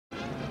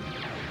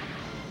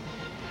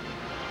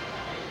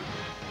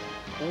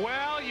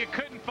Well, you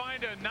couldn't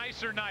find a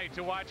nicer night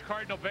to watch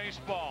Cardinal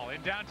baseball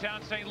in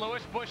downtown St.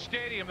 Louis, Busch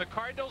Stadium. The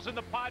Cardinals and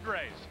the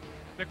Padres.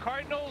 The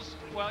Cardinals,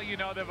 well, you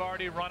know, they've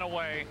already run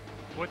away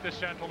with the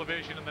Central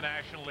Division in the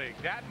National League.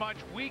 That much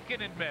we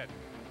can admit.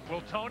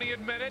 Will Tony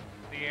admit it?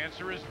 The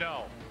answer is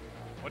no.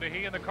 What do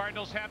he and the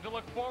Cardinals have to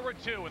look forward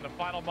to in the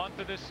final month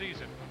of this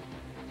season?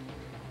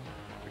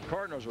 The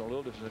Cardinals are a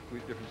little different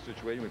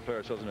situation. We play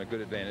ourselves in a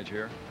good advantage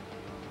here.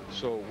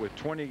 So with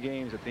 20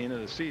 games at the end of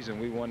the season,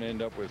 we want to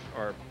end up with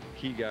our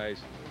key guys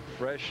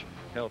fresh,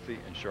 healthy,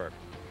 and sharp.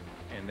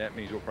 And that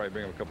means we'll probably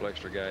bring up a couple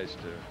extra guys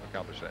to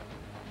accomplish that.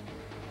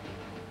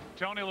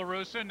 Tony La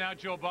Russa, now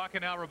Joe Buck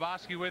and Al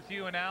Raboski with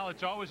you. And Al,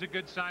 it's always a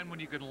good sign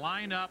when you can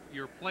line up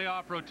your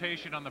playoff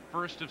rotation on the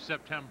 1st of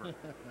September.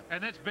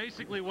 And that's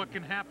basically what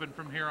can happen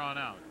from here on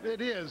out.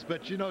 It is,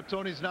 but you know,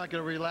 Tony's not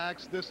going to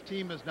relax. This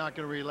team is not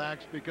going to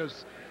relax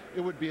because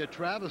it would be a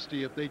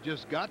travesty if they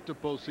just got to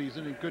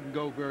postseason and couldn't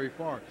go very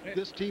far.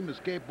 This team is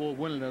capable of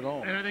winning it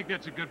all. And I think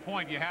that's a good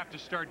point. You have to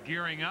start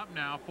gearing up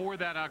now for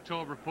that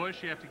October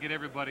push. You have to get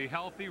everybody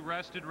healthy,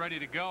 rested, ready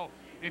to go.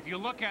 If you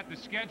look at the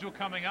schedule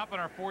coming up in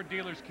our Ford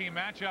Dealers key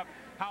matchup,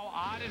 how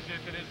odd is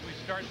it that as we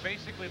start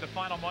basically the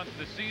final month of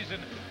the season,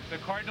 the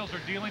Cardinals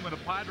are dealing with the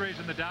Padres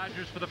and the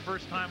Dodgers for the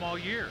first time all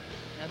year?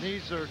 And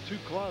these are two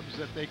clubs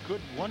that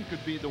one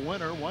could be the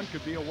winner, one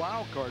could be a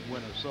wild card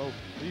winner. So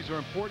these are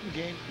important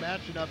games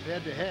matching up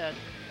head to head.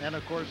 And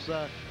of course,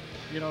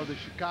 you know, the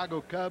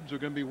Chicago Cubs are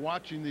going to be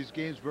watching these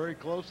games very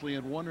closely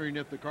and wondering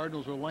if the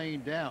Cardinals are laying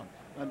down.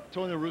 And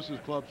Tony La Russa's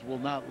clubs will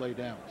not lay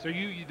down. So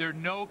there are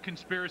no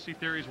conspiracy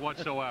theories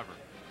whatsoever.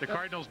 The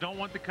Cardinals don't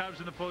want the Cubs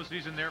in the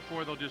postseason,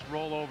 therefore they'll just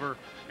roll over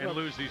and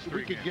lose these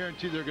 3 games. We could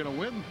guarantee they're going to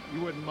win. You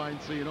wouldn't mind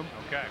seeing them.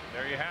 Okay,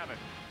 there you have it.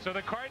 So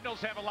the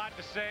Cardinals have a lot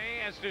to say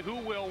as to who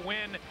will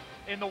win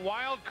in the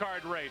wild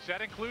card race.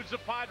 That includes the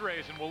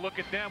Padres, and we'll look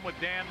at them with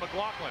Dan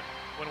McLaughlin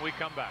when we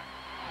come back.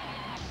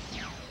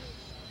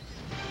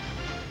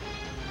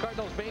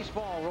 Cardinals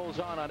baseball rolls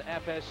on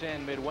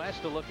FSN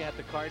Midwest to look at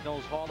the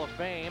Cardinals Hall of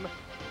Fame.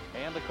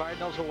 And the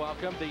Cardinals will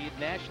welcome the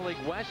National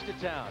League West to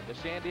town. The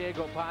San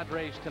Diego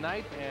Padres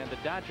tonight and the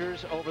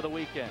Dodgers over the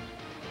weekend.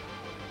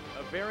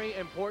 A very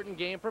important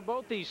game for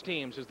both these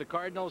teams as the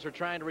Cardinals are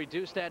trying to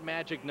reduce that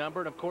magic number.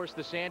 And of course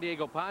the San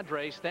Diego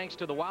Padres, thanks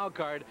to the wild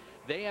card,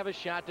 they have a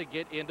shot to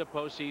get into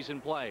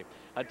postseason play.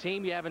 A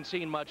team you haven't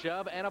seen much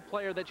of and a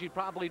player that you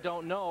probably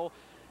don't know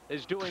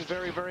is doing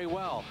very, very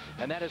well,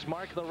 and that is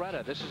Mark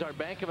Loretta. This is our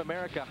Bank of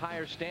America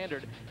higher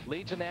standard.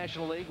 Leads the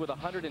National League with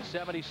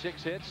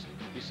 176 hits.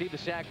 You see the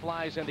sac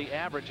flies and the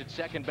average at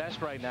second best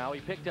right now. He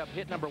picked up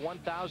hit number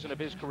 1,000 of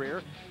his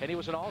career, and he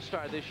was an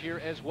all-star this year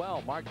as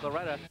well. Mark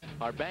Loretta,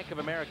 our Bank of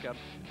America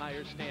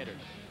higher standard.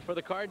 For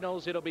the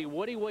Cardinals, it'll be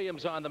Woody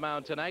Williams on the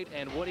mound tonight,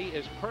 and Woody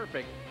is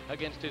perfect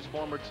against his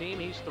former team.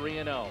 He's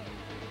 3-0.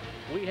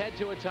 We head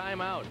to a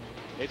timeout.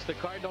 It's the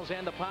Cardinals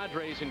and the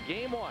Padres in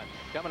Game 1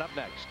 coming up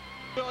next.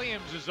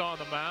 Williams is on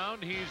the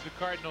mound. He's the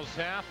Cardinals'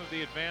 half of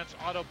the Advanced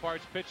Auto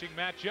Parts pitching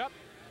matchup.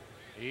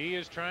 He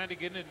is trying to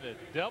get into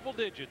double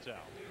digits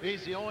out.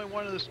 He's the only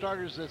one of the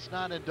starters that's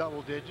not in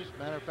double digits.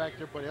 Matter of fact,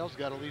 everybody else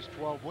got at least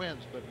 12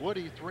 wins. But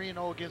Woody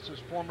 3-0 against his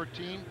former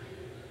team.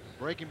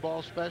 Breaking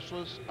ball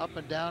specialist, up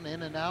and down,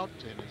 in and out,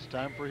 and it's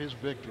time for his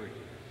victory.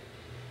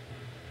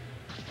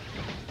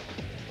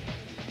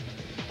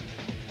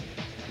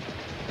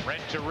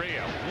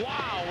 Renteria.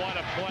 Wow, what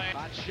a play.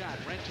 Hot shot.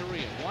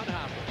 Renteria. One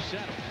hopper.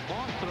 Settle.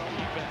 Long throw.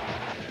 He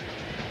back.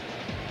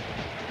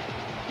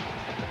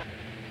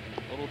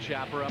 Little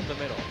chopper up the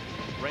middle.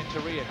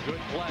 Renteria. Good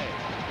play.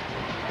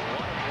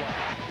 What a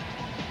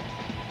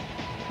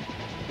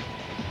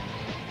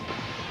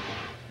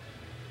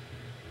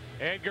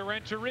play. Edgar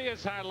Renteria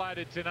is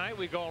highlighted tonight.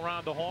 We go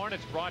around the horn.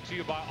 It's brought to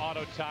you by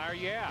Auto Tire.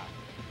 Yeah.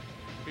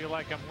 Feel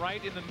like I'm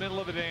right in the middle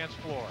of the dance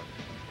floor.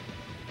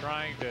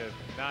 Trying to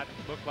not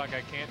look like I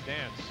can't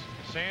dance.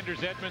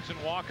 Sanders, Edmondson,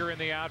 Walker in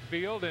the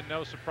outfield, and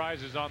no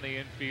surprises on the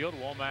infield.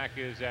 Womack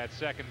is at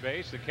second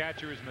base. The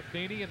catcher is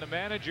Matheny, and the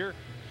manager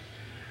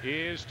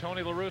is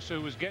Tony La Russa,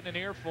 who was getting an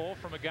earful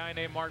from a guy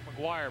named Mark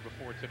McGuire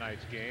before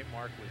tonight's game.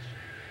 Mark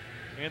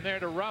was in there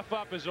to rough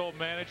up his old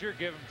manager,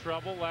 give him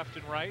trouble left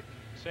and right.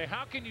 Say,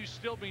 how can you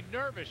still be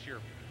nervous?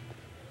 You're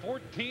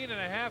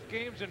 14.5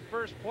 games in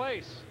first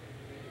place.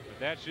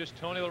 That's just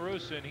Tony La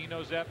Russa, and he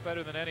knows that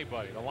better than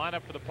anybody. The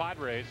lineup for the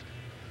Padres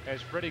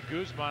has Freddie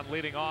Guzman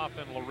leading off,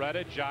 and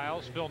Loretta,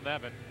 Giles, Phil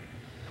Nevin,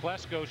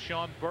 Klesko,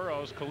 Sean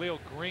Burrows, Khalil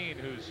Green,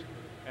 who's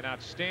an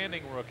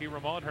outstanding rookie,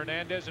 Ramon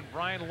Hernandez, and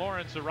Brian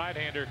Lawrence, the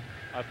right-hander.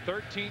 A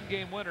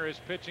 13-game winner is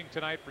pitching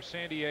tonight for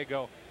San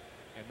Diego,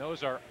 and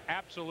those are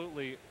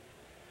absolutely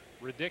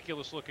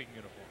ridiculous-looking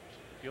uniforms.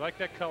 Do you like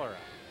that color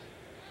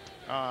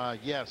out?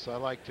 Yes, I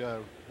liked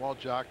Walt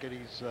Jockett.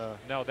 He's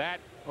no, that.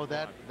 Oh,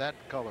 that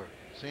color.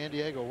 San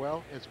Diego,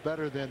 well, it's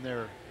better than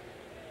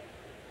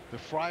the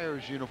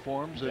Friars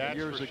uniforms of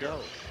years ago.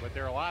 Sure. But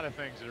there are a lot of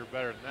things that are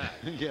better than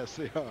that. Yes,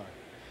 they are.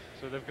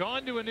 So they've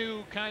gone to a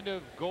new kind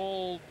of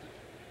gold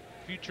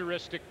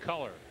futuristic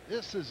color.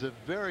 This is a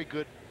very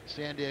good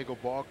San Diego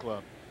ball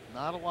club.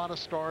 Not a lot of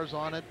stars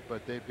on it,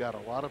 but they've got a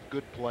lot of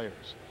good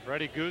players.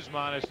 Freddie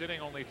Guzman is hitting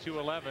only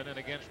 .211, and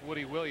against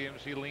Woody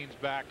Williams, he leans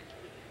back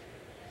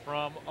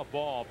from a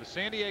ball. The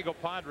San Diego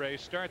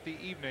Padres start the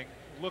evening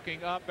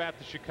looking up at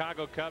the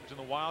Chicago Cubs in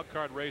the wild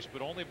card race,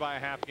 but only by a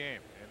half game.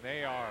 And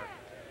they are,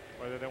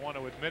 whether they want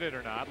to admit it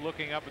or not,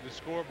 looking up at the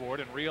scoreboard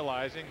and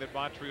realizing that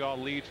Montreal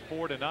leads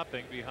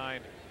 4-0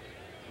 behind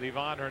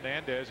Livan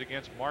Hernandez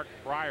against Mark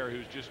Pryor,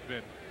 who's just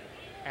been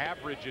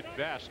average at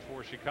best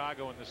for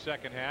Chicago in the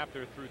second half.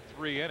 They're through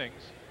 3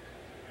 innings.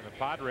 And the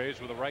Padres,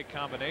 with the right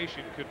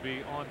combination, could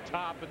be on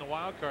top in the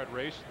wild card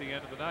race at the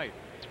end of the night.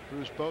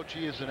 Bruce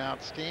Bochy is an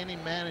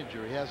outstanding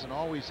manager. He hasn't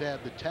always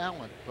had the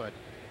talent, but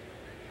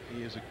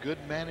he is a good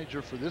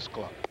manager for this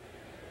club.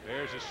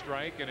 There's a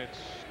strike, and it's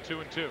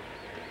 2-2.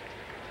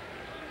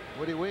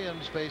 Woody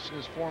Williams facing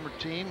his former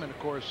team, and of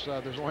course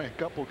there's only a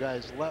couple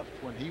guys left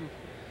when he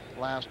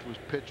last was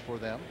pitched for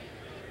them.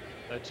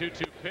 The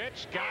 2-2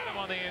 pitch got him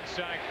on the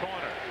inside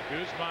corner.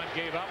 Guzman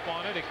gave up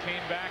on it. It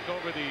came back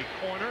over the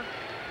corner,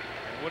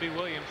 and Woody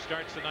Williams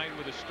starts the night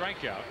with a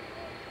strikeout.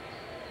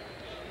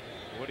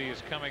 Woody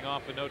is coming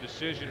off a no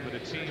decision with a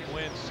team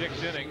win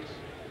 6 innings.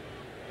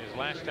 His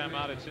last time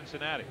out at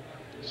Cincinnati.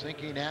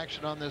 Sinking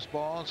action on this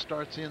ball,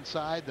 starts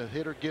inside. The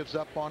hitter gives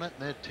up on it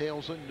and then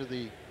tails it into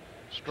the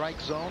strike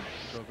zone.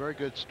 So a very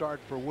good start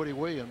for Woody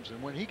Williams,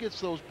 and when he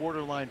gets those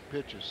borderline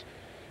pitches,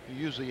 he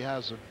usually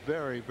has a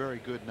very, very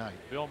good night.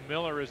 Bill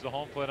Miller is the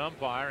home plate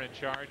umpire in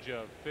charge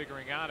of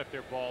figuring out if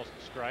they're balls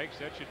and strikes.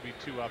 That should be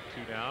 2 up,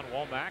 2 down.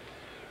 Womack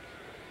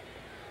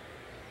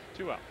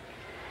 2 out.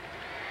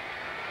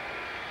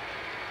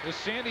 The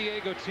San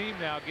Diego team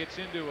now gets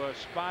into a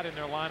spot in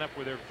their lineup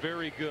where they're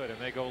very good, and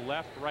they go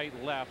left, right,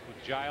 left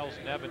with Giles,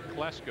 Nevin,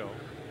 Klesko.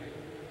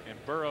 And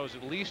Burroughs,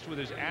 at least with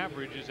his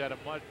average, is at a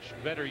much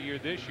better year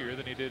this year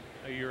than he did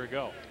a year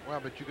ago. Well,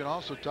 but you can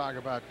also talk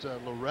about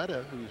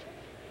Loretta, who's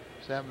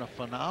having a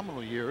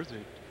phenomenal year.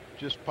 They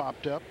just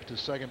popped up to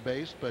second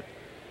base, but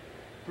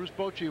Bruce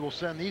Bochy will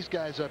send these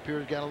guys up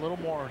here. Got a little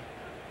more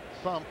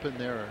thump in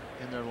their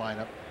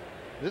lineup.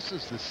 This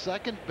is the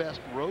second best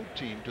road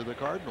team to the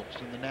Cardinals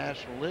in the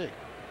National League.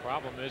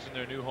 Problem is, in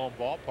their new home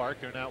ballpark,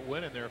 they're not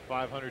winning. They're a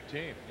 500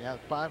 team. Yeah,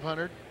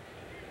 500.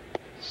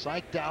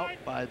 Psyched out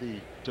by the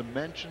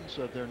dimensions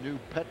of their new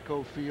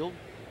Petco field,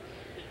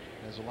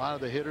 as a lot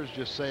of the hitters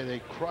just say they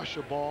crush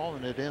a ball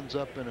and it ends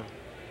up in an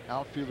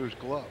outfielder's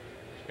glove.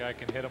 This guy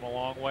can hit him a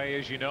long way,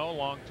 as you know.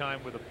 Long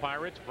time with the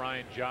Pirates.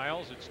 Brian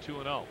Giles. It's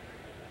 2-0. Of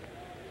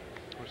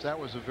course, that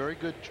was a very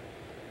good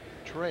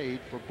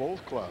trade for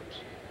both clubs.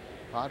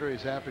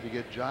 Padres happy to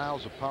get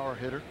Giles, a power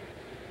hitter,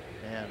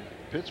 and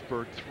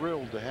Pittsburgh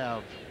thrilled to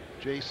have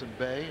Jason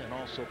Bay and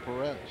also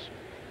Perez.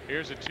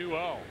 Here's a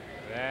 2-0.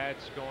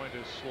 That's going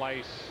to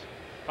slice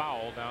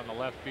foul down the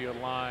left field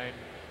line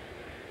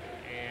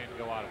and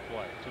go out of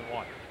play.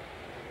 2-1.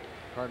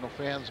 Cardinal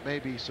fans may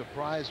be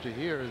surprised to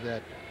hear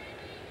that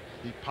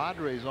the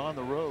Padres on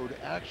the road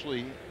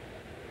actually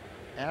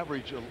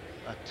average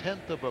a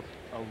tenth of a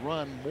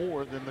run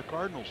more than the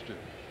Cardinals do.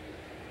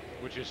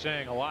 Which is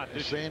saying a lot.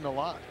 It's saying a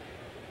lot.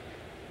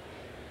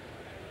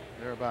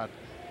 They're about,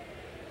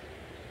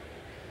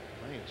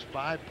 I think it's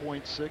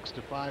 5.6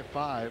 to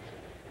 5.5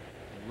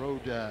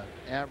 road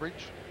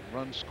average,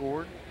 runs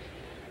scored,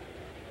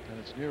 and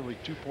it's nearly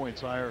 2 points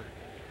higher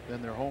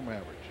than their home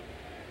average.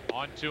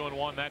 On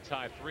 2-1, that's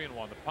high.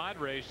 3-1. The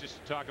Padres,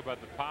 just to talk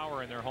about the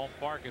power in their home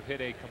park, have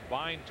hit a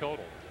combined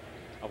total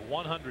of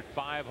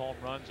 105 home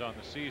runs on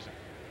the season.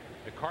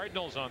 The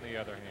Cardinals, on the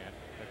other hand,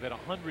 have hit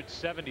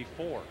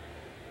 174.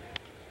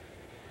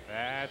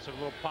 That's a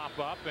little pop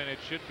up, and it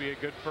should be a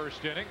good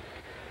first inning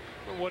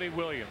for Woody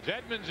Williams.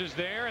 Edmonds is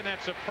there, and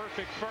that's a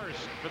perfect first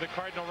for the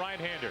Cardinal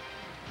right-hander.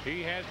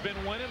 He has been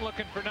winning,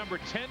 looking for number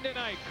 10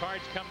 tonight.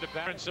 Cards come to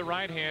pass. The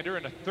right-hander,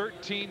 and a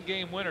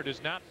 13-game winner,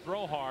 does not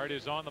throw hard,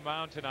 is on the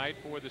mound tonight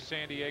for the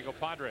San Diego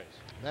Padres.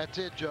 That's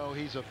it, Joe.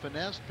 He's a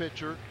finesse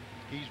pitcher.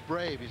 He's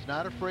brave. He's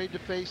not afraid to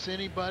face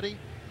anybody,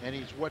 and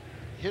he's what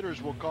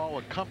hitters will call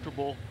a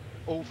comfortable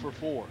 0 for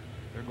 4.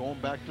 They're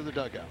going back to the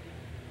dugout.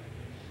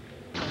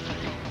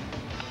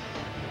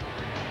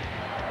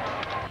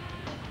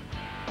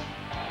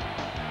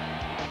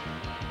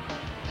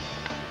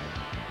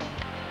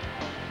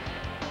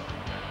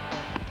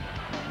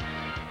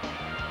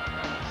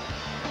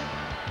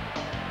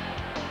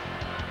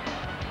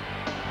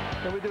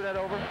 Can we do that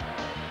over?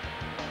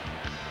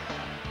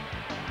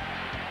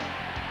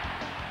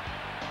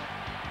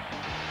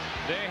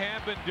 They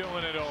have been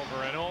doing it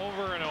over and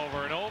over and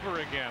over and over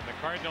again. The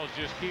Cardinals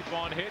just keep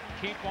on hitting,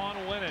 keep on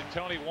winning.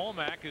 Tony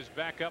Womack is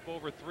back up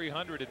over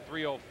 300 at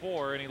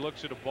 304, and he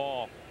looks at a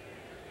ball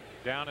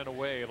down and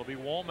away. It'll be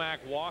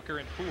Womack, Walker,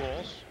 and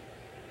Pujols,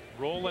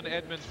 Roland,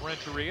 Edmonds,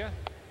 Renteria,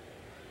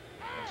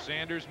 and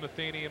Sanders,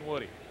 Matheny, and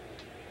Woody.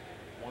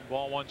 1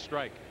 ball, 1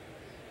 strike.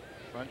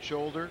 Front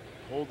shoulder,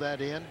 hold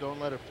that in.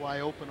 Don't let it fly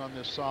open on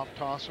this soft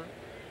tosser.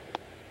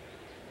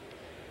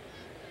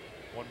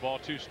 1 ball,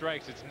 2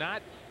 strikes. It's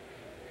not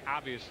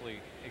obviously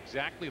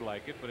exactly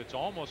like it, but it's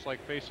almost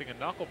like facing a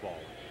knuckleball.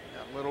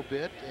 a little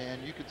bit,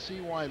 and you can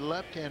see why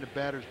left-handed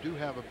batters do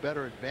have a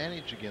better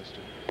advantage against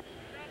him.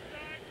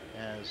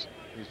 As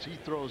he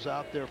throws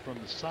out there from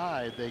the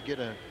side, they get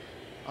an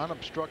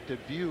unobstructed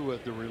view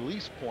of the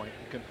release point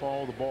and can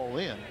follow the ball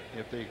in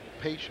if they're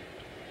patient.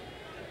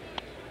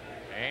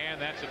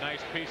 And that's a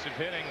nice piece of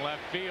hitting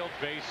left field,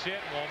 base hit.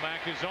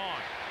 Womack is on.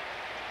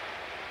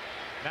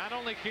 Not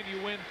only can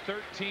you win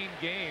 13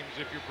 games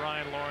if you're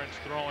Brian Lawrence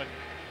throwing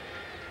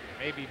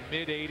maybe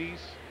mid-80s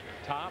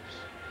tops,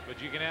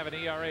 but you can have an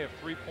ERA of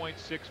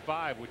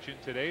 3.65, which in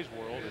today's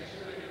world is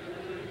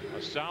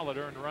a solid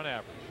earned run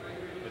average.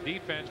 The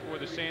defense for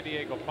the San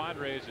Diego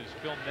Padres is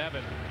Phil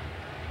Nevin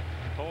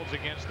holds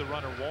against the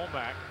runner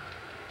Womack.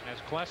 Has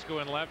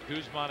Klesko in left,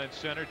 Guzman in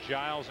center,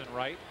 Giles in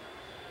right,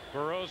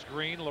 Burrows,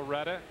 Green,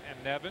 Loretta,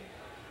 and Nevin,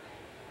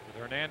 with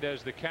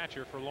Hernandez the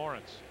catcher for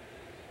Lawrence.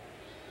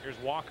 Here's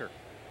Walker.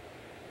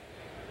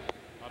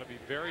 Ought to be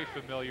very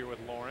familiar with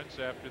Lawrence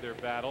after their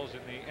battles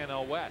in the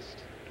NL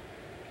West.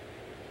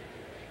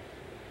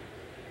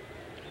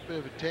 A bit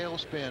of a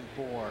tailspin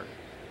for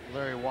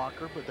Larry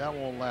Walker, but that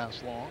won't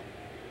last long.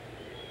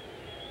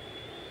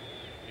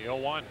 The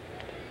 0-1.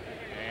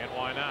 And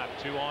why not?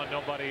 2 on,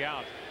 nobody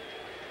out.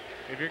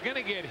 If you're going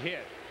to get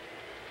hit,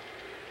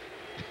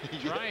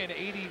 try an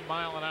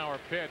 80-mile-an-hour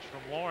pitch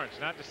from Lawrence.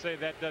 Not to say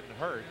that doesn't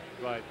hurt,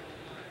 but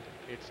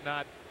it's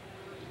not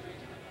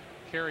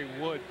Kerry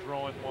Wood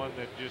throwing one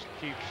that just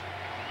keeps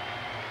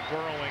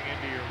burrowing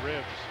into your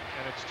ribs.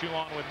 And it's 2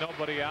 on with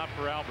nobody out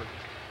for Albert.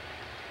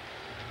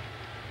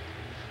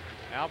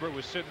 Albert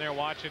was sitting there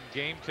watching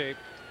game tape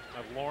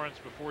of Lawrence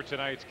before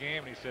tonight's game,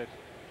 and he said,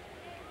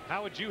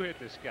 "How would you hit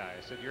this guy?"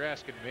 I said, "You're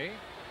asking me?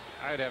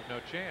 I'd have no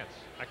chance.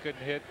 I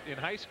couldn't hit in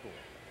high school."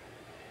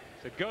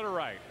 I said, "Go to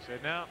right." I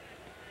said, "No,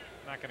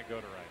 I'm not going to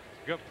go to right." I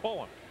said, "Go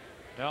pull him."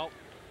 "No."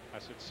 I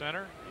said,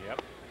 "Center?"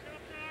 "Yep."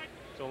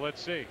 So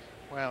let's see.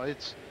 Well,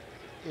 it's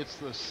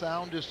the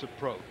soundest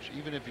approach.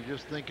 Even if you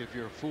just think if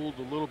you're fooled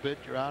a little bit,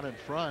 you're out in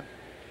front,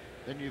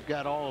 then you've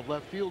got all of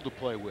left field to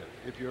play with.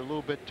 If you're a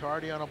little bit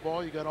tardy on a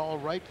ball, you got all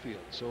right field.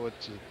 So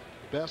it's the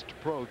best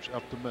approach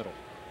up the middle.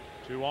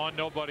 2 on,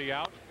 nobody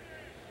out.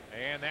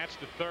 And that's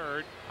the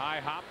third.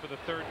 High hop for the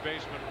third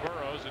baseman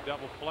Burrows, a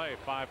double play,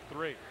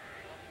 5-3.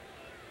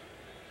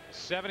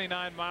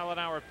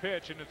 79-mile-an-hour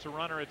pitch, and it's a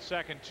runner at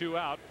second, 2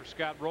 out for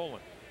Scott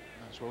Rowland.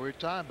 That's what we were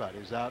talking about.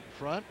 He's out in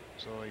front,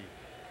 so he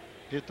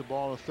hit the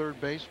ball to third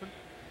baseman.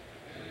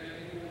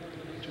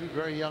 2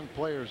 very young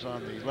players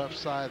on the left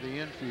side of the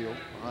infield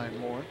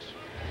behind Lawrence.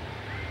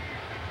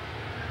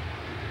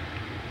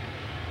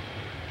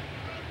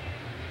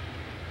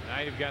 Now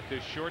you've got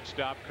this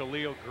shortstop,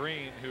 Khalil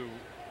Green, who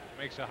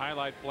makes a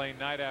highlight play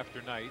night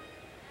after night.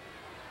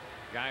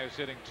 Guy who's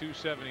hitting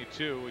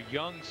 .272, a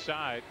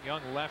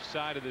young left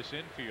side of this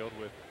infield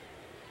with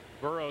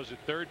Burrows at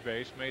third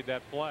base, made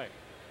that play.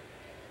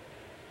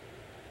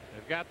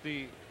 They've got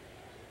the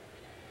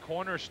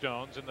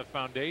cornerstones and the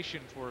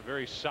foundation for a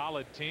very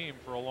solid team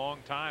for a long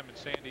time in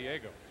San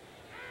Diego.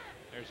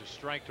 There's a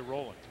strike to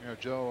Rowland. You know,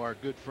 Joe, our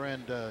good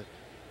friend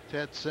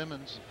Ted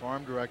Simmons, the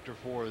farm director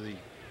for the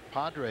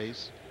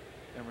Padres,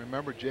 and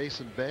remember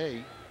Jason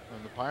Bay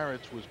from the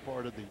Pirates was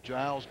part of the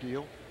Giles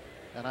deal,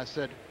 and I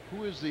said,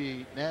 who is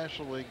the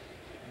National League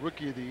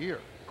Rookie of the Year,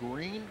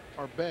 Green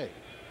or Bay?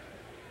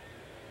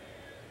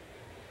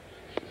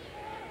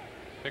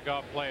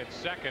 Pickoff play at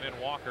second, and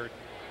Walker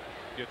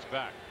gets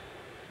back.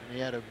 And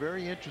he had a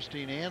very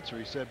interesting answer.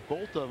 He said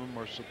both of them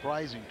are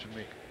surprising to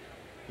me.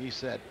 He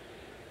said,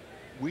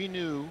 we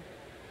knew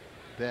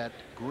that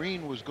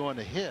Green was going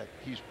to hit.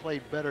 He's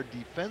played better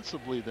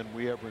defensively than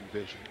we ever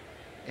envisioned.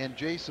 And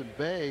Jason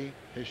Bay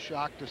has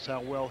shocked us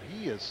how well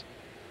he has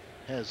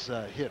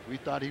hit. We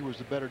thought he was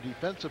the better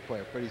defensive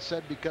player, but he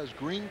said because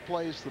Green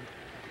plays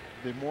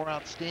the more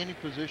outstanding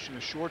position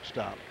as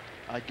shortstop,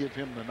 I give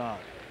him the nod,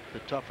 the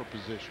tougher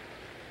position.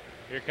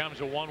 Here comes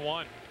a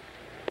 1-1.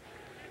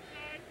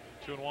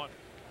 2-1.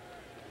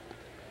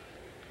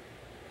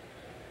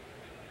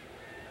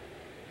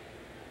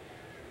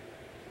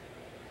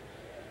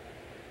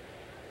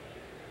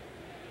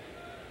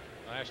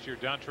 Last year,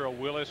 Dontrelle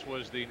Willis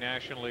was the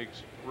National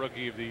League's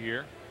Rookie of the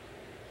Year.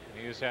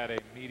 He has had a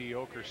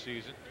mediocre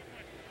season.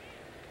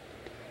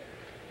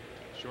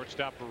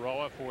 Shortstop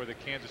Baroa for the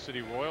Kansas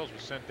City Royals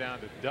was sent down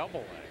to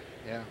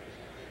Double-A. Yeah.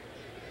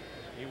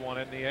 He won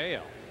in the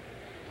AL.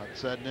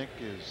 Hudsednik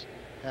has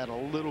had a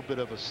little bit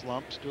of a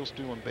slump, still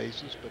stealing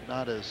bases, but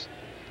not as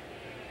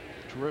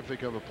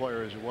terrific of a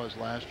player as he was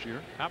last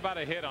year. How about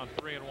a hit on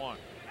 3-1?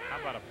 How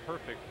about a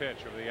perfect pitch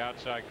over the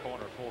outside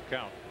corner, full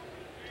count?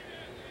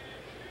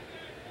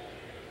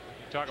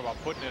 Talk about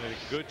putting it in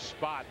a good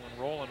spot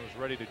when Rowland was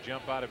ready to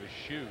jump out of his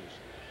shoes.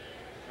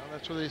 Well,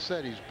 that's what they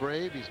said. He's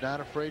brave. He's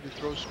not afraid to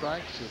throw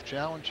strikes. He'll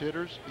challenge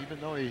hitters, even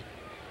though he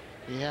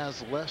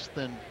has less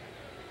than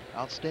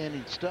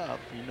outstanding stuff.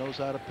 He knows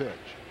how to pitch.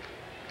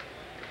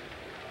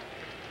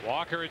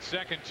 Walker at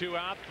second, 2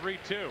 out,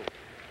 3-2.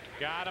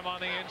 Got him on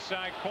the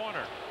inside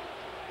corner.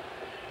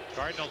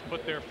 Cardinals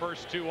put their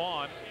first 2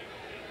 on.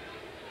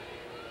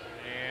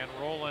 And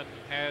Rowland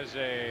has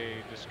a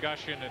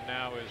discussion and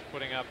now is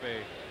putting up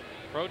a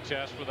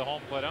protest with the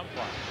home plate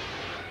umpire.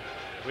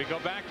 We go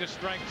back to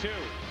strike 2.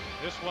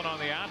 This one on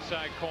the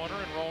outside corner,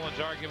 and Roland's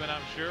argument,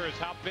 I'm sure, is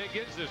how big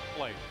is this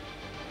plate?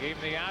 Gave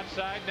him the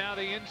outside, now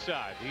the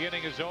inside. The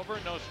inning is over,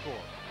 no score.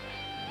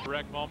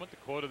 Correct moment, the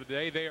quote of the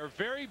day, "They are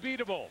very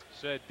beatable,"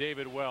 said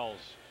David Wells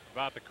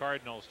about the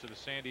Cardinals to the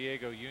San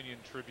Diego Union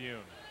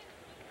Tribune.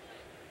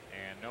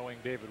 And knowing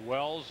David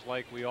Wells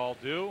like we all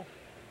do,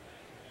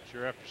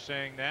 sure, after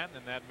saying that,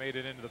 and that made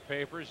it into the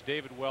papers,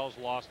 David Wells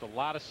lost a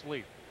lot of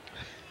sleep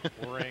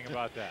worrying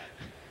about that.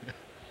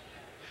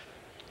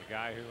 The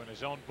guy who in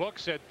his own book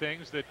said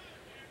things that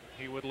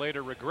he would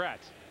later regret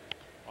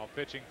while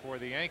pitching for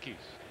the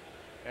Yankees.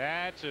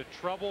 That's a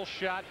trouble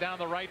shot down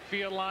the right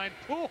field line.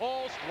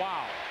 Pujols,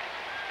 wow.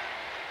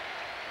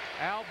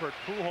 Albert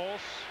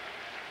Pujols.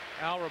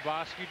 Al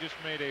Raboski just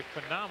made a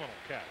phenomenal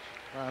catch.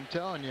 I'm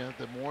telling you,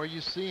 the more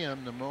you see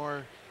him, the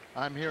more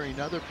I'm hearing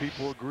other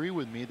people agree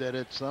with me that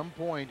at some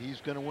point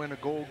he's going to win a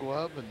Gold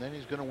Glove, and then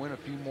he's going to win a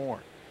few more.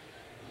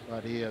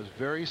 But he has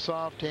very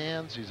soft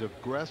hands. He's an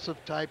aggressive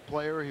type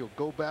player. He'll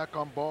go back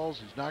on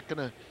balls. He's not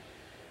going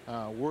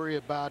to worry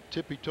about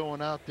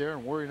tippy-toeing out there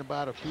and worrying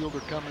about a fielder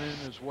coming in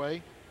his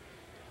way.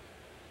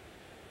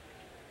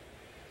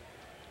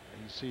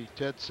 And you see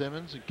Ted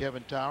Simmons and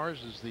Kevin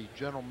Towers is the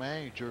general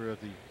manager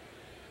of the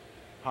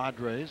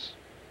Padres.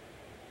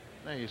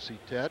 Now you see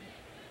Ted.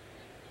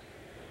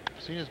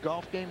 Seen his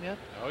golf game yet?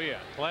 Oh yeah.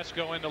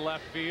 Plesko into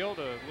left field.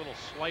 A little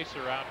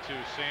slicer out to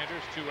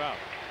Sanders. 2 out.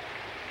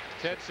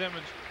 Ted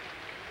Simmons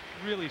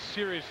really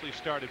seriously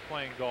started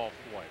playing golf,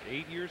 what,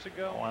 8 years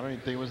ago? Oh, I don't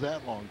even think it was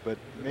that long, but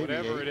maybe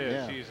whatever 8, it is.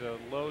 yeah. He's a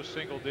low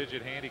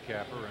single-digit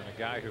handicapper and a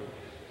guy who,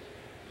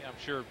 yeah, I'm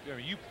sure. I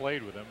mean, you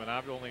played with him, and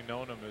I've only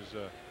known him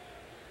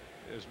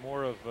as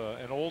more of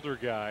an older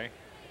guy.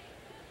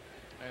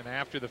 And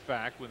after the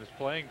fact with his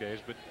playing days,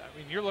 but I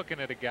mean, you're looking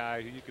at a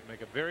guy who you could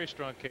make a very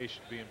strong case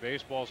should be in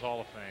baseball's Hall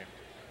of Fame.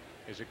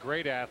 Is a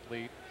great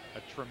athlete,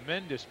 a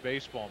tremendous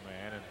baseball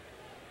man, and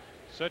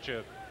such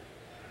a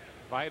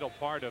vital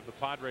part of the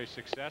Padres'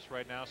 success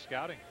right now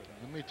scouting for them.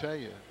 Let me tell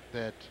you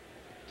that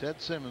Ted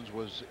Simmons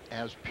was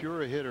as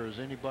pure a hitter as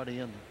anybody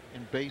in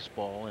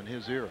baseball in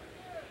his era.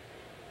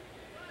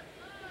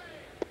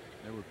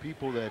 There were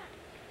people that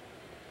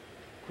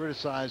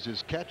criticized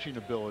his catching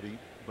ability,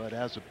 but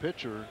as a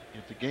pitcher,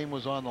 if the game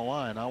was on the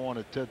line, I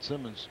wanted Ted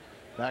Simmons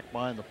back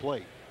behind the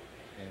plate.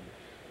 And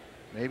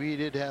maybe he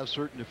did have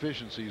certain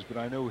deficiencies, but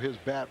I knew his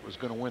bat was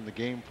going to win the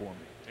game for me.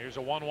 Here's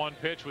a 1-1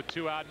 pitch with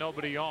 2 out,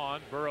 nobody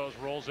on. Burrows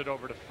rolls it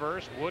over to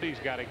first. Woody's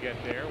got to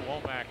get there.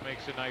 Womack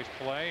makes a nice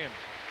play, and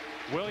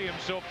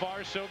Williams so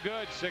far so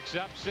good. 6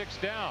 up, 6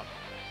 down.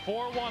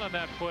 4-1 on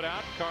that put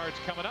out. Cards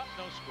coming up,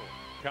 no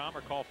score.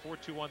 Or call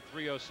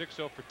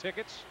 421-3060 for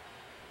tickets.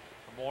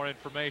 For more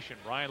information,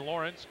 Ryan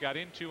Lawrence got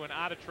into and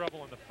out of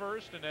trouble in the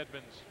first, and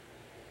Edmonds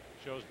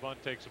shows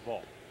bunt, takes a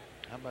ball.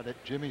 How about it,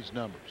 Jimmy's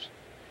numbers?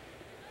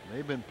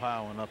 They've been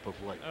piling up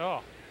of late.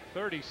 Oh,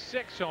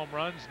 36 home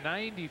runs,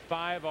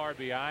 95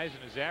 RBIs,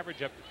 and his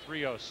average up to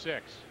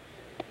 306.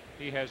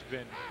 He has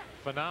been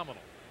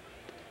phenomenal.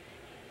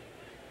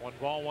 1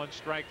 ball, 1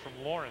 strike from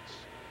Lawrence.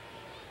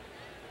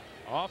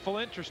 Awful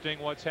interesting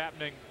what's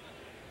happening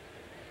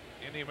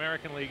in the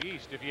American League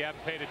East. If you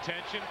haven't paid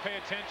attention, pay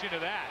attention to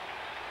that.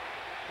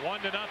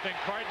 1-0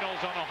 Cardinals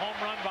on a home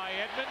run by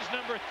Edmonds,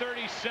 number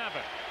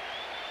 37.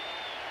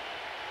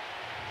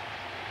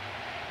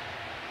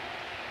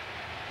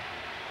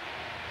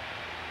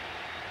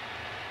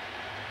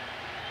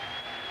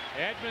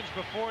 Edmonds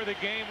before the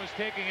game was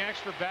taking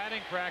extra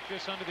batting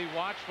practice under the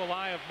watchful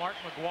eye of Mark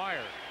McGuire,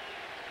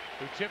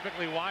 who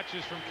typically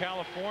watches from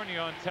California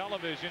on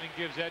television and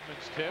gives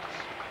Edmonds tips.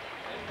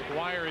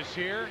 McGuire is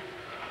here.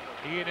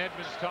 He and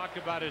Edmonds talked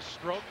about his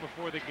stroke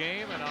before the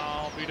game, and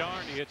I'll be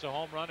darned, he hits a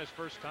home run his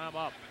first time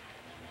up.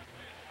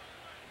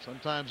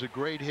 Sometimes a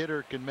great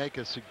hitter can make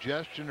a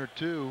suggestion or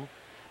two,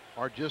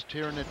 or just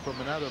hearing it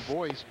from another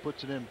voice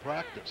puts it in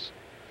practice.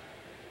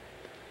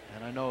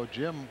 And I know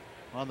Jim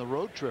on the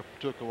road trip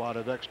took a lot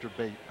of extra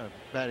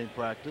batting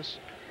practice,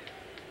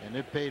 and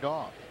it paid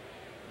off,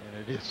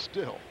 and it is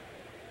still.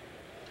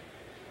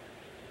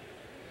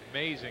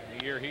 Amazing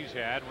the year he's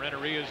had.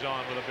 Renteria's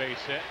on with a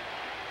base hit.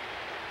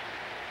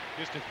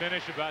 Just to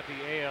finish about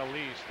the AL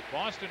East, the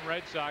Boston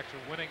Red Sox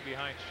are winning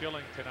behind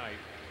Schilling tonight,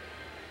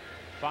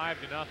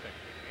 5-0,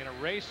 in a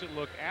race that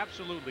looked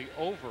absolutely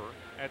over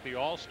at the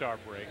All-Star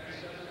break.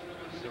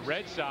 The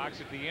Red Sox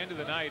at the end of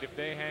the night, if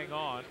they hang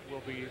on,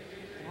 will be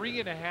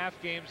 3.5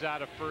 games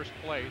out of first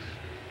place,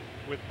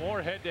 with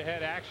more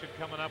head-to-head action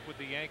coming up with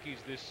the Yankees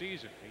this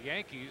season. The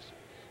Yankees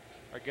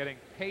are getting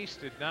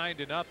pasted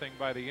 9-0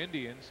 by the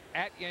Indians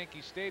at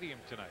Yankee Stadium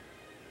tonight.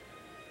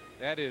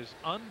 That is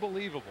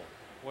unbelievable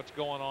what's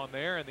going on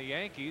there, and the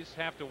Yankees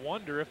have to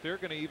wonder if they're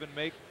going to even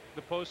make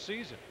the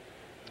postseason.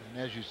 And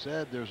as you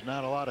said, there's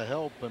not a lot of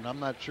help, and I'm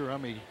not sure how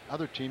many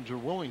other teams are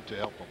willing to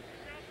help them.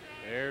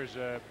 There's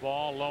a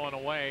ball low and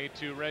away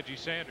to Reggie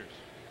Sanders.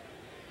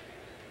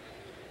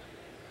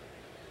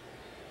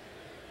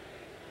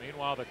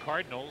 Meanwhile, the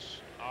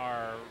Cardinals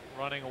are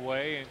running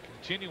away and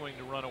continuing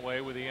to run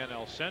away with the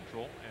NL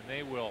Central, and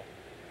they will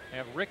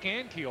Have Rick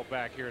Ankiel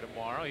back here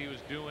tomorrow. He was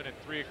doing at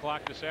 3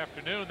 o'clock this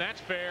afternoon. That's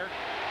fair.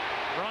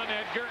 Run,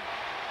 Edgar.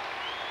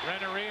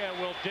 Renteria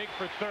will dig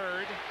for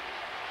third.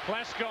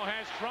 Klesko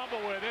has trouble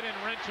with it, and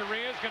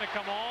Renteria is going to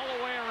come all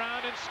the way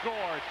around and score.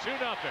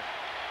 2-0.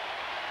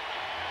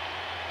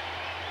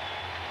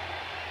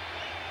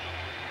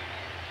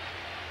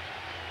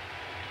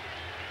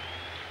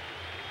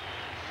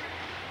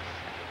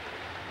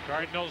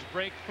 Cardinals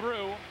break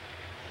through.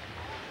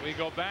 We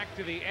go back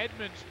to the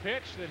Edmonds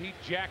pitch that he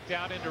jacked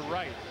out into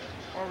right.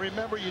 Well,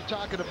 remember, you're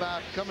talking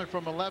about coming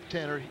from a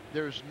left-hander.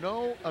 There's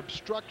no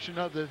obstruction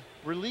of the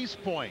release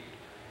point.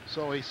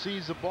 So he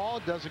sees the ball,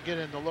 doesn't get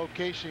in the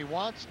location he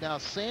wants. Now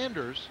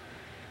Sanders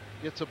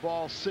gets a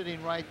ball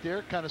sitting right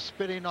there, kind of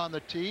spitting on the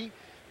tee.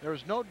 There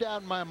was no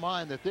doubt in my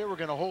mind that they were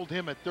going to hold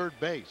him at third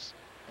base.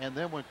 And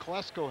then when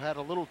Klesko had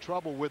a little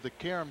trouble with the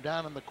carom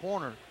down in the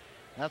corner,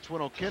 that's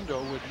when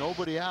Oquendo, with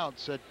nobody out,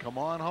 said, come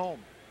on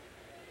home.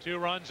 2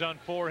 runs on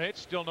 4 hits,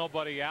 still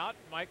nobody out.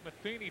 Mike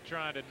Matheny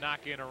trying to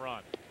knock in a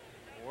run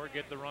or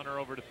get the runner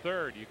over to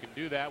third. You can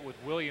do that with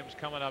Williams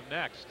coming up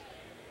next.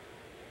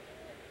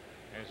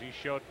 As he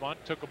showed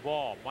bunt, took a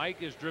ball.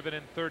 Mike is driven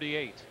in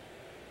 38.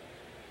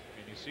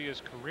 And you see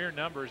his career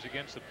numbers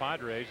against the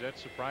Padres.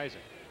 That's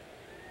surprising.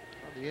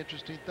 Well, the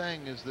interesting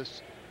thing is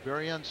this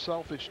very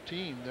unselfish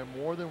team. They're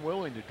more than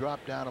willing to drop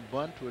down a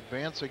bunt to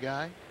advance a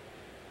guy.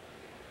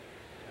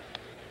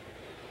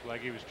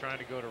 Like he was trying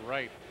to go to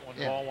right.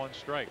 1 ball, 1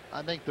 strike.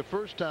 I think the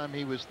first time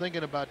he was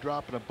thinking about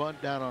dropping a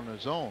bunt down on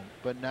his own,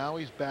 but now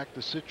he's back to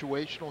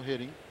situational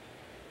hitting,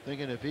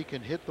 thinking if he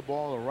can hit the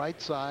ball the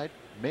right side,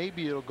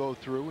 maybe it'll go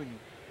through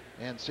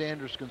and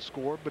Sanders can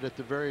score, but at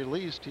the very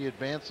least he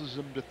advances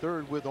him to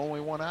third with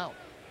only 1 out.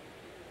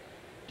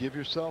 Give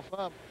yourself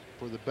up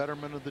for the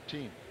betterment of the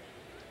team.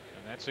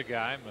 And that's a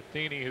guy,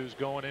 Matheny, who's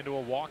going into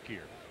a walk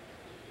here.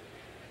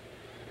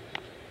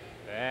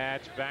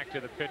 That's back to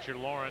the pitcher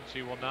Lawrence.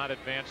 He will not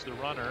advance the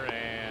runner,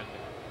 and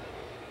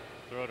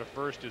throw to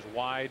first is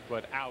wide,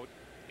 but out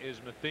is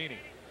Matheny.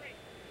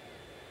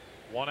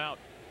 1 out.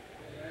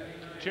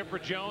 Chipper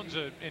Jones,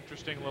 an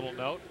interesting little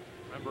note.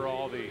 Remember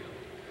all the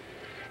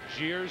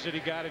jeers that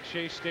he got at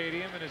Shea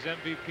Stadium in his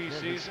MVP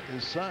season?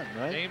 His son,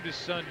 right? Named his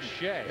son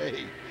Shea.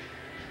 Hey.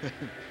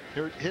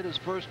 Hit his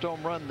first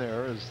home run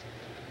there is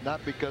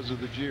not because of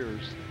the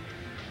jeers.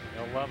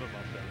 They'll love him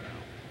up there now.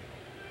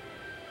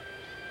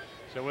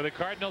 So with the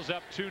Cardinals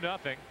up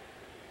 2-0,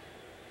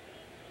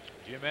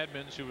 Jim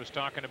Edmonds, who was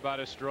talking about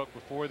his stroke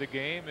before the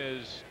game,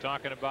 is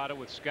talking about it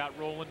with Scott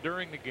Rowland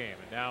during the game.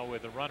 And now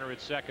with a runner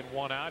at second,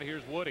 1 out,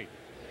 here's Woody.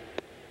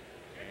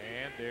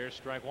 And there's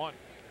strike 1.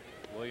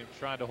 Williams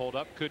trying to hold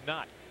up, could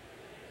not.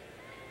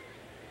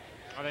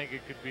 I think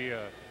it could be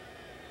a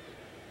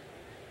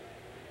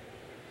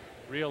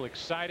real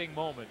exciting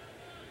moment,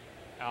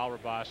 Al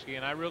Hrabosky,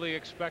 and I really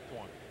expect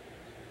one.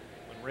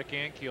 When Rick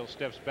Ankiel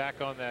steps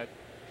back on that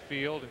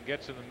field and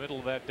gets in the middle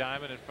of that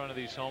diamond in front of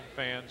these home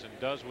fans and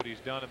does what he's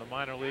done in the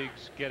minor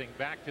leagues, getting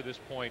back to this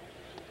point,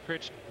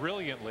 pitched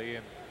brilliantly,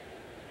 and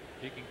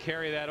he can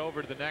carry that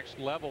over to the next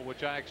level,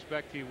 which I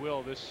expect he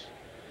will. This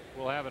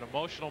will have an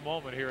emotional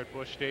moment here at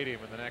Busch Stadium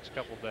in the next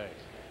couple days.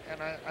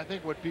 And I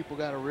think what people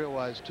got to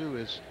realize too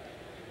is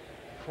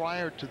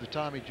prior to the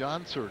Tommy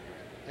John surgery,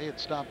 they had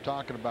stopped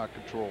talking about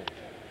control.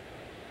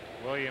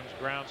 Williams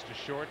grounds to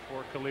short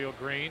for Khalil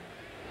Green.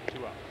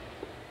 2 out.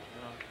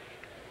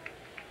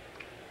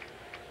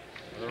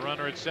 The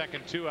runner at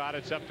second, 2 out.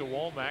 It's up to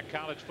Womack.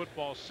 College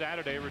football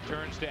Saturday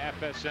returns to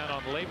FSN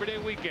on Labor Day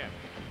weekend,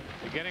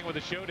 beginning with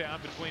a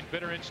showdown between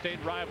bitter in-state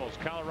rivals.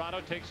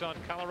 Colorado takes on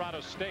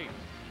Colorado State.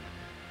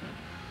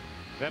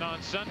 Then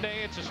on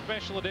Sunday, it's a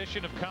special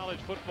edition of College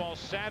Football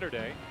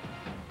Saturday,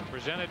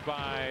 presented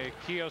by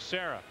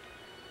Kyocera.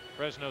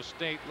 Fresno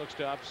State looks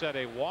to upset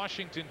a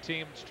Washington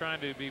team that's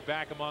trying to be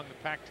back among the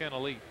Pac-10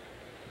 elite.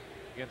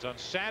 Begins on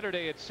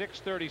Saturday at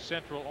 6:30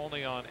 Central,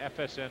 only on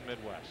FSN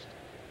Midwest.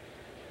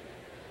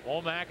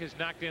 Womack has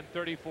knocked in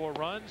 34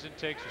 runs and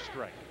takes a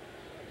strike.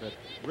 But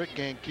Rick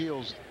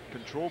Ankiel's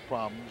control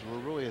problems were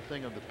really a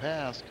thing of the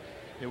past.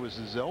 It was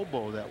his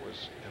elbow that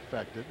was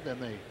affected. Then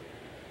they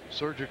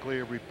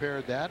surgically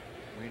repaired that.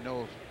 We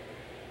know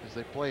as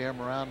they play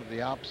him around to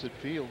the opposite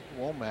field,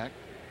 Womack.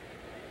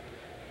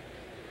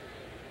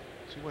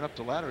 As he went up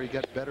the ladder, he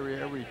got better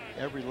at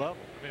every level.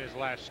 In his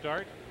last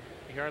start,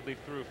 he hardly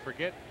threw.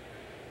 Forget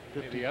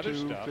 52, the other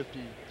stuff.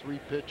 53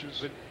 pitches.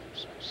 But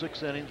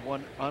 6 innings,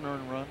 1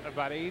 unearned run.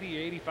 About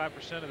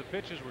 80–85% of the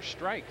pitches were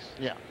strikes.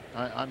 Yeah,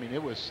 I mean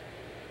it was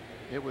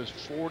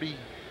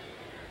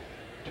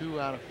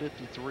 42 out of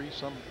 53,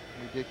 some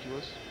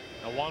ridiculous.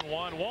 A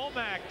 1-1.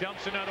 Womack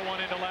dumps another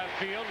one into left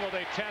field. Will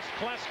they test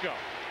Klesko?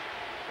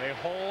 They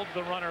hold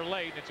the runner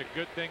late, and it's a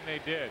good thing they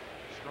did.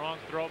 Strong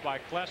throw by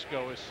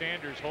Klesko as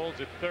Sanders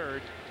holds at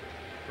third.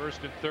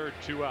 First and third,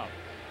 2 out.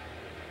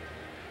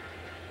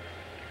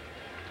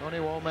 Tony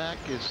Womack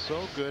is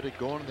so good at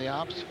going to the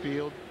opposite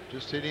field,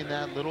 just hitting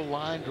that little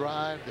line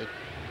drive that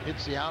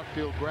hits the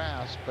outfield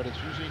grass, but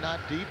it's usually not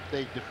deep.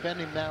 They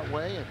defend him that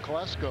way, and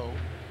Klesko,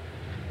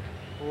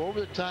 who over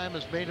the time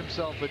has made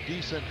himself a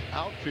decent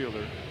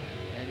outfielder,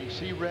 And you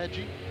see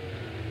Reggie.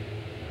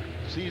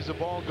 Sees the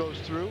ball goes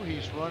through.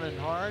 He's running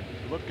hard,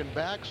 looking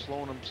back,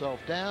 slowing himself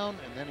down,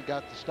 and then he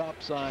got the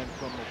stop sign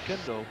from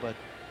Oquendo. But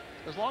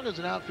as long as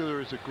an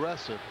outfielder is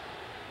aggressive,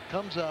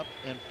 comes up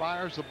and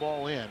fires the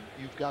ball in,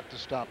 you've got to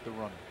stop the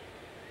runner.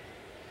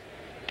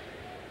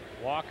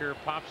 Walker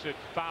pops it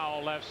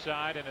foul left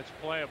side, and it's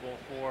playable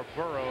for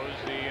Burrows.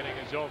 The inning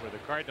is over. The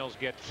Cardinals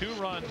get 2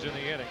 runs in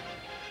the inning,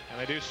 and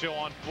they do so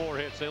on 4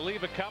 hits. They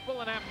leave a couple,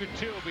 and after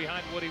 2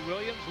 behind Woody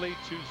Williams, lead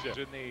 2-0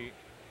 in the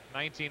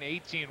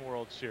 1918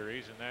 World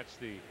Series, and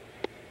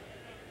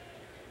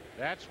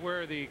that's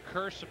where the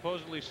curse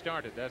supposedly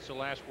started. That's the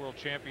last World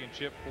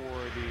Championship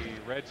for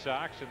the Red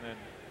Sox, and then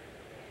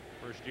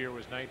first year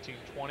was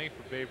 1920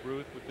 for Babe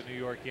Ruth with the New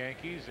York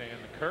Yankees, and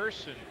the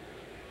curse, and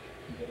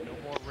no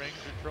more rings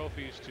or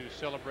trophies to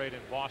celebrate in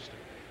Boston.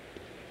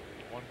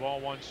 1 ball,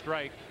 1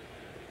 strike.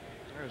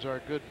 There's our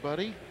good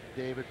buddy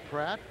David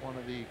Pratt, one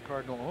of the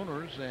Cardinal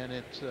owners, and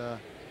it's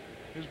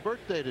his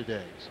birthday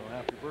today. So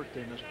happy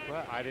birthday, Mr.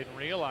 Pratt. I didn't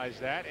realize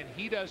that, and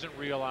he doesn't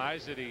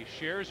realize that he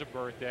shares a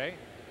birthday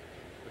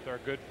with our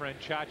good friend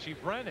Chachi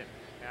Brennan.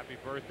 Happy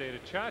birthday to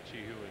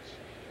Chachi, who is,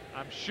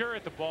 I'm sure,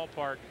 at the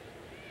ballpark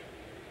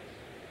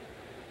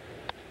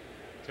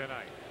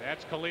tonight.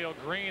 That's Khalil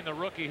Green, the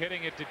rookie,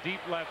 hitting it to deep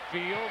left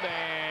field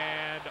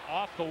and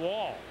off the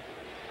wall.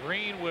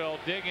 Green will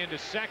dig into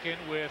second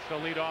with the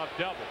leadoff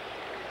double.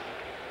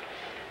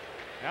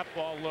 That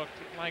ball looked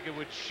like it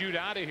would shoot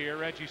out of here.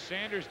 Reggie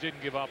Sanders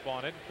didn't give up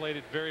on it, played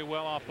it very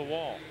well off the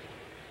wall.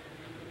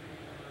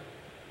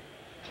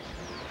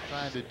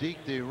 Trying to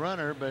deke the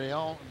runner, but he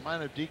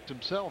might have deked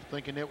himself,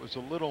 thinking it was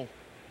a little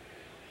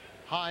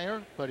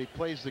higher, but he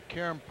plays the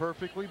carom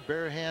perfectly,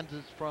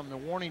 barehanded from the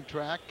warning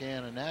track,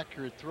 and an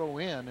accurate throw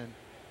in. And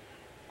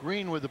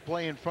Green, with the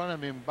play in front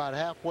of him about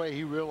halfway,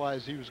 he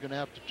realized he was going to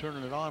have to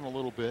turn it on a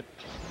little bit,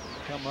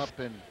 come up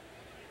and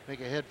make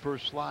a head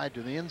first slide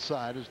to the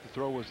inside, as the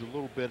throw was a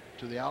little bit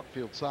to the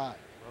outfield side.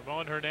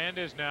 Ramon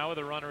Hernandez now with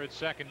a runner at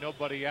second,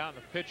 nobody out,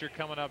 and the pitcher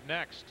coming up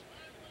next.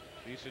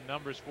 Decent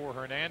numbers for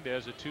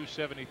Hernandez, a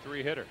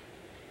 .273 hitter.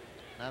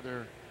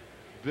 Another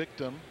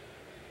victim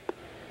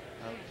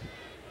of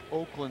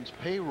Oakland's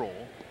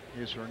payroll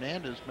is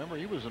Hernandez. Remember,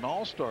 he was an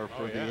all-star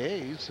for the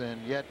A's,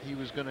 and yet he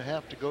was going to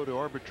have to go to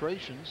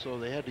arbitration, so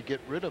they had to get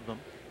rid of him.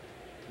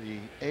 The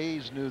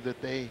A's knew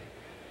that the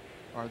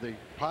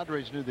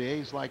Padres knew the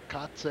A's like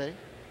Kotze,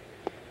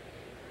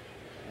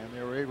 and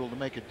they were able to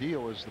make a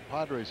deal, as the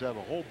Padres have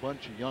a whole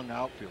bunch of young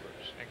outfielders.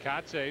 And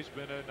Kotze's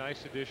been a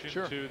nice addition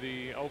to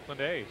the Oakland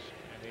A's,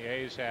 and the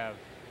A's have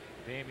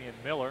Damian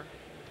Miller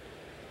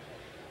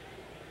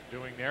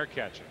doing their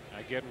catching.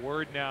 I get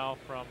word now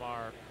from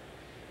our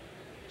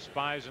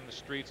spies in the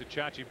streets that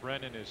Chachi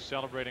Brennan is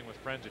celebrating with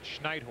friends at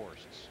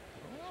Schneidhorst's.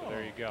 So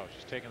there you go.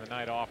 She's taking the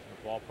night off in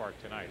the ballpark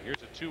tonight.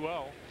 Here's a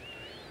 2-0.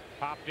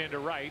 Popped into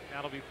right.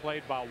 That'll be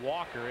played by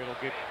Walker. It'll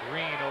get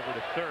Green over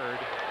to third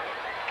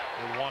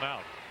with 1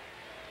 out.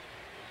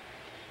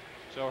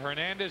 So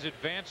Hernandez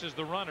advances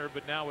the runner,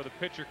 but now with a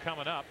pitcher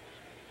coming up,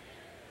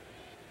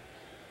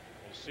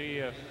 we'll see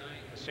if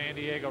the San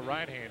Diego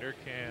right-hander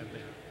can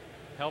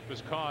help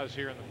his cause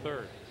here in the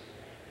third.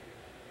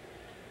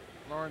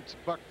 Lawrence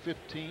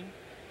 $115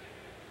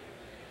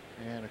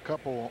 and a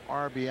couple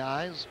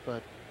RBIs,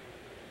 but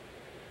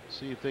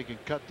see if they can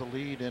cut the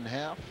lead in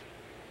half.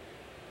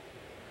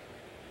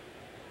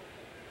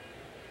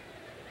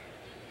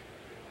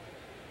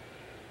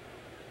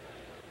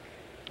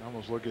 I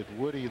almost look at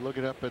Woody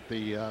looking up at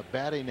the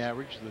batting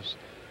average, this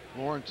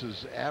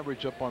Lawrence's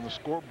average up on the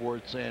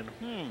scoreboard, saying,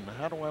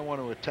 how do I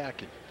want to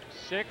attack him?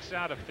 6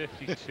 out of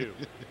 52.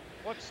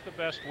 What's the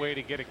best way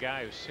to get a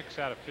guy who's 6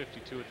 out of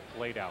 52 at the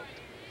plate out?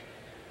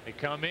 They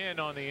come in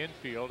on the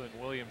infield, and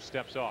Williams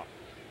steps off.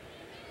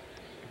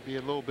 Could be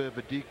a little bit of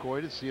a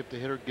decoy to see if the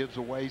hitter gives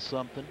away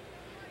something.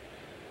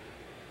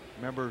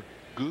 Remember,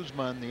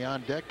 Guzman, the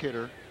on-deck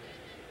hitter,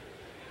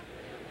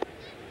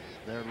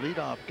 their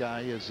leadoff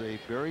guy, is a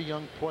very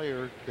young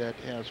player that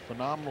has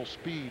phenomenal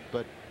speed,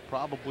 but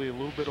probably a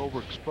little bit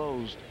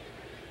overexposed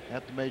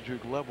at the major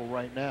league level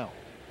right now.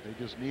 They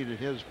just needed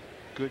his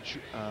good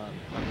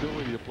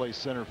ability to play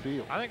center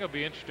field. I think it'll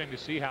be interesting to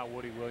see how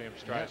Woody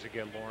Williams tries to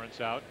get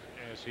Lawrence out,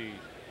 as he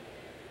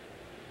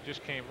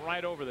just came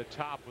right over the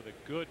top with a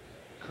good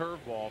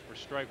curveball for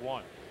strike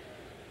 1.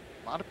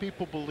 A lot of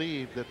people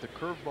believe that the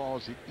curveball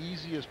is the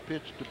easiest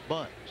pitch to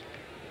bunt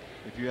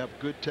if you have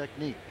good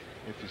technique.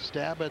 If you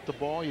stab at the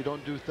ball, you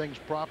don't do things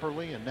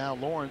properly. And now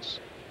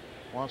Lawrence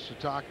wants to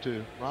talk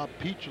to Rob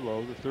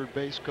Piccolo, the third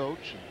base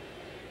coach, and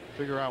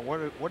figure out what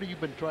have you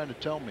been trying to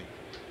tell me.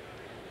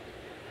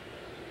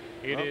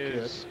 It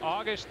is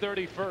August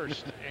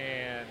 31st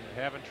and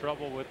having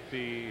trouble with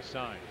the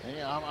signs.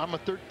 Hey, I'm a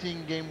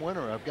 13-game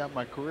winner. I've got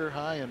my career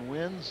high in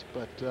wins,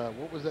 but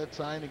what was that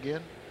sign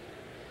again?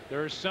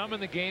 There are some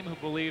in the game who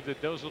believe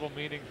that those little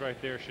meetings right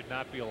there should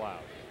not be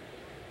allowed.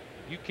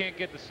 If you can't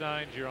get the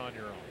signs, you're on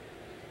your own.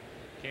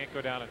 Can't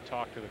go down and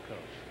talk to the coach.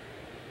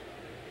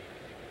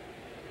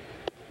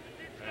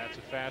 That's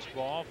a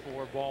fastball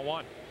for ball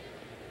 1.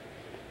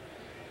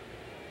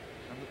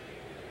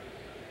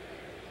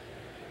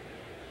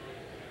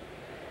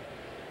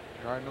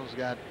 Cardinals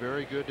got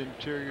very good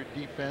interior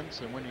defense,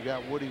 and when you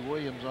got Woody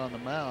Williams on the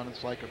mound,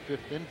 it's like a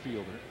fifth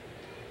infielder.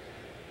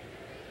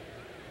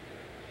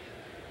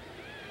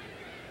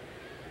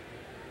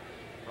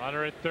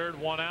 Runner at third,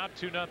 one out,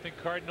 2-0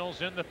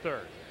 Cardinals in the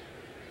third.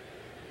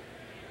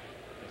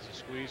 There's a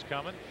squeeze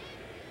coming.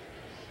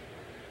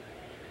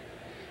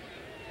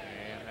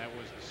 And that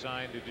was the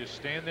sign to just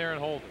stand there and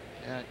hold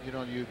it. And you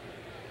know,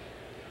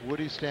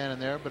 Woody's standing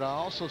there, but I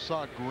also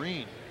saw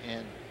Green,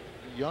 and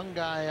the young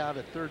guy out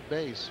at third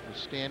base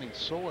was standing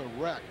so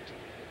erect.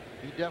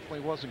 He definitely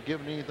wasn't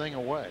giving anything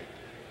away.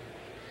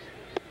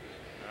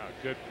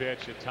 Good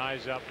pitch. It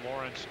ties up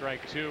Lawrence,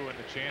 strike two, and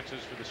the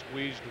chances for the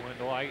squeeze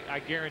dwindle. I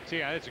guarantee,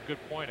 that's a good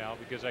point, Al,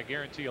 because I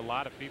guarantee a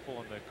lot of people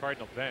on the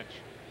Cardinal bench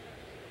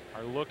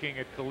are looking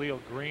at Khalil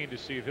Green to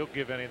see if he'll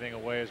give anything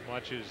away as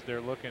much as they're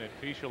looking at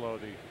Picholo,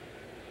 the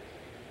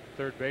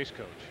third base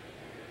coach.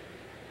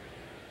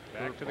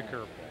 Back to the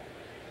curveball.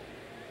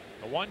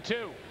 The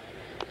 1-2.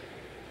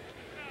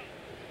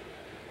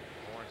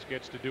 Lawrence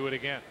gets to do it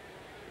again.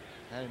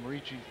 Had him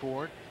reaching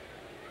for it.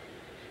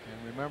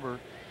 And remember,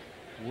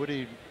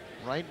 Woody,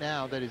 right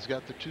now that he's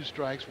got the 2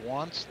 strikes,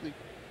 wants the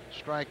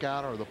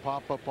strikeout or the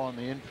pop up on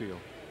the infield.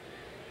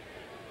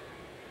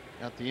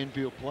 Got the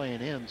infield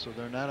playing in, so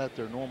they're not at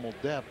their normal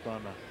depth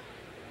on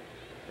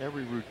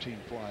every routine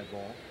fly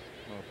ball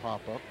or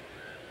pop up.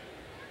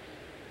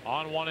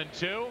 On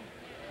 1-2.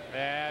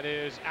 That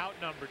is out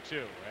number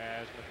 2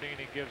 as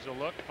Matheny gives a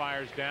look,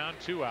 fires down,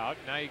 2 out.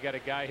 Now you got a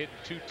guy hitting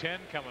 210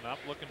 coming up,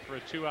 looking for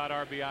a 2-out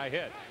RBI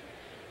hit.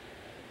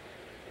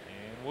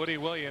 And Woody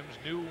Williams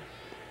knew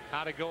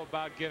how to go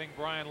about getting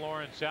Brian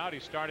Lawrence out. He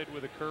started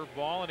with a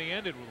curveball and he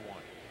ended with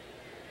one.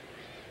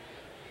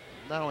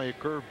 Not only a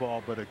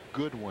curveball, but a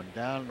good one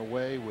down and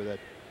away with a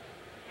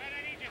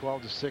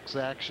 12-6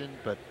 action,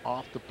 but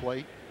off the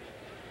plate.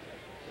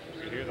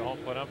 You hear the home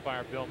plate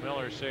umpire Bill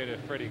Miller say to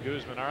Freddie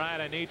Guzman, all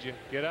right, I need you,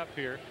 get up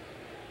here.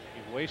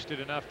 You've wasted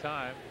enough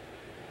time.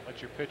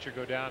 Let your pitcher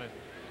go down in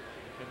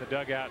the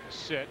dugout and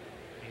sit.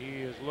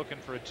 He is looking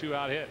for a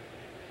 2-out hit.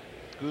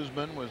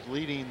 Guzman was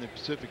leading the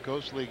Pacific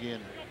Coast League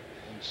in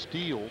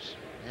steals.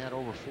 He had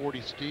over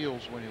 40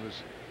 steals when he was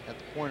at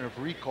the point of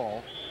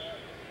recall.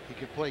 He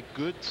could play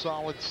good,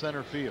 solid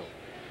center field.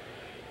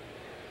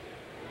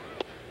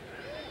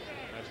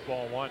 That's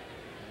ball 1.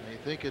 And they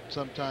think at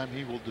some time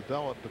he will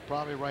develop, but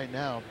probably right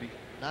now be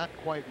not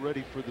quite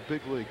ready for the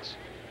big leagues.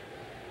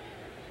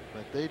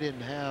 But they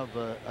didn't have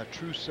a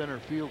true center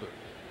fielder.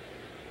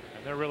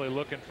 And they're really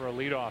looking for a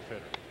leadoff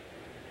hitter.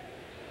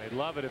 They'd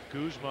love it if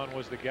Guzman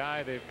was the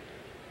guy. There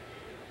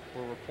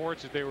were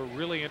reports that they were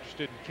really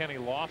interested in Kenny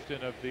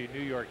Lofton of the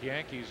New York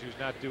Yankees, who's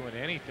not doing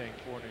anything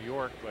for New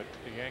York, but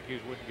the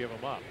Yankees wouldn't give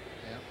him up.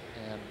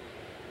 Yeah, and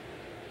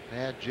they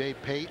had Jay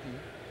Payton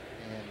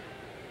and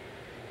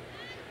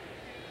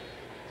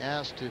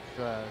asked if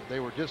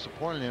they were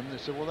disappointed in him. They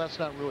said, well, that's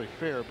not really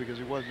fair because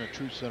he wasn't a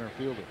true center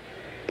fielder.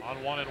 On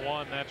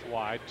 1-1, that's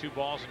wide. 2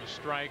 balls and a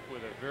strike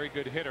with a very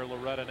good hitter,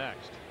 Loretta,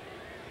 next.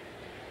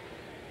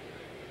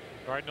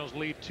 Cardinals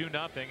lead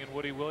 2-0, and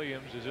Woody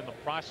Williams is in the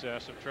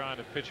process of trying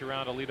to pitch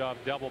around a leadoff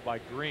double by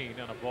Green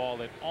on a ball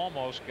that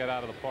almost got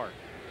out of the park.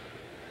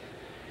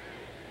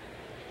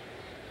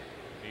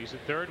 He's at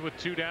third with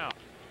 2 down.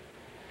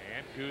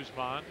 And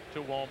Guzman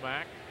to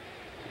Womack.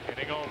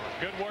 Hitting over.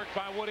 Good work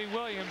by Woody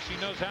Williams. He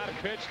knows how to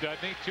pitch, doesn't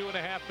he?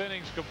 2.5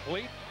 innings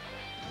complete.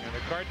 And the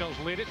Cardinals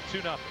lead it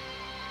 2-0.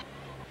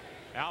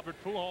 Albert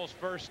Pujols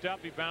first up.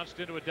 He bounced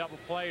into a double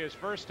play his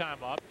first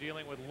time up,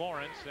 dealing with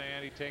Lawrence,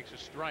 and he takes a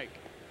strike.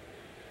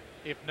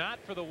 If not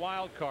for the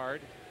wild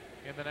card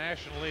in the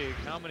National League,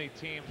 how many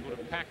teams would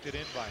have packed it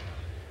in by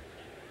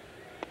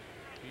now?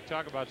 You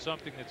talk about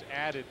something that's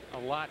added a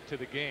lot to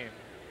the game.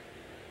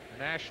 The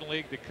National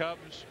League, the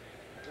Cubs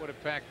would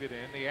have packed it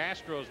in. The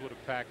Astros would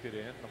have packed it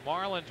in. The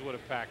Marlins would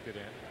have packed it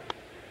in.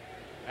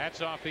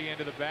 That's off the end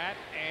of the bat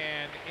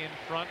and in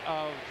front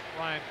of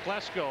Ryan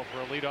Klesko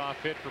for a leadoff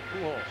hit for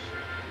Pujols.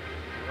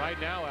 Right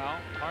now, Al,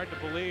 hard to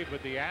believe,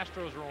 but the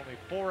Astros are only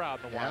 4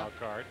 out in the wild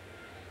card.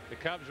 The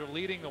Cubs are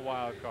leading the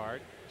wild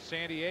card.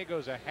 San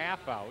Diego's a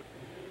half out.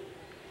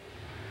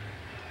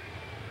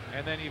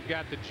 And then you've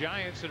got the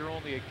Giants that are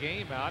only a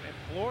game out, and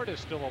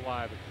Florida's still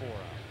alive at 4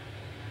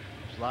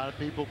 out. A lot of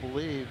people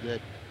believe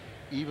that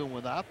even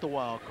without the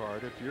wild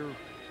card, if you're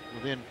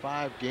within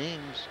 5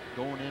 games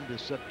going into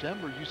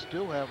September, you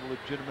still have a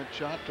legitimate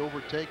shot to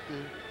overtake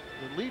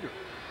the leader.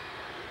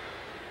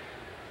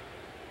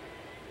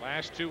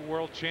 Last 2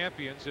 world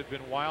champions have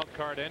been wild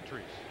card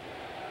entries.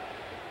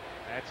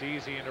 That's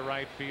easy into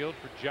right field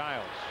for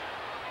Giles.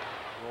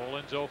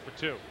 Rollins 0 for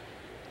 2.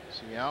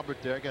 See Albert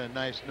there, got a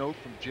nice note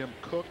from Jim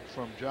Cook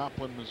from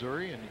Joplin,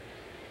 Missouri, and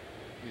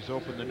he's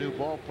opened the new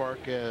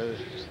ballpark as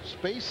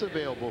space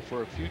available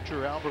for a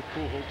future Albert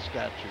Pujols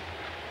statue.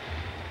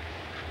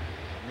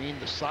 I mean,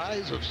 the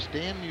size of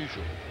Stan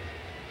Musial.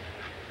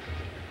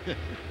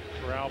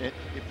 For Albert.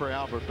 For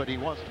Albert, but he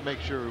wants to make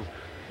sure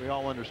we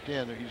all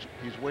understand that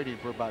he's waiting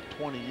for about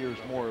 20 years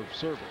more of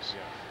service.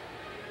 Yeah.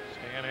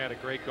 Stan had a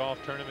great golf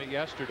tournament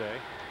yesterday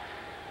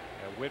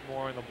at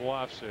Whitmore in the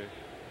Bluffs.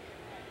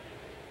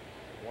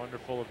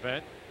 wonderful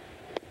event.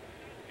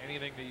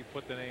 Anything that you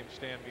put the name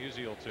Stan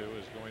Musial to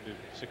is going to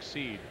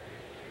succeed.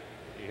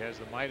 He has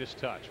the Midas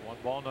touch. 1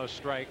 ball, no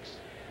strikes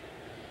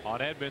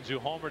on Edmonds, who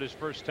homered his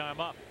first time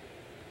up.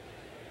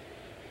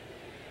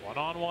 1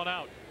 on, 1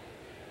 out.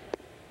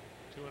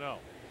 2-0. You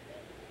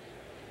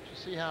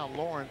see how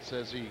Lawrence,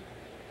 as he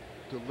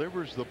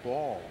delivers the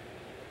ball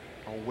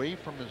away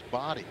from his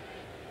body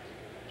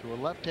to a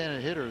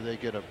left-handed hitter, they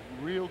get a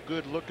real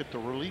good look at the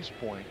release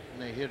point,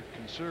 and they hit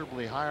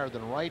considerably higher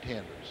than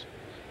right-handers.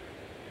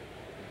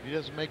 If he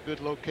doesn't make good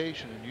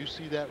location and you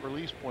see that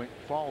release point,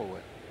 follow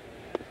it.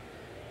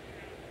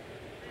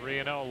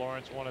 3-0.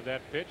 Lawrence wanted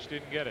that pitch,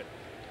 didn't get it.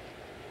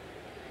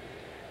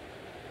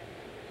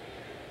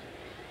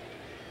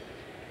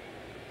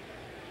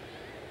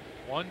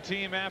 One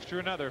team after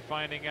another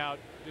finding out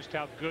just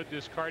how good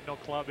this Cardinal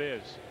club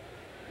is.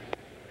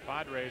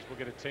 Padres will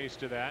get a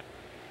taste of that.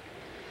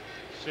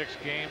 6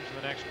 games in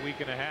the next week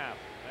and a half.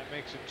 That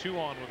makes it 2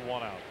 on with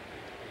 1 out.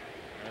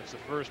 That's the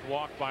first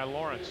walk by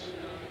Lawrence.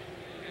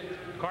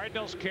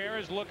 Cardinals Care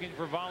is looking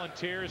for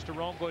volunteers to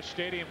roam Busch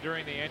Stadium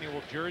during the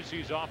annual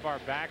Jerseys Off Our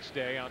Backs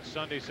Day on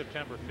Sunday,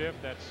 September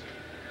 5th. That's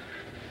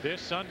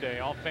this Sunday.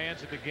 All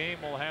fans at the game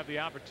will have the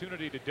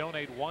opportunity to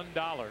donate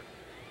 $1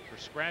 for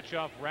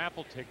scratch-off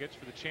raffle tickets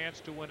for the chance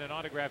to win an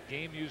autographed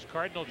game-used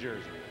Cardinal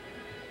jersey.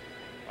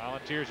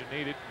 Volunteers are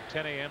needed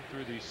from 10 a.m.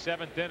 through the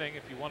 7th inning.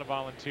 If you want to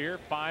volunteer,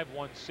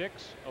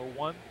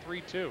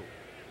 516-0132.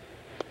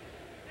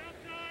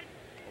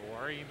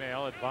 Or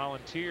email at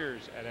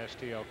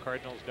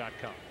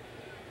volunteers@stlcardinals.com.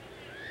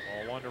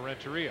 Ball 1 to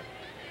Renteria.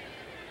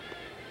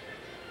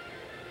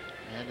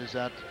 And is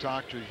out to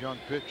talk to his young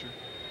pitcher.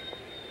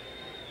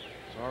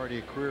 He's already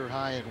a career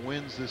high in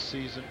wins this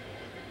season.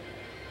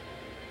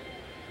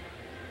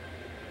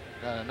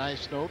 Got a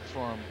nice note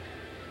from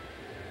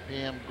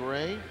Pam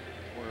Gray.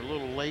 We're a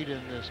little late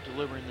in this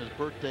delivering this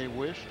birthday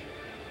wish. I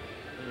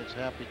think it's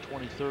happy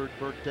 23rd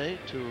birthday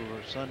to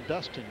her son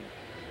Dustin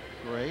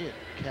Gray at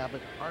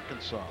Cabot,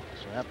 Arkansas.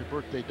 So happy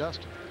birthday,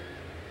 Dustin.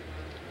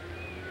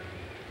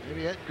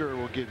 Maybe Edgar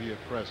will give you a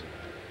present.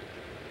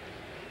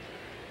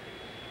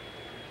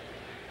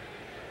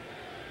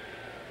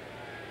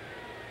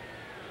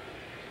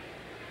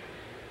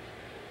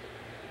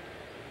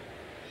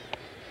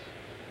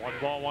 One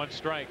ball, 1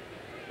 strike.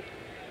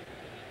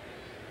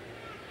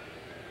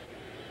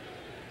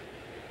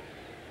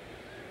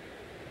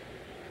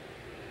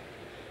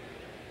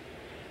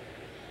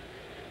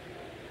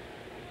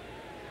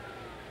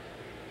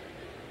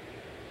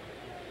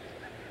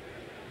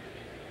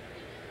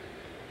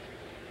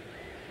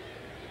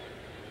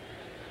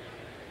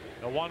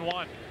 The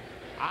 1-1.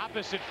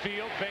 Opposite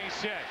field,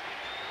 base hit.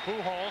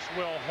 Pujols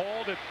will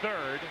hold at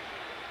third.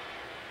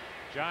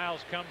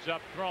 Giles comes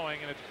up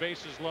throwing, and it's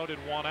bases loaded,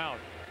 1 out.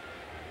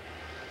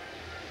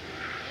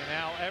 And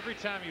now every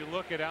time you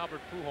look at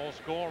Albert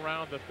Pujols go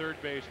around the third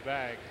base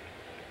bag,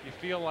 you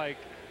feel like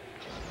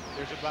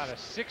there's about a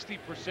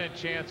 60%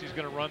 chance he's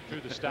going to run through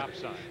the stop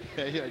sign.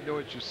 Yeah, I know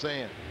what you're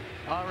saying.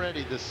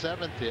 Already the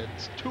 7th hit,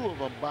 2 of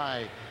them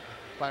by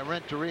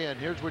Renteria, and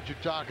here's what you're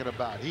talking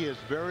about. He is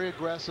very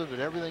aggressive at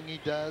everything he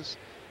does,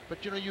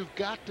 but you know, you've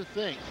got to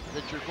think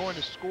that you're going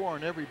to score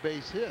on every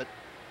base hit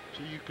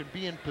so you can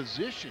be in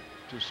position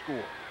to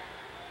score.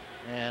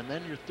 And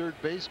then your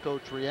third base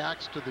coach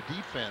reacts to the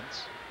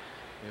defense.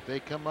 If they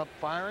come up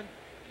firing,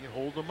 you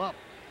hold them up.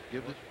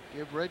 Give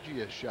Reggie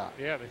a shot.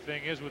 Yeah, the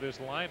thing is with this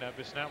lineup,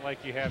 it's not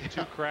like you have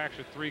 2 cracks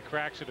or 3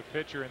 cracks at a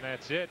pitcher and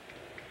that's it.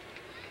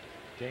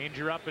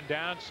 Danger up and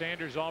down.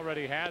 Sanders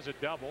already has a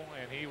double,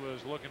 and he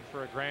was looking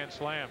for a grand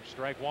slam.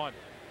 Strike 1.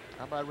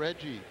 How about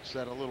Reggie?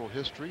 Set a little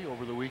history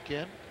over the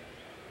weekend.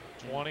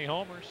 20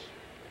 homers.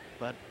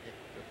 But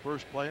the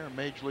first player in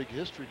Major League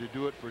history to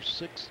do it for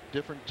 6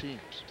 different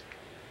teams.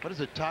 What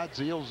is it? Todd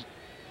Zeals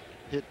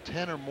hit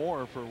 10 or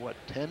more for what,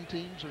 10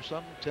 teams or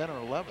something? 10 or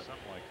 11?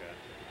 Something like that.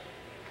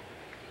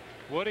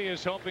 Woody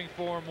is hoping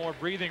for more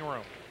breathing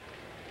room.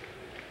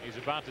 He's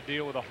about to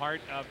deal with the heart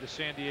of the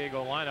San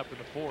Diego lineup in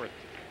the 4th.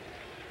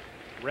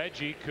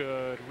 Reggie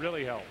could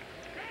really help.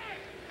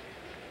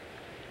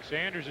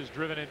 Sanders has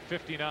driven in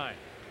 59.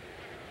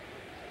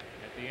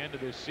 At the end of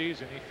this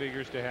season, he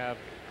figures to have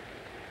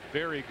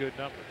very good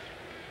numbers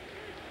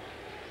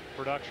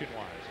production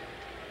wise.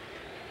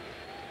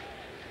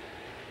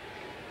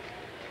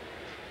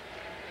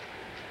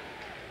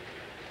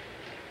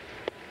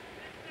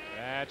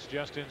 That's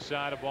just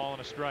inside, a ball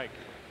and a strike.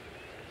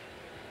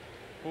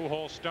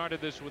 Pujols started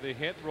this with a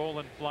hit.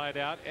 Roland flied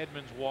out.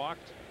 Edmonds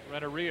walked.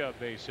 Renteria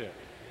base hit.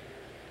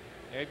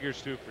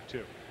 Edgar's 2 for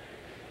 2.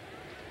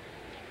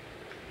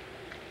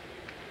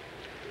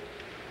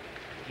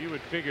 You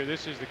would figure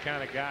this is the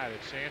kind of guy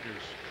that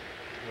Sanders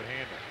would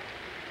handle.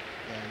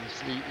 And he's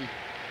the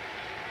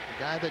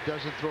guy that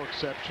doesn't throw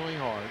exceptionally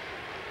hard.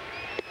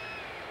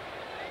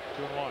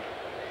 2-1.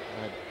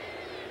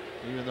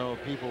 Even though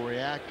people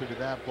reacted to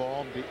that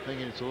ball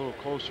thinking it's a little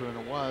closer than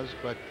it was,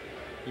 but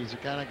he's the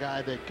kind of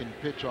guy that can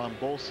pitch on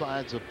both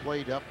sides of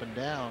plate, up and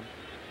down.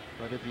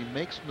 But if he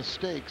makes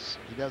mistakes,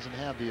 he doesn't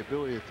have the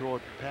ability to throw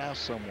it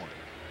past someone.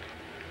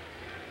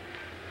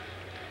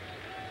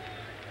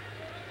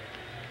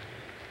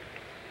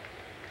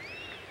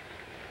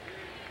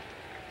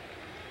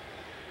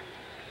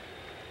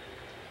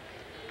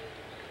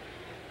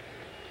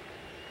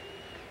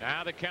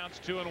 Now the count's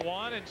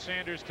 2-1, and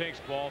Sanders takes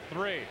ball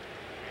 3.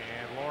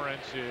 And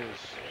Lawrence is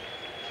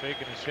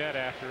shaking his head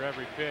after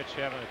every pitch,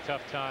 having a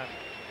tough time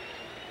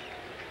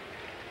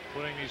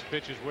putting these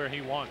pitches where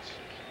he wants.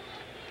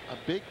 A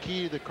big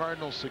key to the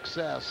Cardinals'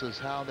 success is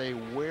how they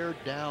wear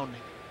down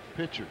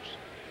pitchers.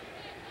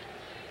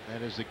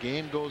 And as the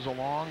game goes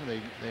along,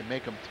 they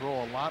make them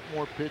throw a lot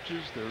more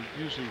pitches. They're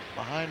usually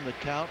behind the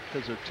count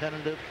because they're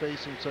tentative,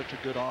 facing such a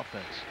good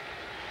offense.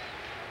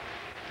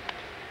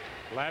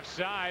 Left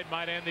side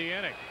might end the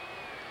inning.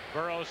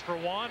 Burrows for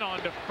 1 on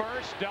to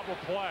first, double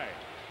play.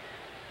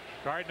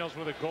 Cardinals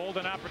with a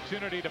golden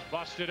opportunity to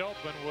bust it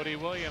open. Woody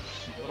Williams,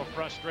 a little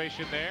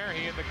frustration there.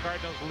 He and the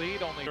Cardinals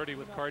lead, only 30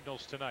 with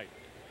Cardinals tonight.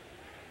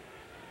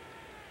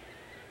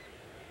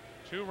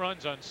 2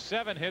 runs on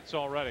 7 hits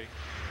already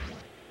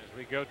as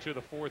we go to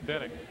the 4th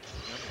inning.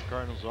 The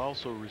Cardinals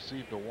also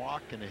received a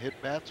walk and a hit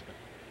batsman.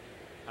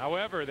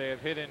 However, they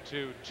have hit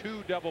into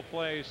 2 double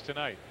plays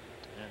tonight.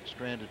 And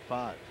stranded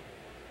 5.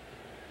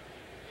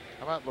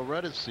 How about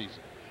Loretta's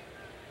season?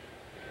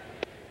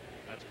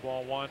 That's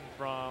ball 1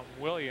 from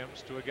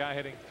Williams to a guy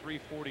hitting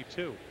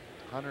 .342.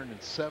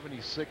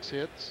 176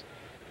 hits.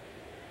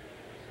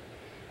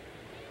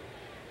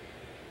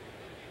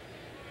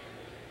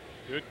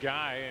 Good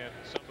guy and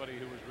somebody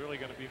who was really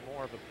going to be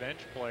more of a bench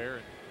player.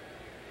 And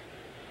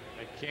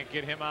they can't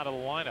get him out of the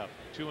lineup.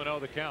 2-0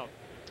 the count.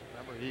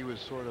 Remember, he was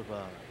sort of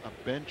a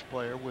bench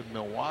player with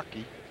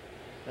Milwaukee.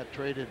 Got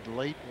traded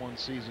late one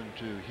season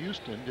to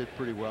Houston, did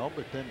pretty well,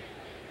 but then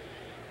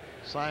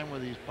signed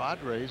with these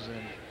Padres,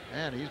 and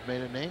man, he's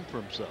made a name for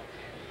himself.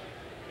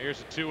 Here's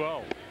a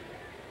 2-0.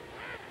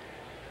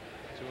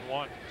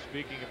 2-1.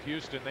 Speaking of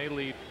Houston, they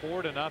lead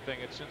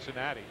 4-0 at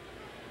Cincinnati.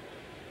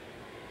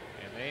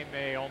 And they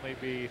may only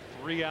be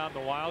 3 out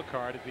in the wild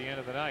card at the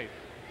end of the night.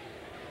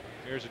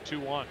 Here's a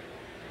 2-1.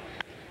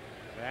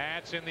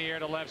 That's in the air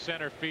to left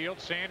center field.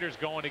 Sanders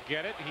going to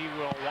get it. He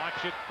will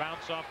watch it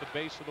bounce off the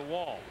base of the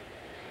wall.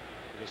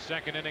 For the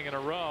 2nd inning in a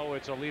row,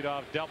 it's a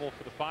leadoff double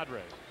for the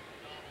Padres.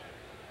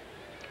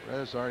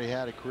 Rez already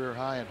had a career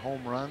high in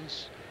home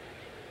runs.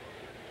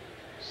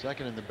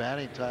 2nd in the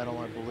batting title,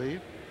 I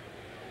believe.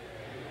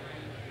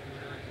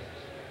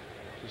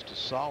 Just a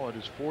solid,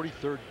 his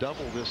 43rd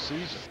double this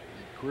season.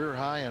 Career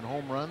high in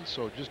home runs,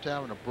 so just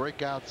having a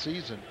breakout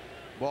season.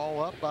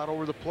 Ball up out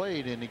over the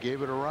plate, and he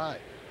gave it a ride.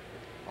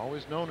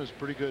 Always known as a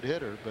pretty good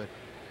hitter, but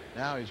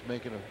now he's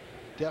making a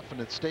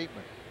definite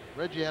statement.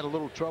 Reggie had a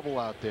little trouble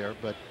out there,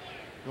 but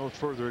no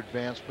further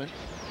advancement.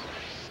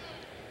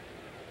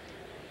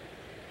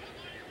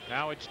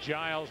 Now it's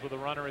Giles with a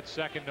runner at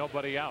 2nd,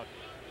 nobody out.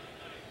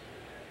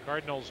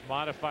 Cardinals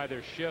modify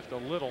their shift a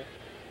little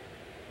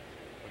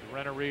with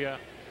Renteria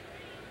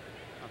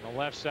on the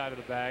left side of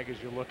the bag as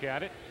you look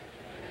at it.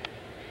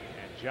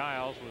 And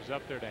Giles was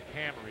up there to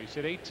hammer. He's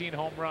hit 18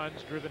 home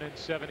runs, driven in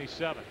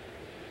 77.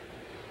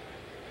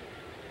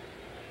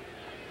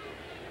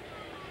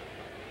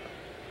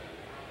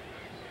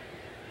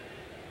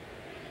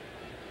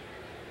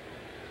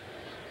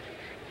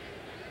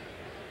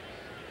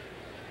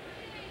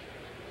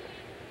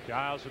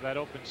 Giles with that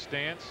open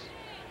stance,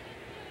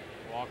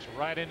 walks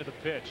right into the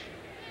pitch.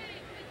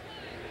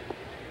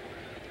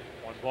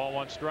 1 ball,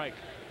 1 strike.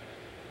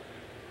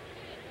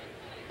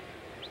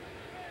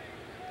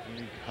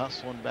 He's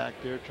hustling back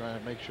there, trying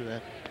to make sure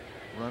that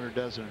runner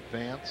doesn't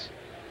advance.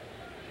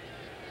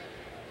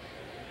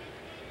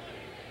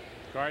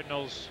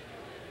 Cardinals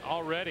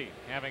already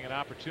having an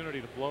opportunity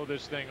to blow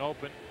this thing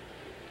open.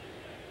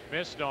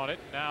 Missed on it.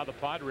 Now the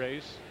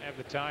Padres have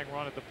the tying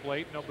run at the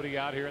plate. Nobody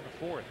out here in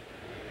the 4th.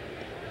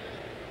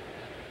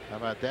 How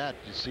about that?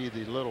 You see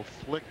the little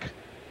flick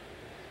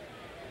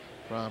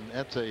from,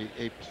 that's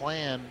a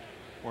plan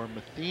where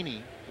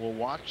Matheny will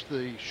watch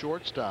the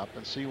shortstop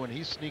and see when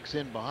he sneaks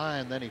in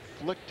behind. Then he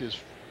flicked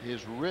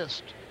his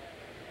wrist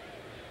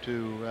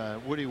to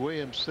Woody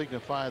Williams,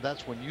 signify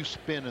that's when you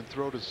spin and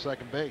throw to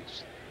second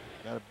base.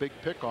 Got a big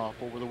pickoff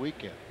over the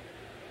weekend.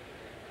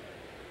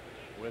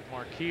 With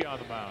Marquis on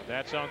the mound.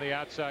 That's on the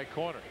outside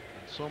corner.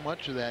 And so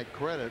much of that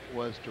credit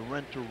was to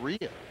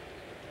Renteria,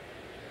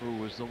 who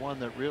was the one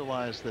that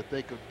realized that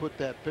they could put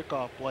that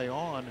pickoff play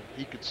on.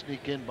 He could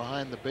sneak in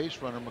behind the base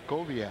runner,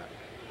 Makoviak.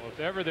 Well,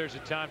 if ever there's a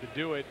time to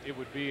do it, it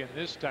would be in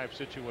this type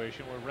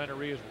situation where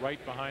Renteria is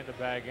right behind the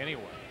bag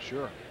anyway.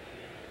 Sure.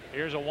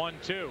 Here's a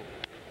 1-2.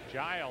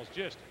 Giles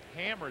just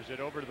hammers it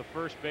over to the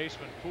first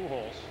baseman,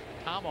 Pujols.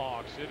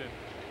 Tomahawks it,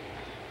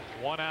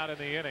 and 1 out in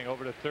the inning.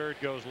 Over to 3rd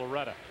goes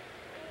Loretta.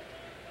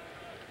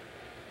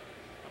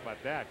 How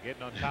about that?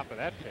 Getting on top of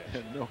that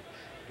pitch. no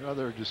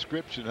other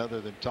description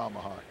other than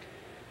tomahawk.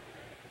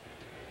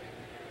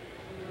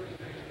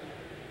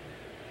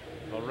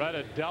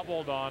 Loretta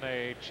doubled on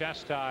a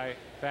chest high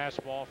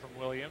fastball from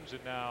Williams,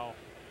 and now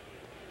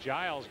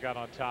Giles got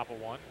on top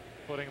of one,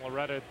 putting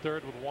Loretta at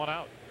 3rd with 1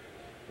 out.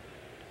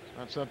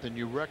 Not something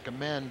you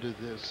recommend to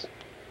this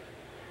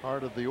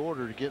part of the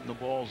order, to getting the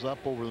balls up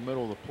over the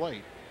middle of the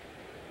plate.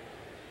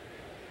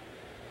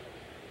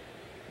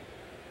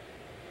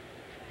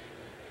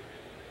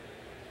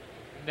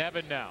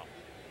 Nevin now.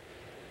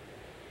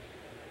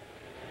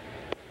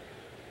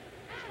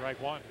 Strike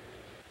one.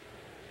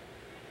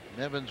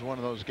 Nevin's one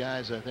of those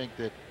guys, I think,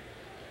 that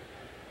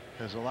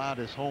has allowed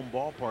his home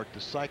ballpark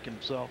to psych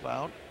himself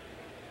out.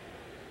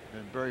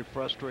 Been very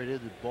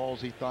frustrated that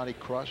balls he thought he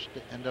crushed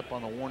end up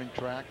on the warning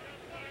track.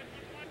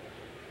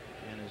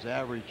 And his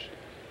average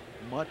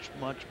much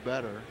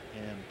better,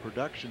 and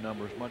production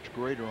numbers much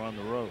greater on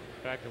the road.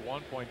 In fact, at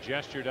one point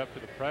gestured up to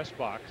the press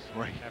box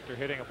after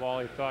hitting a ball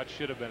he thought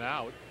should have been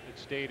out. It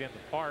stayed in the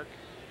park,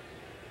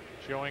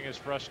 showing his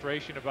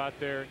frustration about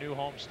their new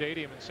home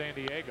stadium in San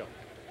Diego.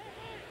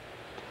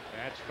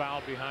 That's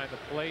fouled behind the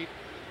plate.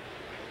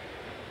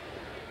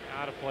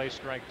 Out of play,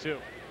 strike two.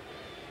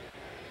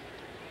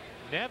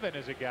 Nevin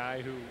is a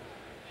guy who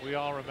we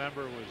all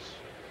remember was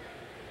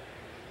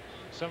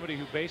somebody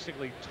who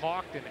basically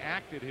talked and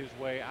acted his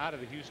way out of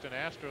the Houston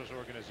Astros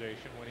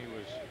organization when he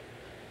was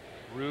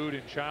rude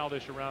and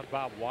childish around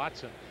Bob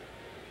Watson,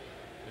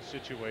 the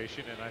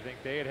situation, and I think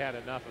they had had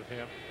enough of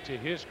him. To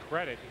his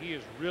credit, he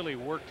has really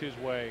worked his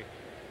way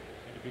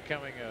into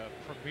becoming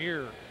a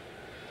premier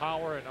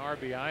power and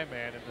RBI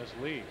man in this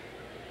league.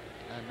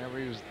 I remember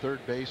he was third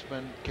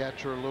baseman,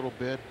 catcher a little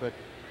bit, but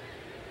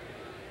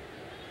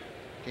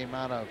came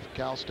out of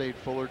Cal State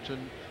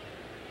Fullerton.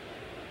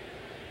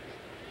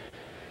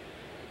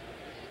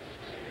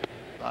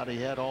 Thought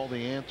he had all the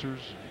answers.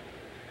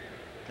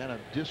 Kind of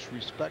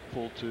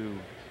disrespectful to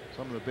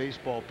some of the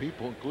baseball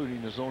people,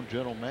 including his own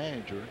general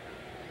manager.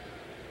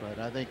 But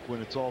I think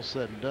when it's all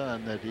said and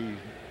done, that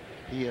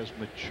he has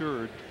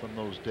matured from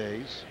those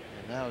days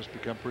and now has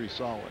become pretty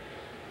solid.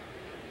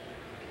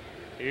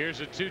 Here's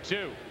a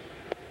 2-2.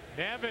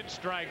 Nevin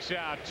strikes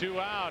out, 2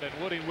 out, and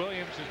Woody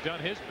Williams has done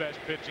his best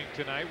pitching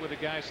tonight with a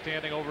guy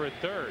standing over at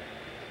third.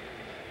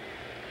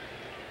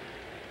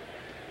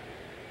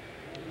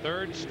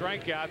 Third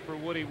strikeout for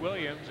Woody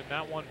Williams, and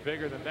not one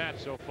bigger than that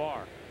so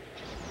far.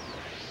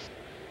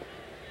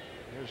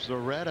 There's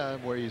Loretta,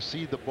 where you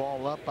see the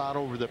ball up out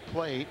over the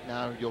plate.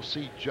 Now you'll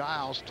see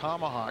Giles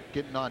tomahawk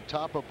getting on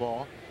top of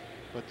ball,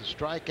 but the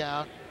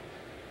strikeout,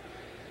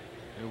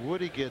 and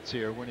Woody gets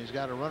here when he's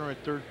got a runner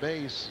at third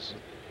base.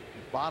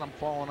 Bottom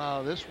falling out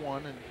of this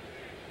one,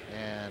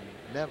 and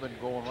Nevin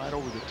going right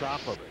over the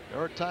top of it.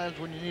 There are times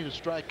when you need a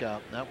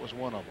strikeout, and that was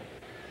one of them.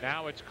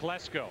 Now it's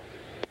Klesko.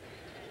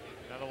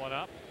 Another one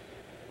up.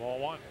 Ball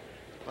one.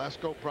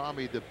 Klesko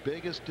probably the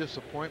biggest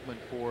disappointment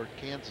for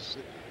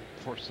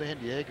for San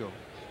Diego.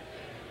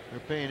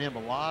 They're paying him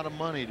a lot of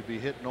money to be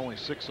hitting only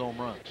 6 home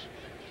runs.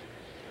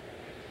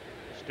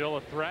 Still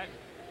a threat.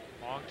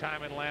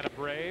 Long-time Atlanta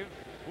Brave.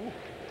 Ooh.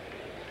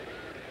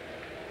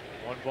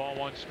 1 ball,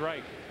 1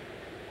 strike.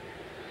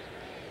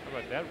 How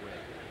about that win?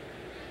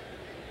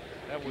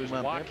 That was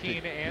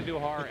Joaquin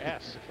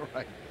Andujar-esque.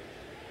 Right.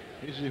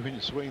 Usually when you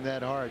swing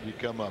that hard, you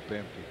come up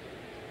empty.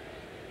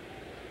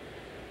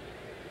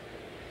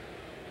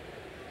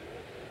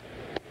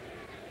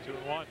 Two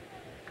and one.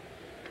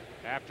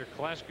 After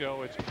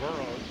Klesko, it's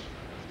Burrows.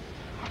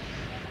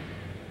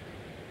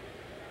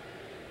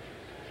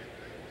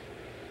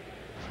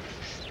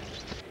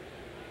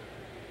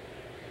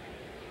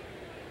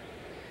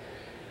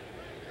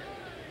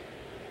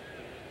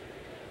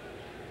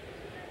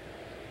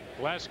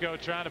 Klesko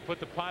trying to put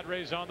the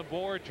Padres on the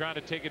board, trying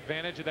to take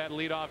advantage of that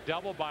leadoff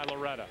double by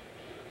Loretta.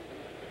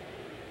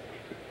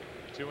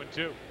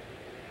 2-2.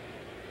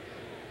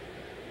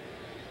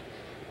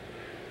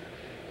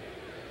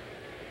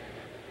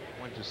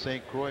 Went to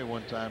St. Croix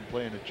one time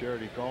playing a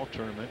charity golf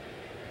tournament,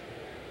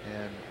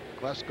 and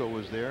Klesko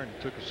was there and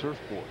took a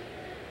surfboard.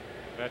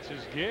 That's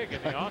his gig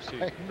in the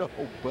offseason. I know,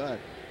 but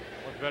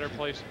what better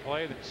place to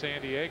play than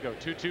San Diego?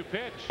 2-2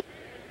 pitch.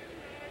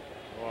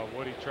 Oh,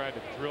 Woody tried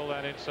to drill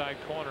that inside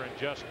corner and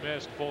just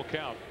missed. Full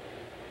count.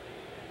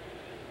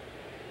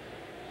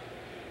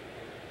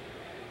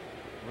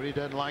 Woody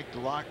doesn't like to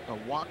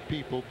walk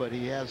people, but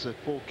he has a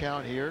full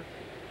count here,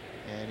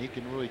 and he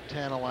can really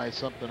tantalize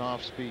something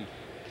off speed.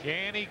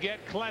 Can he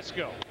get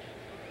Klesko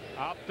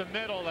up the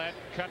middle? That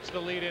cuts the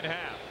lead in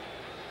half.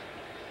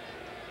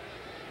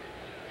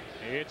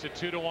 It's a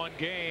 2-1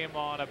 game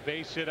on a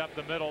base hit up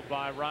the middle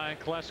by Ryan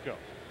Klesko.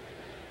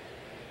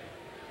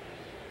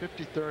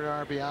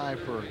 53rd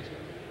RBI for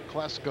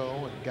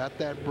Klesko, and got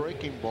that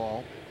breaking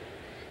ball.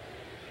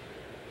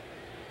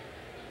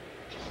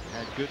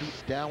 Had good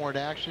downward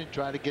action,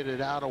 tried to get it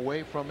out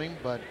away from him,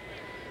 but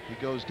he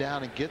goes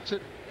down and gets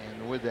it,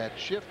 and with that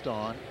shift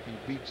on,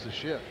 he beats the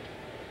shift.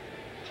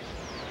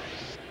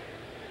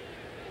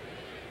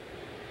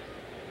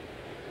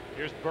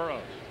 Here's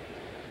Burrows.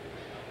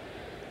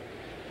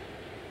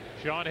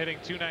 Sean hitting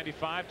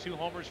 .295, 2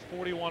 homers,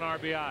 41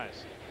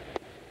 RBIs.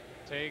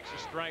 Takes a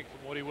strike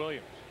from Woody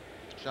Williams.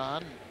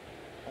 Sean,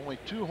 only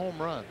 2 home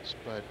runs,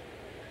 but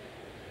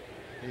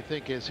they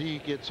think as he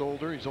gets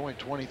older, he's only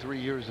 23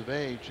 years of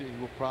age, he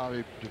will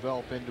probably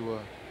develop into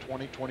a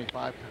 20-25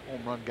 home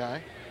run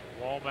guy.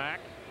 Womack.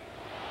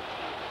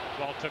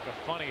 Ball took a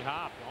funny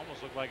hop.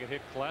 Almost looked like it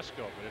hit Klesko,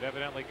 but it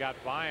evidently got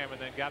by him and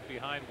then got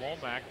behind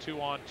Womack.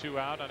 2 on 2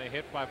 out on a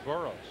hit by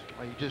Burrows.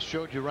 Well, he just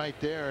showed you right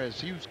there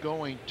as he was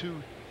going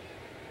to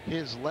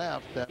his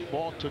left, that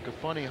ball took a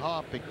funny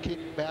hop and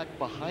kicked back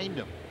behind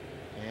him,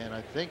 And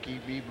I think he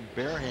even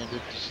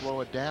barehanded to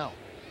slow it down.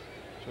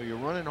 So you're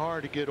running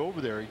hard to get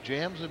over there. He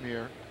jams him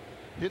here,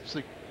 hits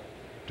the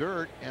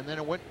dirt, and then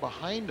it went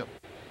behind him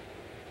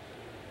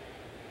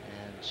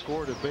and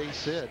scored a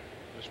base hit.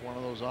 Just one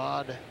of those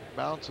odd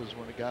bounces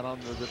when it got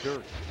under the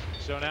dirt.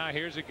 So now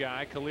here's a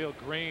guy, Khalil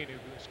Green,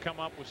 who's come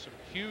up with some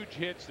huge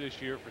hits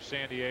this year for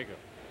San Diego.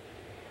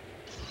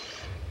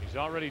 He's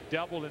already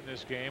doubled in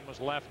this game, was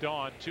left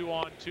on, 2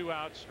 on, 2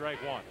 out,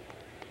 strike 1.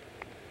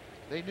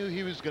 They knew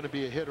he was going to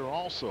be a hitter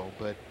also,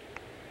 but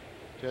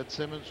Ted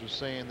Simmons was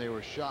saying they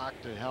were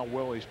shocked at how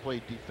well he's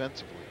played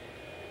defensively.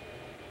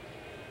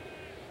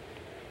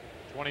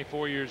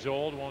 24 years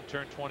old, won't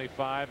turn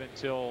 25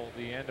 until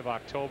the end of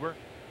October.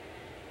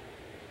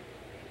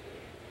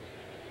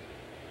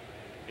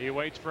 He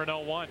waits for an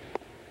 0-1.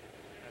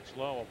 That's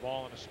low, a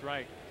ball and a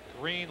strike.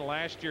 Green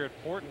last year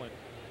at Portland,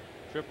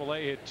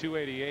 AAA, hit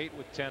 .288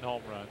 with 10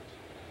 home runs.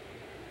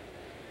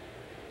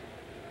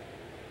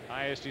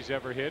 Highest he's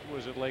ever hit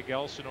was at Lake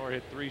Elsinore,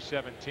 hit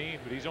 .317,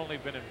 but he's only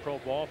been in pro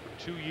ball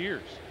for 2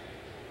 years.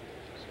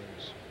 So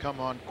he's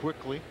come on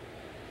quickly.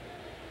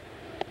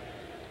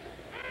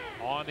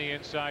 On the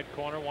inside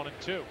corner,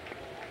 1-2.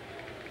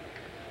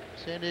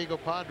 San Diego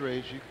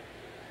Padres,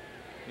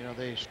 you know,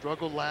 they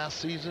struggled last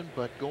season,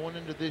 but going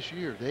into this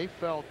year, they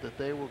felt that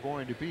they were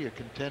going to be a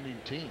contending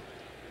team.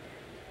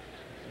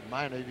 They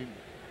might have even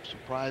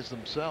surprised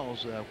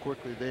themselves how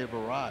quickly they have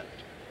arrived.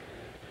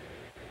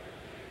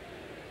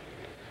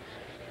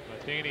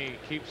 Matheny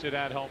keeps it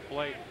at home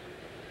plate,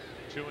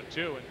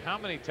 2-2. And how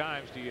many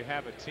times do you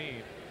have a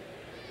team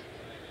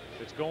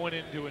that's going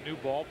into a new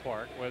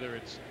ballpark, whether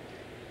it's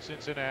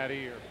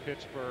Cincinnati or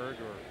Pittsburgh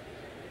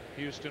or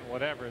Houston,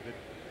 whatever, that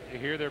you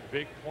hear their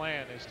big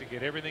plan is to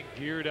get everything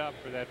geared up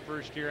for that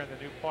first year in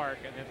the new park,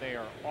 and then they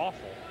are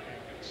awful.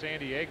 And San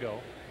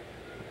Diego,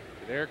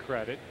 to their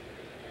credit,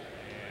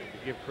 and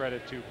to give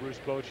credit to Bruce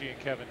Bochy and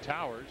Kevin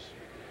Towers,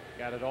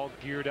 got it all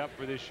geared up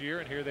for this year,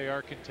 and here they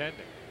are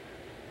contending.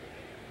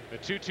 The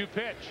 2-2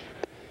 pitch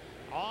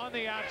on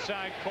the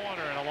outside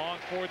corner, and a long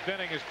 4th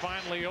inning is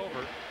finally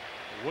over.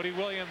 Woody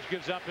Williams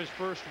gives up his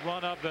first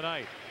run of the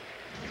night.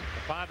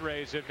 The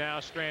Padres have now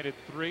stranded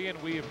 3,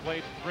 and we have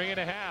played 3.5.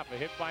 A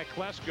hit by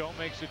Klesko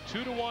makes it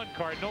 2-1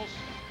 Cardinals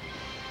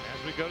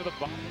as we go to the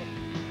bottom.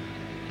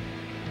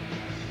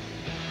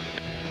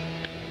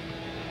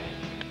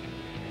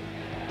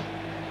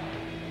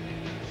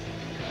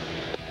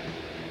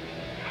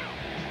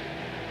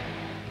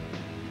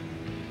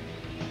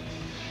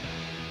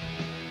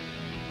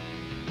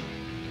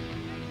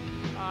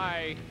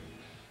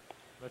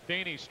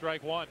 Matheny,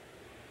 strike 1.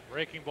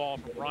 Breaking ball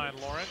from Brian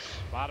Lawrence.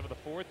 Bottom of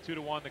the 4th,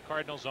 2-1 the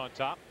Cardinals on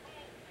top.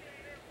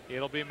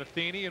 It'll be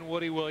Matheny and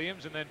Woody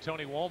Williams, and then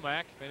Tony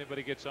Womack. If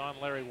anybody gets on,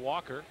 Larry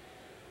Walker.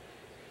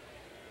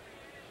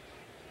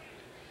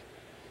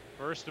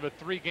 First of a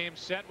 3-game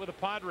set with the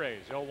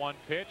Padres. 0-1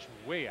 pitch,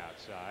 way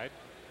outside.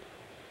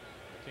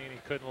 Matheny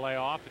couldn't lay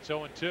off. It's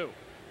 0-2.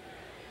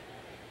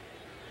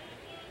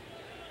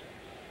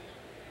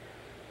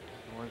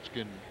 Lawrence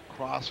can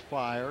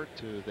crossfire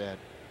to that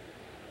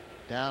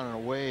down and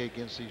away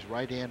against these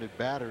right-handed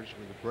batters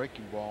with a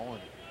breaking ball,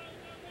 and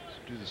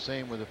do the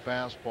same with a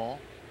fastball.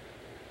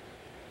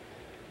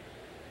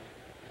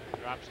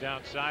 Drops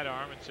down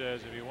sidearm and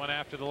says if he went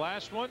after the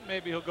last one,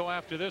 maybe he'll go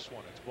after this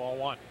one. It's ball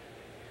 1.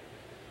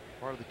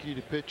 Part of the key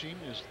to pitching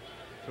is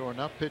throw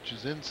enough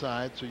pitches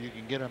inside so you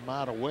can get them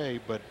out of the way,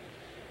 but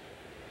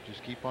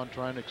just keep on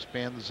trying to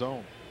expand the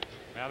zone.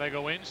 Now they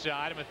go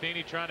inside.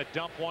 Matheny trying to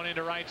dump one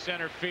into right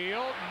center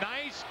field.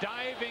 Nice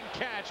diving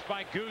catch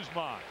by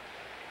Guzman.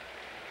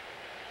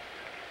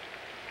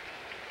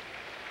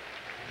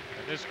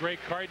 And this great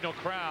Cardinal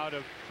crowd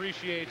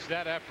appreciates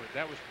that effort.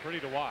 That was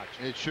pretty to watch.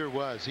 It sure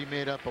was. He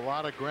made up a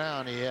lot of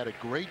ground. He had a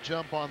great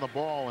jump on the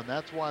ball, and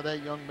that's why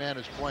that young man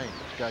is playing.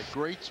 He's got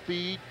great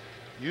speed.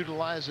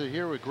 Utilize it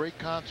here with great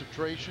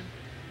concentration.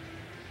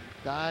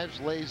 Dives,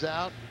 lays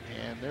out,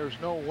 and there's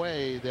no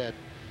way that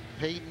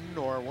Peyton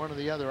or one of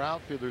the other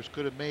outfielders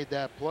could have made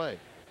that play.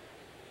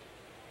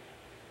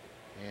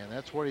 And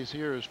that's what he's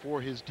here is for,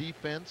 his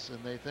defense,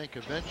 and they think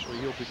eventually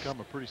he'll become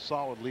a pretty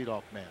solid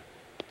leadoff man.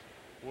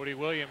 Woody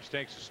Williams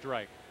takes a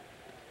strike.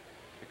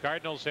 The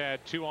Cardinals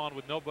had 2 on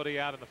with nobody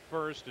out in the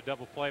first. A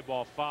double play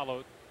ball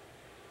followed.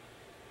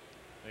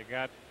 They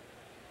got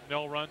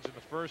no runs in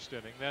the first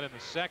inning. Then in the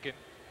second,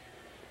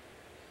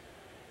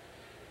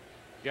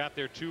 got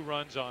their 2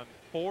 runs on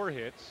 4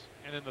 hits.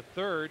 And in the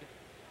third,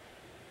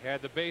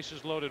 had the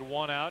bases loaded,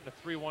 1 out, and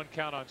a 3-1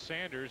 count on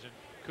Sanders, and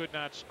could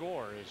not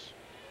score as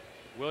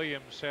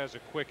Williams has a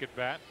quick at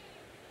bat.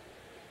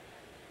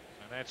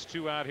 And that's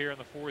 2 out here in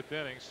the 4th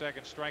inning.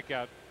 Second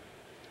strikeout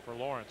for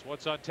Lawrence.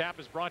 What's on Tap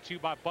is brought to you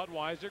by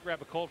Budweiser.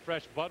 Grab a cold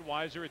fresh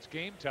Budweiser. It's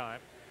game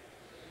time.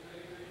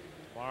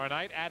 Tomorrow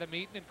night, Adam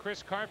Eaton and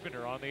Chris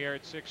Carpenter on the air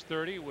at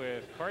 6:30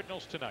 with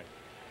Cardinals Tonight.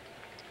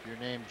 Your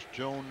name's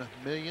Joan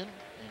Million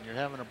and you're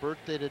having a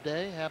birthday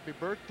today. Happy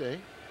birthday.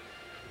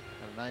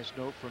 Got a nice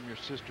note from your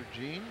sister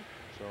Jean.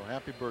 So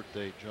happy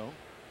birthday, Joan.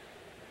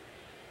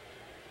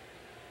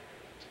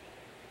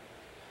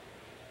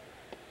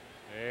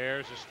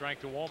 There's a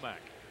strike to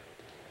Womack.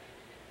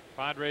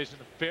 Padres in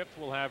the 5th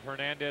will have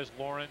Hernandez,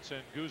 Lawrence,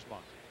 and Guzman.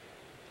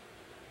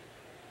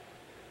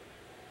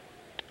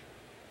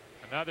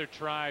 Another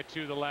try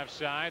to the left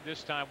side.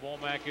 This time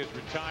Womack is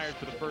retired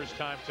for the first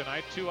time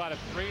tonight. 2 out of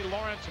 3.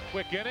 Lawrence a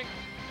quick inning.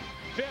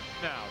 5th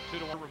now.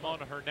 2-1 Ramon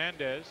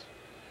Hernandez.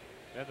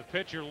 Then the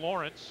pitcher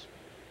Lawrence.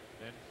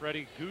 Then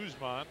Freddie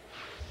Guzman.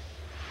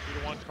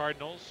 2-1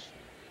 Cardinals.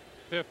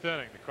 5th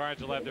inning. The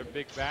Cards will have their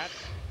big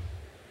bats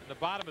in the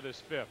bottom of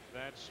this 5th.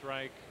 That's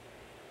strike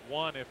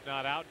 1, if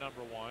not out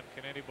number 1.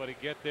 Can anybody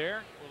get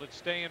there? Will it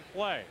stay in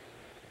play?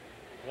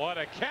 What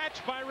a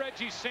catch by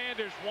Reggie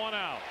Sanders. 1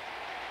 out.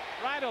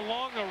 Right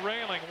along the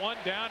railing. 1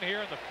 down here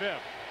in the 5th.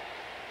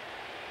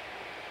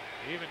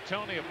 Even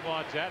Tony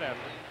applauds that effort.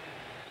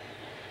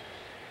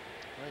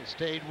 Well, he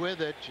stayed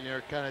with it.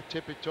 You're kind of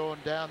tippy-toeing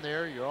down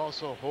there. You're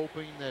also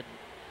hoping that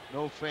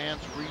no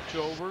fans reach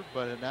over,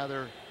 but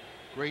another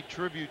great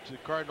tribute to the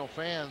Cardinal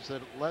fans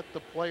that let the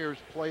players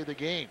play the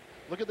game.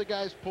 Look at the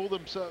guys pull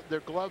their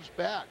gloves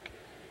back,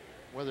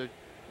 whether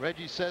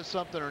Reggie says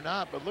something or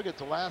not. But look at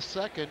the last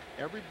second.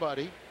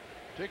 Everybody,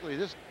 particularly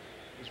this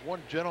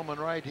one gentleman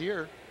right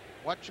here,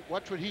 watch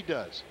what he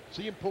does.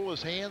 See him pull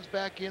his hands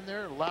back in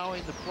there,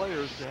 allowing the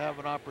players to have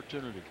an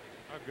opportunity.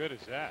 How good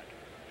is that?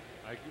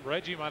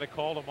 Reggie might have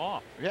called him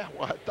off. Yeah,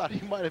 well, I thought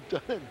he might have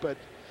done it, but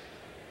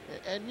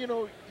you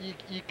know,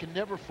 you can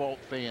never fault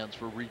fans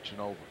for reaching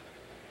over.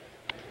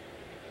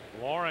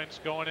 Lawrence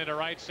going into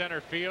right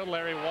center field.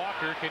 Larry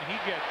Walker, can he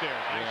get there?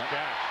 Nice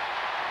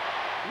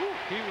catch. Woo,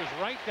 he was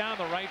right down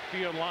the right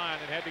field line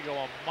and had to go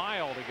a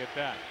mile to get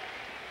that.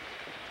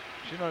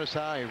 Did you notice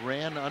how he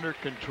ran under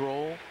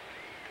control?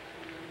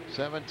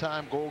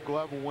 7-time Gold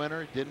Glove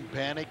winner. Didn't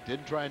panic,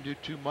 didn't try and do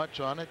too much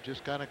on it,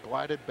 just kind of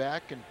glided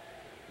back and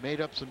made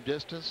up some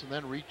distance and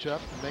then reach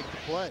up and make the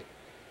play.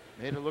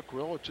 Made it look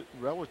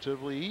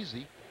relatively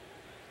easy.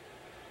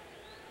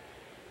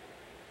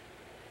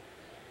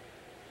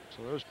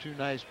 So those 2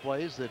 nice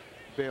plays that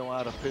bail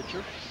out a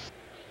pitcher.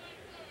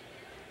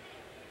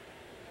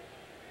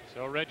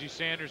 So Reggie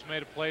Sanders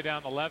made a play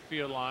down the left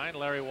field line.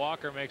 Larry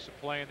Walker makes a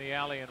play in the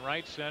alley in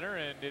right center,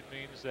 and it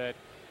means that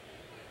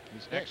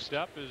next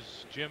up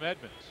is Jim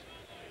Edmonds.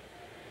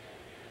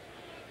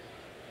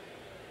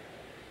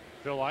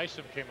 Phil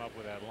Isom came up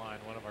with that line,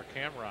 one of our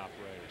camera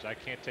operators. I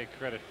can't take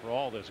credit for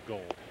all this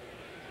gold.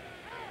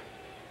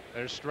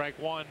 There's strike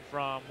 1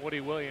 from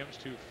Woody Williams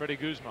to Freddie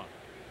Guzman.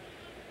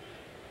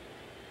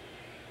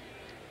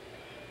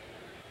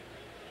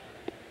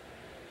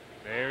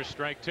 There's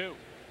strike 2.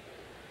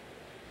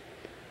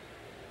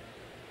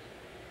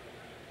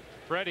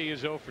 Freddie is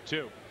 0 for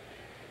 2.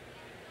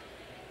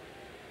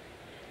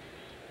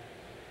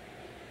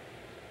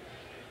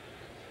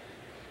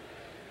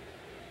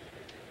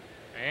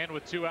 And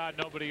with 2 out,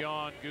 nobody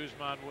on,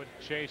 Guzman wouldn't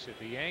chase it.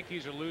 The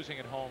Yankees are losing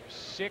at home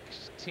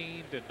 16-0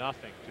 to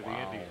the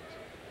Indians.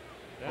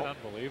 Is that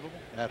unbelievable?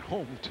 At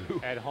home, too.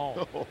 At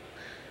home. Oh.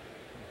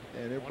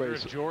 And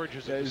everybody's George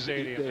is at the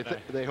stadium tonight.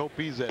 They hope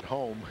he's at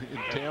home in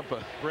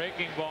Tampa.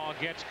 Breaking ball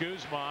gets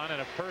Guzman,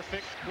 and a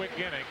perfect quick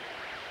inning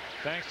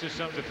thanks to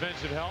some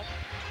defensive help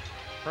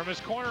from his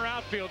corner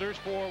outfielders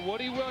for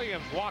Woody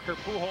Williams. Walker,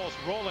 Pujols,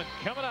 Roland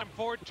coming up.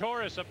 Ford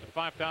Taurus up to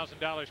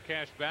 $5,000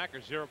 cash back or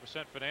 0%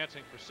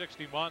 financing for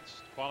 60 months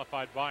to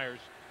qualified buyers.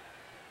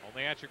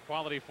 Only at your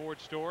quality Ford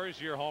stores.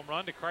 Your home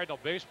run to Cardinal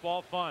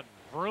baseball fun.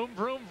 Vroom,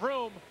 vroom,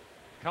 vroom.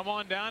 Come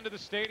on down to the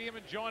stadium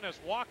and join us.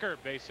 Walker,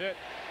 base hit.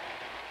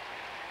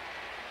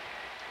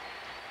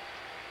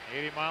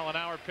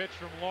 80-mile-an-hour pitch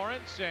from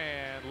Lawrence,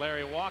 and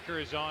Larry Walker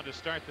is on to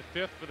start the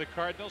 5th for the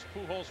Cardinals.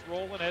 Pujols,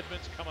 Roland,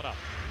 Edmonds coming up.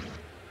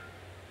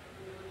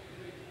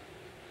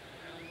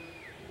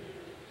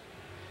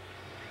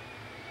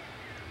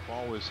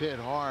 Ball was hit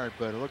hard,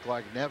 but it looked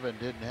like Nevin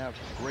didn't have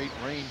great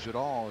range at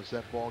all as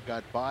that ball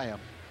got by him.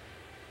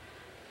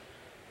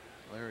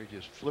 Larry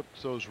just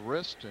flipped those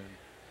wrists, and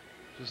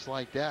just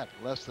like that,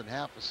 less than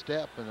half a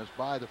step, and it's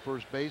by the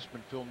first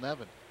baseman, Phil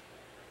Nevin.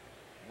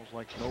 Almost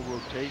like no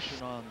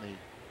rotation on the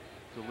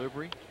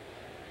delivery.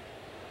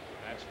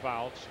 That's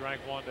fouled. Strike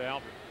 1 to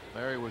Albert.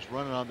 Larry was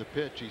running on the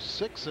pitch. He's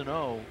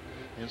 6-0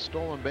 in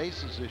stolen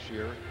bases this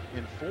year,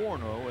 and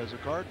 4-0 as a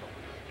Cardinal.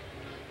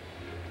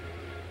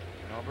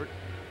 Albert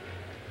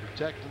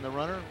protecting the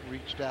runner,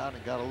 reached out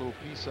and got a little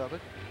piece of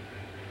it.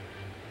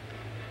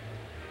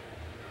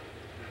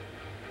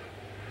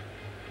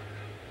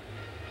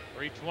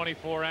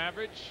 .324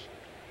 average,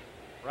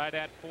 right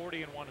at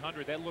 40 and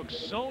 100. That looks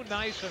so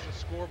nice on the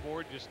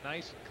scoreboard, just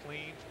nice and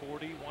clean.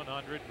 40,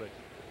 100, but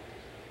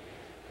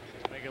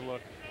let's make it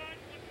look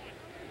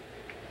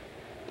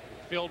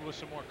filled with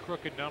some more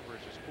crooked numbers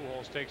as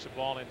Pujols takes a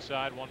ball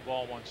inside. 1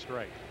 ball, 1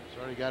 strike. He's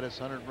already got his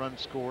 100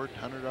 runs scored,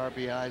 100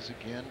 RBIs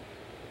again.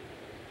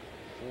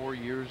 4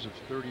 years of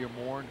 30 or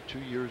more, and 2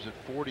 years at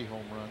 40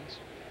 home runs.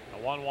 A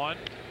 1-1,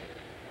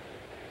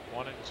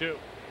 1-2.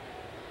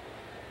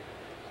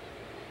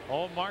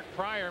 Oh, Mark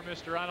Pryor,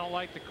 Mr. I don't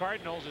like the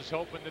Cardinals, is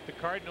hoping that the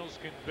Cardinals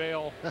can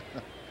bail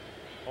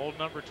Old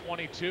number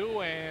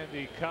 22, and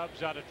the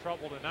Cubs out of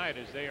trouble tonight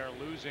as they are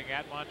losing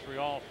at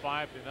Montreal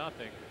 5-0,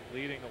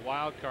 leading the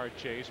wild card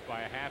chase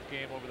by a half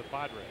game over the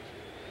Padres.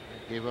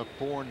 They gave up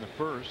 4 in the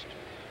first.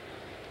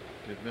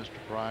 Did Mr.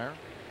 Pryor.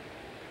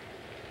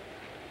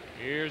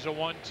 Here's a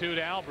 1-2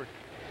 to Albert.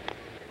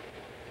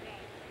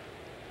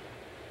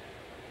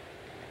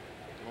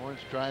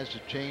 Lawrence tries to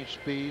change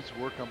speeds,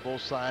 work on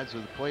both sides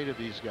of the plate of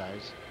these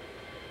guys.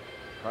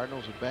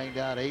 Cardinals have banged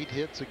out 8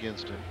 hits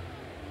against him,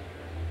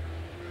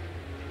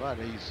 but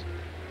he's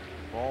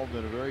involved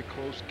in a very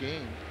close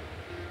game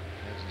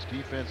as his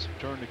defense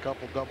turned a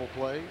couple double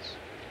plays.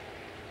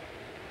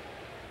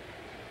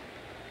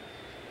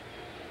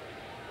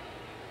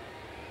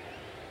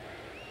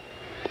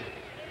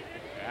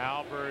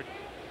 Albert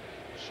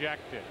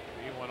checked it.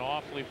 He went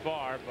awfully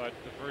far, but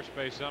the first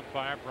base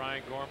umpire,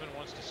 Brian Gorman,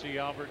 wants to see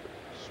Albert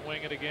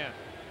swing it again.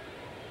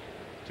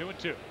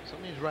 2-2. Some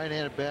of these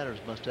right-handed batters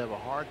must have a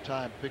hard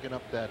time picking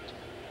up that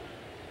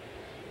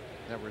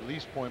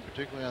release point,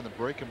 particularly on the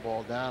breaking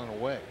ball down and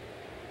away.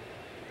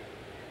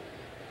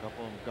 A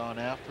couple of them have gone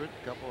after it,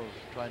 a couple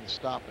have tried to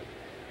stop it.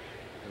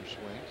 Their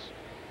swings.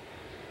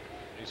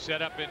 He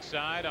set up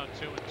inside on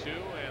 2-2,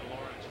 and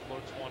Lawrence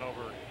floats one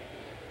over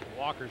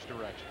Walker's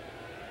direction.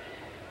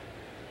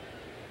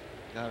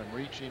 Got him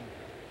reaching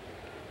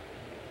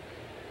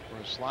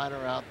for a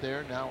slider out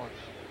there. Now,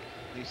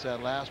 at least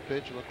that last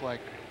pitch looked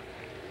like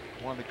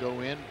wanted to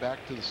go in,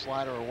 back to the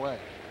slider away.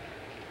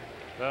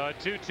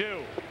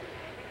 2-2.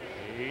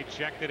 He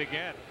checked it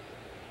again.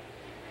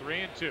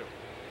 3-2.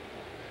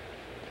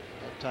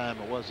 That time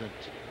it wasn't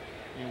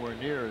anywhere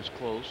near as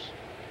close.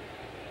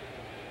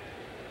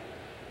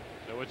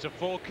 So it's a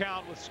full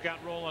count with Scott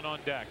Rowland on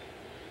deck.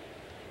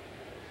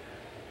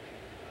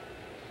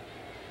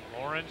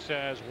 Lawrence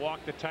has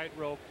walked the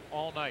tightrope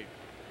all night.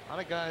 A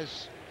lot of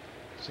guys,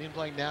 seems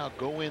like now,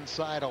 go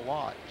inside a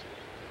lot.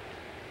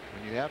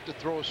 When you have to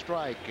throw a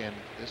strike, and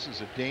this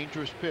is a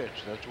dangerous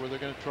pitch, that's where they're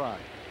going to try.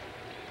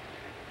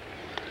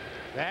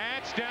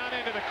 That's down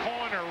into the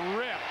corner,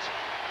 ripped.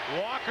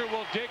 Walker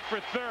will dig for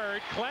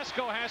third.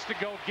 Klesko has to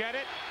go get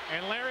it,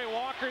 and Larry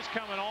Walker's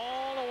coming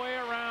all the way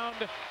around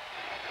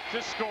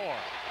to score.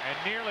 And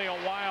nearly a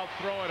wild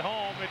throw at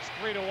home. It's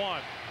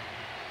 3-1.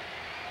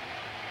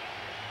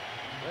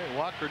 Larry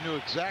Walker knew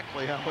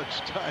exactly how much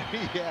time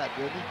he had,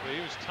 didn't he?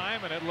 He was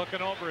timing it,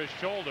 looking over his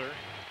shoulder.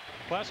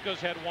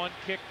 Klesko's had one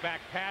kick back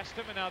past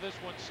him, and now this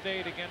one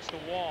stayed against the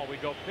wall. We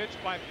go pitch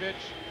by pitch,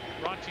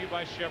 brought to you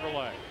by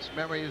Chevrolet. Just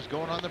remember, he was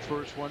going on the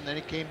first one, then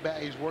he came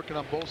back. He's working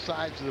on both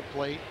sides of the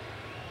plate.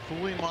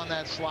 Fool him on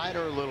that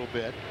slider a little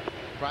bit.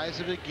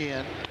 Tries it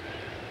again,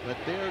 but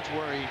there's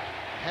where he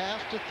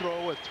has to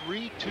throw a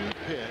 3-2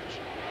 pitch.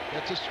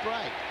 That's a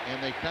strike,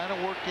 and they kind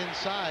of work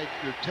inside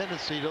your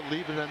tendency to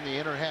leave it in the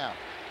inner half.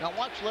 Now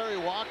watch Larry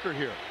Walker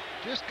here,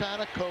 just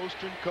kind of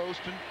coasting.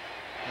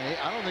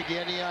 I don't think he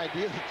had any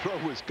idea the throw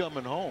was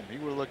coming home. He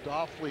would have looked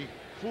awfully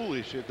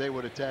foolish if they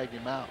would have tagged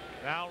him out.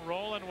 Now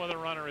Rowland with a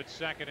runner at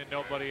second and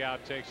nobody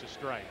out takes a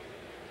strike.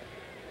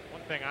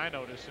 One thing I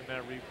noticed in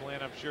that replay,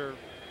 and I'm sure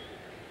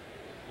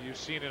you've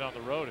seen it on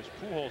the road, is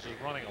Pujols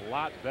is running a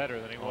lot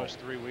better than he was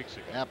 3 weeks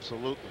ago.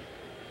 Absolutely.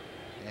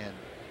 And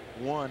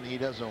one, he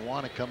doesn't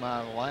want to come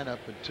out of the lineup,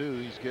 and two,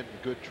 he's getting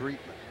good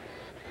treatment.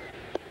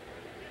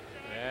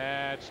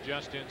 That's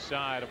just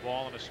inside, a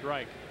ball and a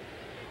strike.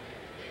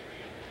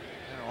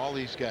 All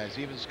these guys,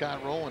 even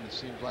Scott Rowland, it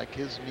seems like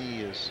his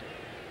knee is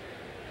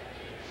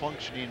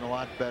functioning a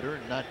lot better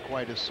and not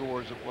quite as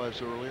sore as it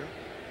was earlier.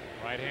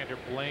 Right-hander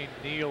Blaine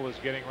Neal is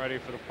getting ready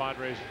for the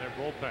Padres in their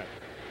bullpen.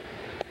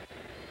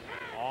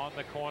 On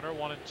the corner,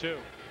 1-2.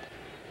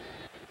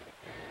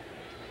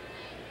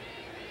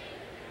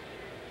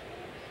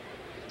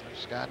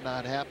 Scott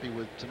not happy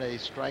with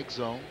today's strike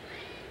zone.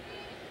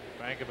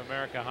 Bank of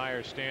America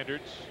higher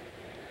standards.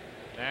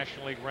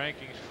 National League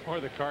rankings for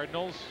the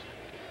Cardinals.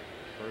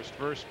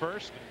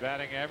 First in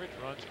batting average,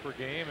 runs per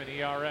game, and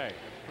ERA.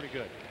 That's pretty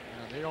good.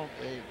 They're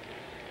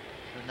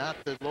not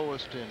the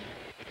lowest in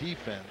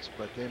defense,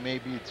 but they may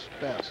be the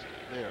best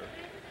there.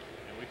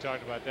 And we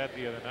talked about that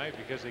the other night,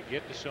 because they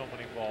get to so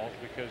many balls,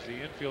 because the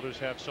infielders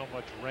have so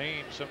much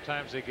range.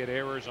 Sometimes they get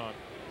errors on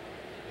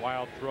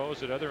wild throws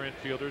that other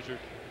infielders are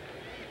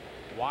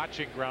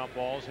watching ground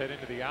balls head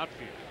into the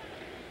outfield.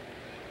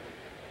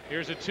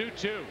 Here's a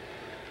 2-2.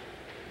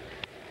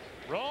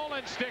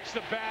 Rowland sticks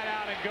the bat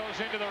out and goes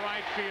into the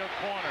right field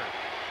corner.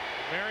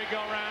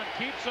 Merry-go-round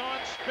keeps on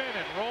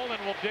spinning.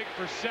 Rowland will dig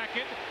for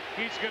second.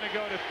 He's going to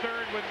go to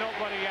third with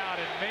nobody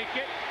out and make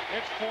it.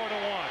 It's 4-1.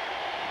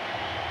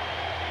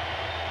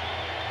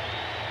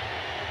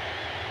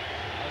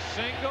 A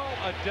single,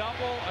 a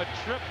double, a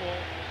triple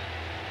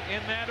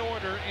in that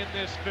order in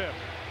this fifth.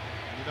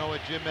 You know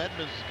what Jim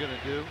Edmonds is going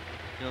to do?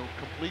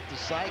 Complete the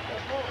cycle.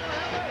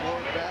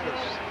 More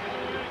batters.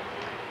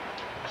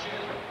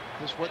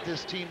 This is what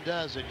this team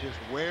does. It just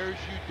wears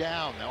you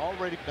down. They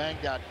already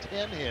banged out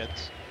 10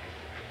 hits.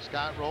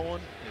 Scott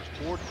Rowland,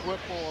 his 4th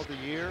triple of the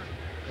year.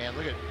 And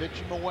look at, pitch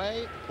him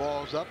away.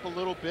 Ball's up a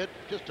little bit.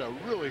 Just a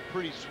really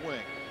pretty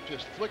swing.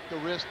 Just flick the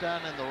wrist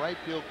down in the right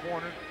field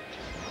corner.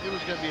 It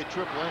was going to be a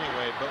triple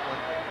anyway, but when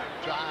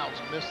Giles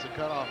missed the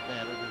cutoff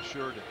man, it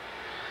assured it.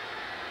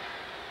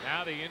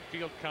 Now the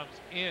infield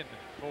comes in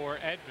for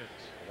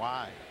Edmonds.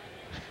 Why?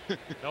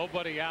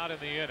 Nobody out in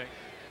the inning.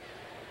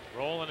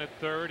 Rolling at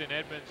third, and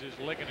Edmonds is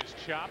licking his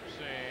chops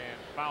and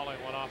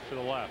fouling one off to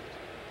the left.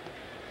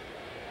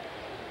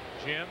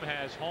 Jim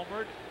has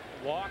homered,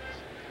 walked.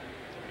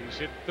 He's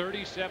hit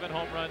 37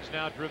 home runs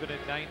now, driven in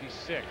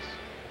 96.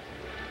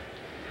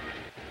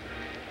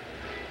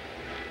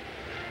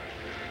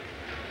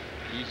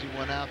 Easy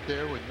one out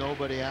there with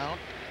nobody out.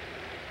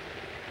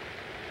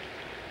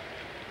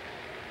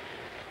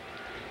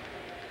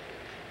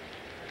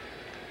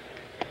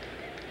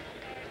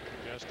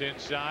 Just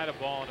inside, a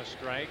ball and a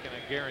strike, and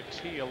I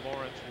guarantee you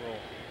Lawrence will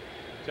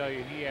tell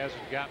you he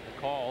hasn't gotten the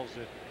calls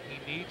that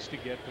he needs to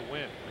get to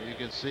win. You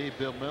can see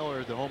Bill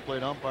Miller, the home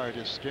plate umpire,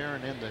 just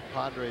staring in the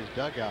Padres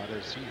dugout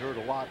as he heard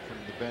a lot from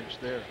the bench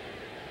there.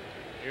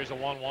 Here's a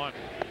 1-1.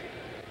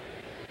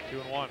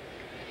 2-1.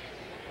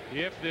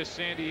 If this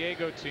San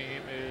Diego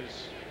team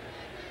is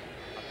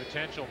a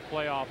potential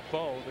playoff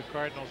foe, the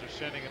Cardinals are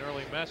sending an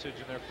early message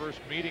in their first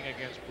meeting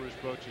against Bruce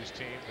Bochy's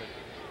team that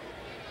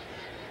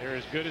they're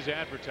as good as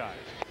advertised.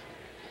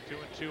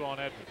 2-2 on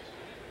Edmonds.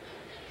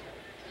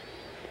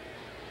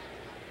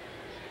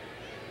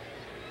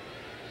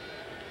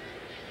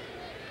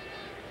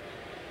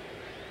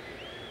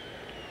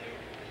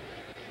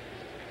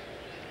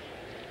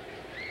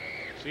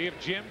 See if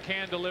Jim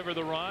can deliver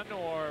the run,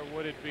 or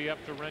would it be up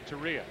to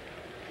Renteria?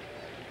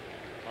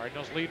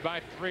 Cardinals lead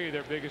by 3,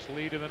 their biggest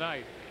lead of the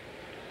night.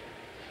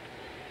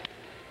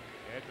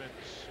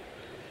 Edmonds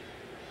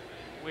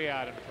way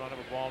out in front of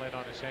a ball in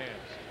on his hands.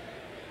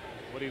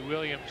 Woody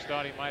Williams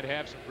thought he might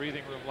have some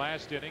breathing room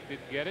last inning,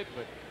 didn't get it,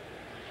 but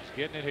he's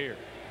getting it here.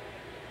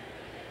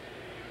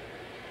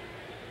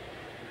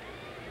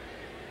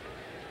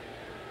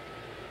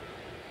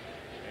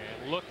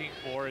 And looking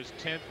for his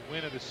 10th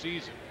win of the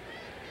season.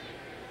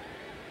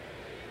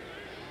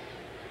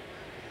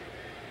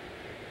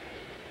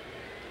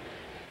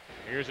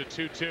 Here's a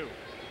 2-2.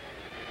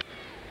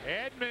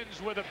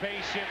 Edmonds with a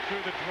base hit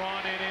through the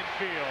drawn in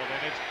infield,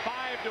 and it's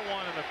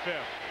 5-1 in the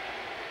 5th.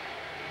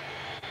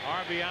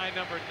 RBI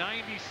number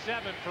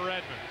 97 for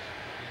Edmonds.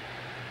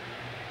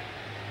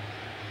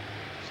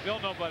 Still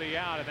nobody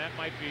out, and that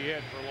might be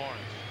it for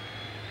Lawrence.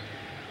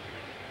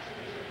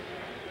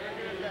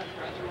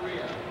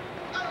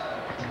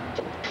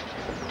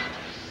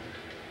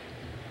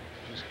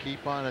 Just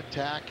keep on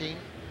attacking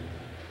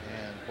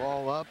and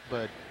ball up,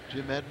 but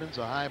Jim Edmonds,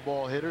 a high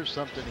ball hitter,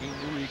 something he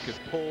knew he could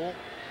pull,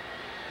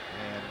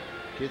 and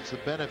gets the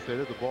benefit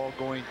of the ball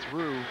going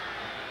through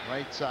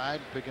right side,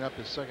 picking up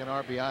his second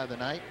RBI of the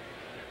night.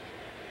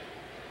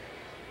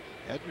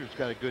 Edgar's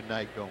got a good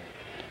night going.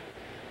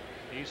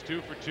 He's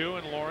 2 for 2,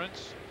 and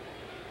Lawrence,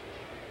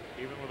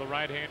 even with a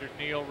right-hander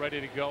Neal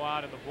ready to go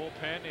out in the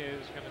bullpen,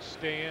 is going to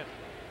stay in.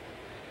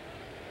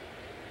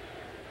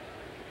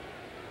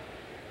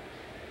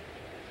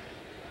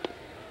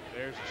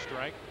 There's a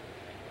strike.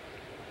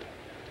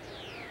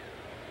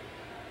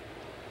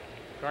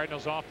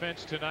 Cardinals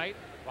offense tonight.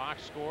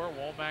 Box score: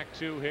 Womack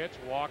 2 hits,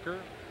 Walker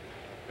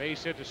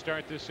base hit to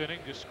start this inning,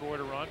 just scored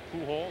a run.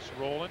 Pujols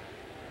rolling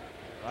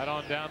right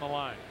on down the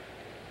line.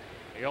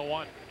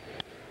 0-1 in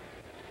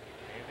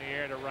the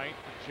air to right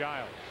for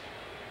Giles.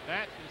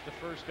 That is the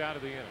first out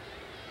of the inning.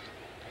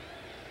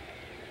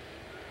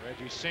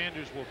 Reggie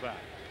Sanders will bat.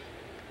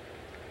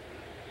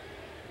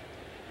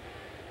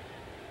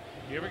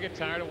 You ever get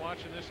tired of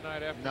watching this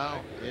night after No,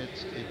 night?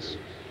 it's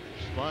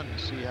fun to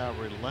see how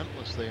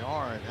relentless they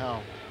are, and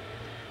how,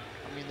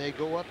 I mean, they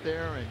go up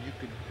there and you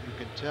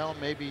can tell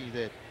maybe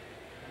that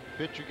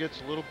pitcher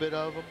gets a little bit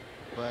of them,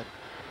 but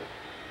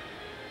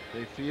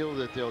they feel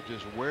that they'll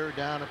just wear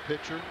down a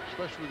pitcher,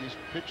 especially with these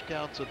pitch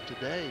counts of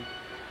today.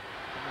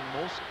 I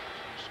mean, most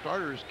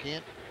starters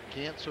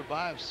can't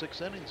survive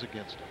 6 innings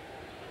against them.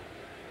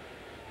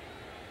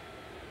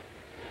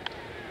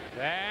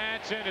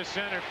 That's into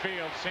center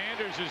field.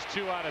 Sanders is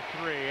 2 out of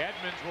 3.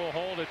 Edmonds will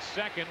hold at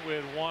second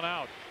with 1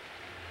 out.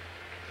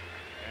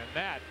 And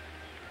that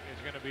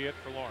is going to be it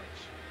for Lawrence.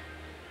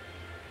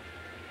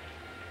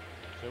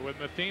 So with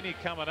Matheny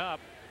coming up,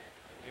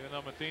 even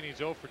though Matheny's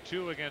 0 for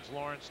 2 against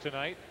Lawrence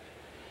tonight,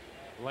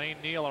 Lane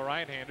Neal, a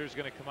right-hander, is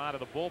going to come out of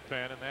the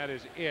bullpen, and that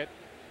is it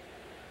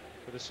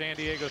for the San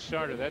Diego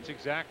starter. That's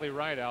exactly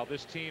right, Al.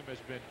 This team has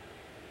been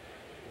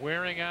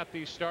wearing out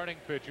these starting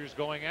pitchers,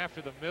 going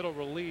after the middle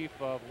relief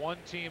of one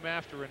team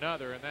after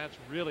another, and that's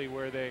really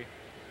where they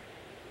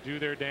do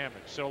their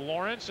damage. So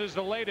Lawrence is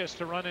the latest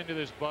to run into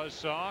this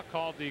buzzsaw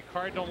called the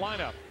Cardinal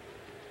lineup.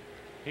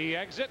 He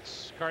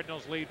exits.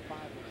 Cardinals lead 5.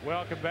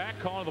 Welcome back.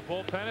 Calling the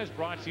bullpen is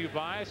brought to you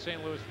by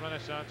St. Louis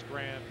Renaissance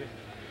Grand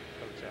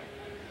Hotel.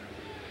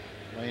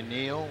 Lane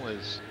Neal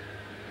was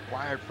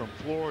acquired from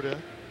Florida.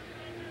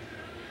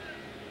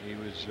 He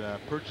was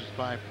purchased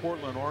by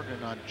Portland,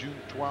 Oregon on June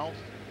 12th.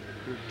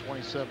 Through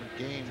 27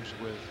 games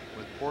with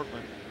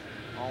Portland,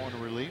 all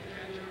in relief.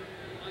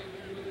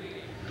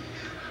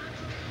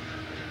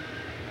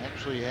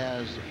 Actually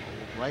has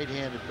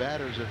right-handed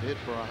batters have hit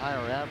for a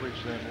higher average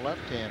than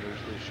left-handers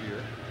this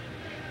year.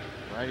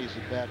 Righties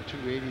at bat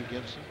 280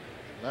 against them.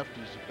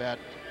 Lefties at bat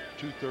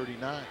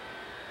 239.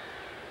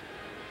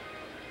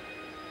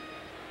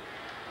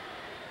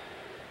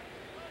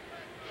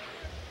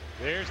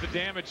 There's the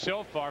damage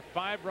so far.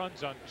 5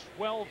 runs on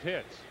 12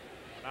 hits.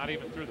 Not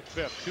even through the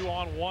 5th. 2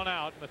 on, 1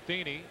 out.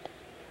 Matheny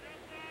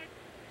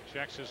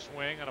checks his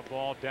swing on a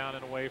ball down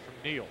and away from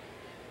Neal.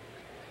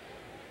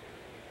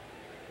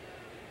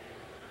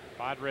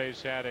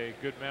 Padres had a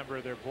good member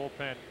of their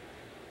bullpen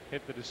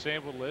hit the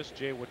disabled list.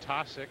 Jay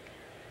Watasek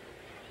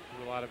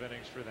threw a lot of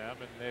innings for them,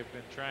 and they've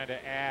been trying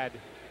to add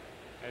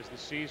as the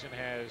season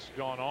has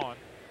gone on.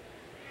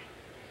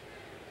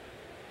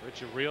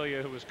 Rich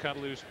Aurelia, who was cut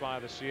loose by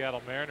the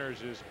Seattle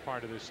Mariners, is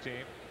part of this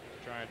team,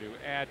 trying to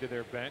add to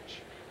their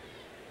bench.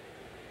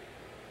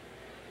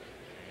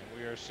 And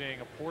we are seeing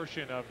a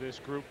portion of this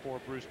group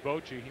for Bruce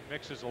Bochy. He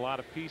mixes a lot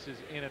of pieces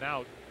in and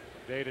out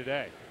day to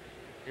day.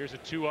 Here's a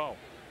 2-0.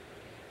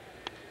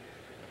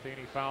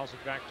 Matheny fouls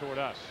it back toward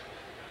us.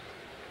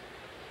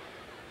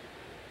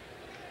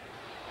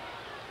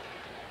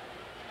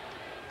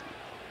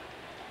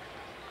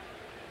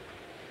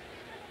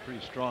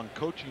 Pretty strong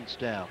coaching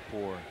staff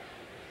for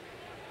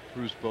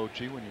Bruce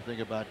Bochy when you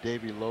think about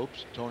Davey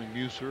Lopes, Tony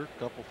Muser, a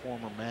couple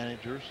former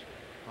managers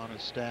on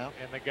his staff.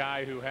 And the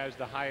guy who has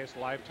the highest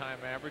lifetime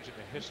average in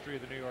the history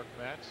of the New York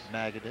Mets.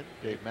 Magadan,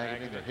 Dave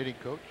Magadan, their hitting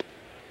coach.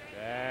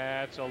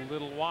 That's a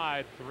little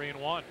wide.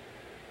 3-1.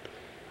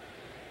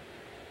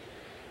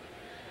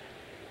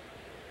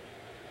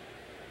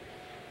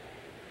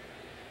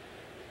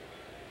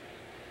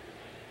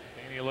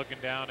 Matheny looking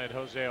down at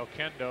Jose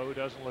Oquendo, who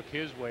doesn't look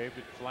his way,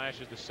 but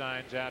flashes the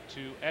signs out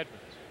to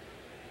Edmonds.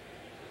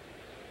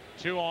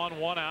 2 on,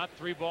 1 out,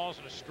 3 balls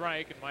and a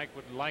strike, and Mike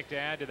would like to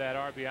add to that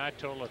RBI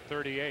total of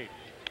 38.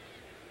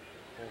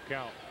 Full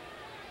count.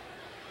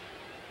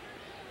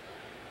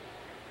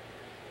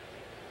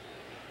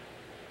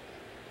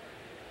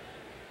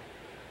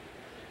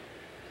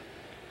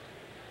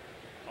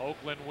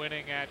 Oakland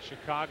winning at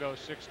Chicago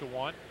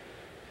 6-1.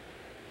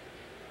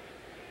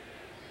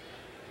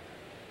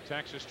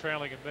 Texas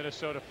trailing in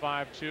Minnesota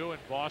 5-2, and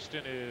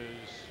Boston is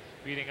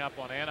beating up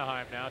on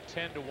Anaheim now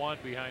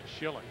 10-1 behind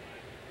Schilling.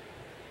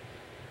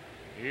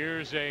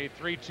 Here's a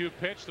 3-2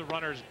 pitch. The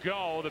runners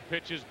go. The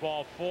pitch is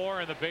ball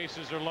 4, and the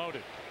bases are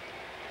loaded.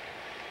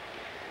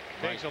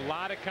 Takes a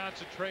lot of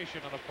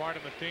concentration on the part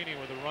of Matheny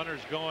with the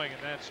runners going in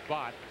that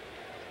spot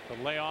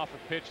to lay off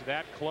a pitch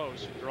that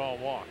close and draw a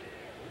walk.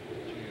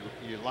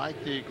 You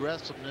like the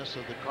aggressiveness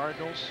of the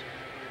Cardinals.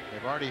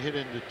 They've already hit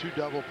into 2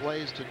 double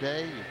plays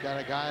today. You've got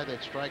a guy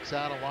that strikes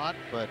out a lot,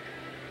 but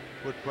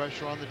put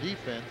pressure on the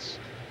defense.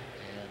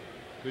 And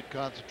good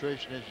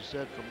concentration, as you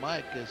said, from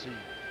Mike as he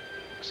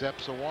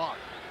accepts a walk.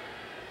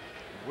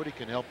 And Woody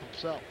can help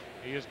himself.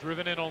 He has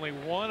driven in only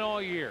 1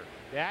 all year.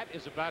 That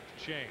is about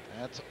to change.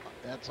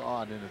 That's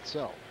odd in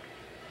itself.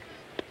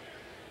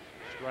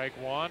 Strike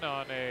 1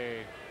 on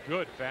a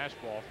good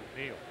fastball from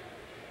Neal.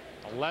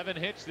 11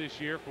 hits this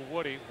year for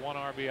Woody, 1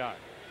 RBI.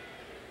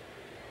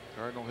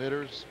 Cardinal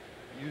hitters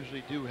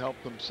usually do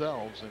help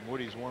themselves, and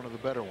Woody's one of the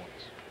better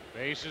ones.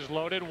 Bases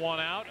loaded, 1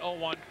 out,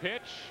 0-1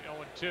 pitch,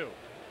 0-2.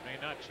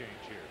 May not change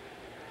here.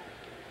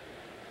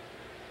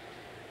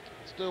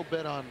 Still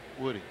bet on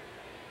Woody.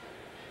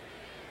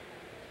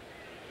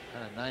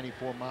 Kind of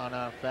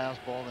 94-mile-an-hour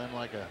fastball, then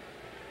like a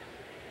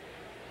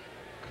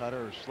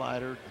cutter or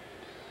slider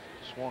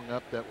swung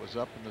up that was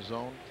up in the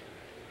zone.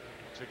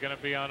 What's it going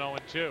to be on 0-2?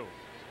 2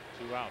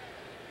 out.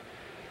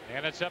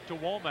 And it's up to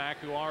Womack,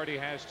 who already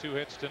has 2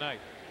 hits tonight.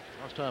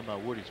 I was talking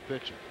about Woody's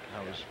pitching.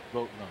 I was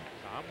voting on.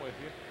 I'm with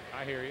you.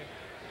 I hear you.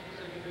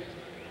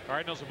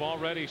 Cardinals have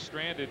already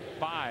stranded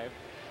 5.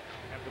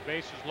 Have the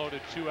bases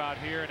loaded 2 out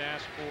here and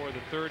ask for the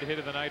 3rd hit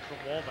of the night from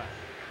Womack.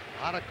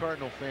 A lot of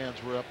Cardinal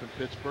fans were up in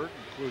Pittsburgh,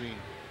 including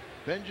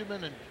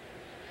Benjamin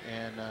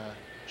and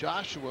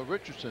Joshua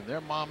Richardson.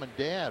 Their mom and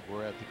dad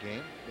were at the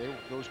game.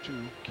 Those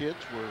 2 kids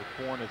were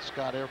born at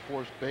Scott Air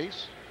Force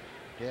Base.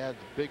 Dad's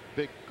a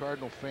big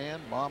Cardinal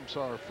fan. Mom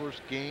saw her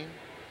first game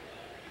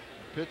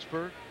in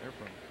Pittsburgh. They're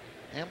from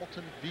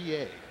Hamilton,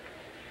 VA.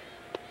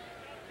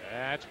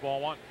 That's ball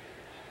 1.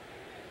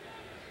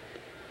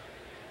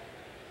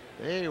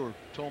 They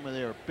told me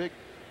they were big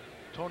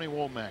Tony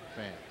Womack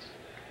fans.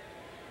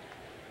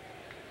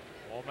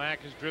 Womack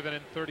has driven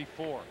in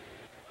 34. 1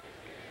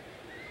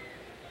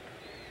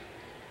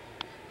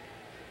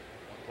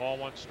 ball,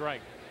 1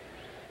 strike.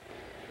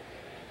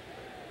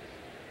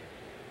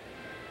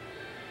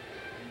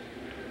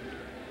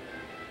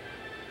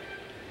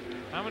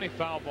 How many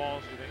foul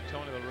balls do you think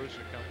Tony La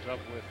Russa comes up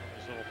with from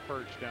his little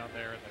perch down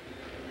there in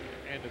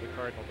the end of the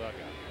Cardinal dugout?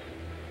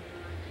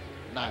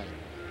 9.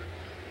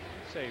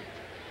 I'd say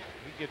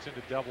he gets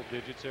into double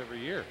digits every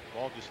year.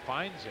 Ball just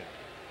finds him.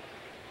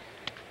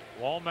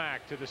 Womack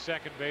to the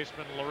second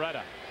baseman,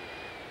 Loretta.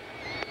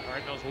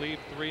 Cardinals lead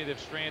 3. They've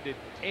stranded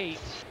 8,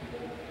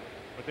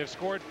 but they've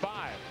scored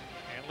 5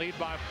 and lead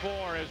by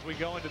 4 as we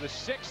go into the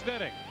 6th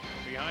inning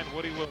behind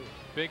Woody Williams.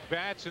 Big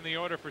bats in the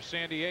order for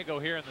San Diego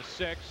here in the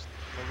 6th.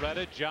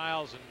 Loretta,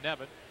 Giles, and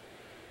Nevin.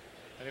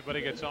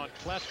 Anybody gets on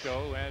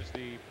Klesko as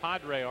the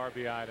Padre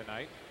RBI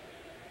tonight.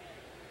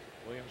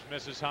 Williams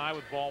misses high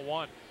with ball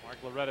 1. Mark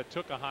Loretta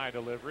took a high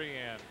delivery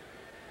and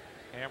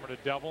hammered a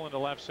double into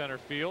left center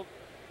field.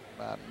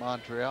 But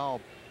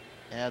Montreal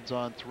adds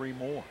on 3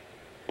 more.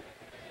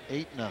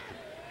 8-0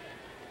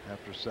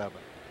 after 7.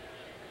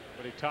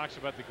 But he talks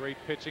about the great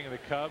pitching of the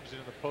Cubs in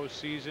the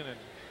postseason and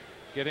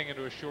getting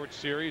into a short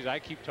series. I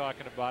keep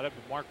talking about it,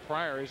 but Mark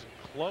Pryor isn't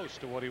close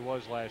to what he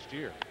was last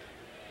year.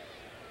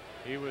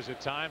 He was at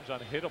times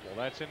unhittable.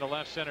 That's into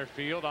left center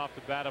field off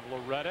the bat of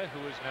Loretta,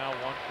 who is now 1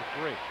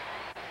 for 3.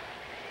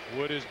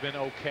 Wood has been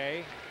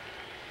okay.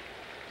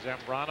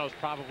 Zambrano's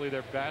probably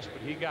their best,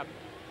 but he got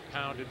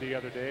pounded the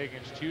other day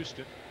against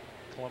Houston.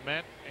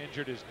 Clement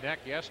injured his neck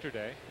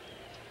yesterday.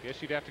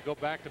 Guess you'd have to go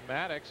back to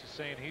Maddox,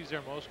 saying he's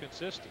their most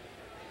consistent.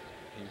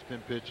 He's been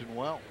pitching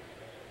well.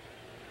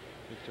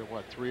 Pitched at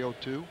what,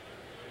 302? Yeah,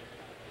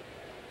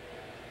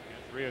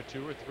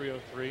 302 or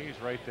 303.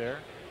 He's right there.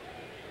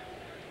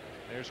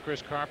 There's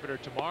Chris Carpenter,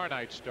 tomorrow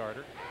night's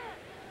starter.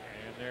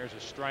 And there's a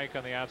strike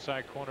on the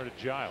outside corner to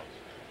Giles.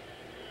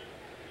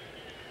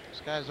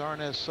 These guys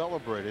aren't as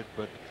celebrated,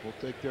 but we'll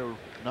take their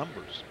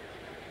numbers.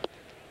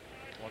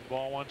 1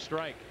 ball, 1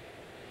 strike.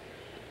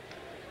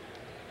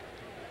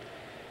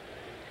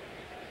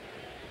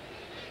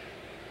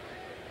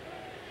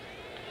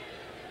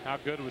 How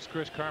good was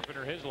Chris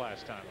Carpenter his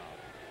last time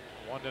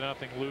out?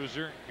 1-0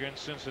 loser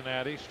against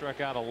Cincinnati.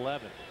 Struck out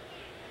 11.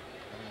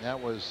 I mean, that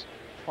was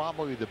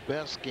probably the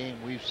best game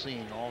we've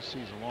seen all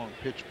season long,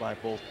 pitched by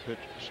both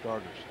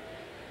starters.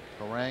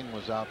 Harang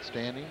was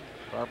outstanding.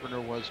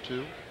 Carpenter was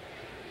too.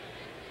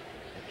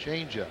 A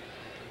changeup.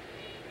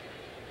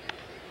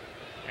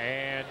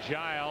 And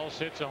Giles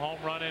hits a home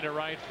run into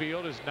right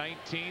field, his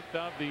 19th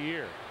of the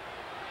year.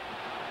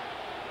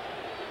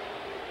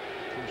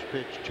 First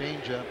pitch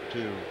changeup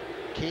to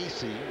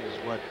Casey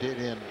is what did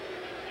in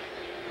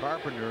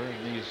Carpenter.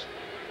 And these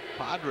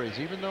Padres,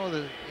 even though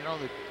the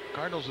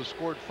Cardinals have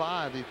scored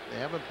 5, they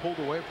haven't pulled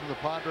away from the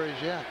Padres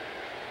yet.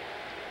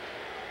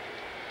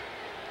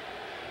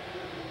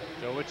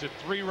 So it's a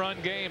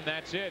 3-run game.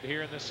 That's it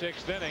here in the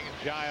 6th inning.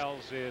 And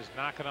Giles is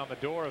knocking on the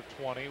door of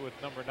 20 with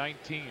number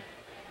 19.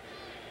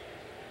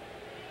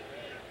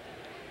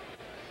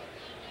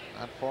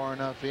 Not far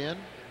enough in.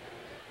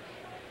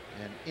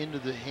 And into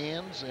the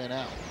hands and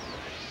out.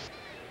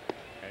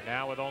 And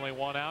now with only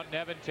 1 out,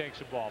 Nevin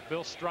takes a ball.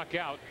 Phil struck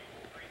out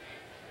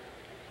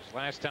his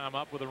last time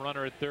up with a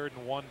runner at 3rd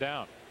and 1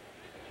 down.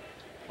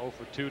 0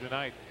 for 2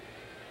 tonight.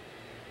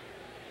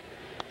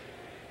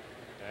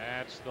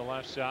 That's the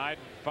left side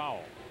and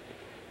foul.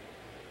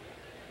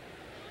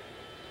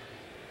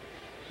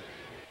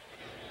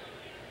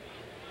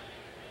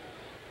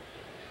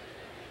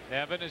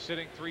 Nevin is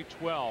hitting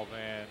 .312,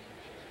 and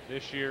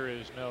this year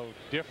is no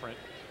different.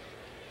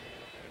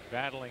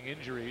 Battling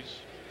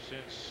injuries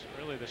since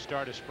really the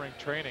start of spring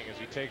training as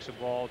he takes a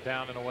ball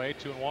down and away.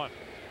 2-1.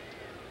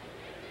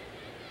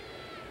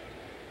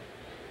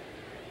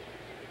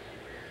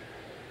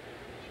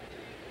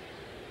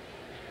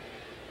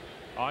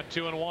 On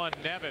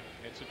 2-1, Nevin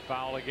hits it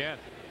foul again.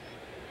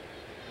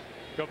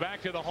 Go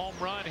back to the home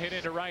run hit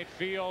into right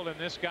field, and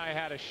this guy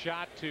had a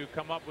shot to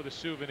come up with a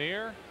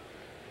souvenir.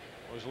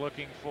 Was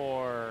looking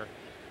for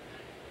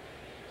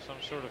some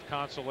sort of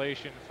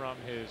consolation from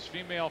his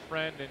female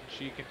friend, and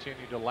she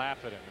continued to laugh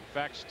at him. In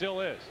fact,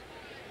 still is.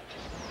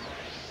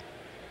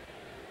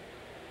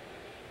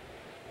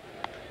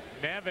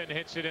 Nevin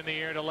hits it in the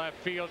air to left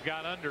field,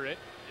 got under it,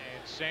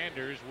 and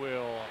Sanders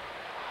will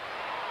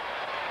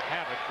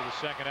have it for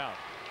the 2nd out.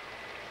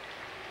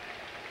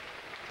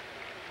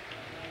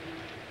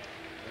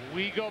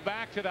 We go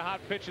back to the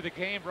hot pitch of the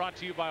game, brought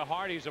to you by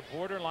Hardee's, a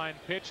borderline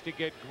pitch to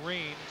get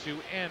green to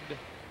end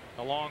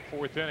a long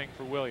 4th inning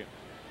for Williams.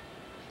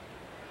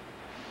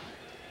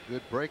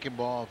 Good breaking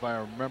ball, if I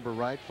remember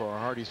right, for a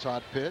Hardee's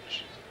hot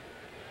pitch.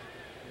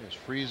 Just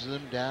freezes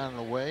him down and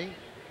away.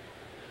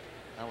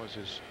 That was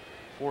his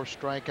 4th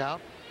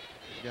strikeout.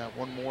 He's got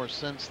 1 more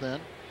since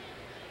then.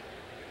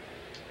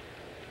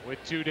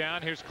 With 2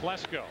 down, here's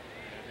Klesko,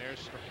 and there's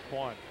strike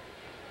 1.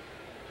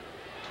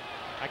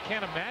 I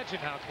can't imagine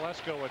how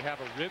Klesko would have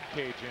a rib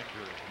cage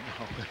injury.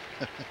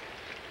 No.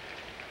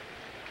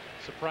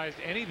 Surprised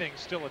anything's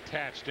still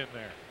attached in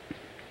there.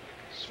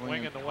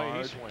 Swinging the way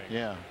he swings.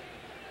 Yeah.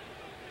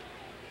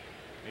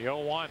 The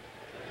 0-1. 1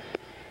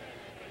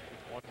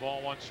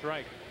 ball, 1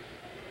 strike.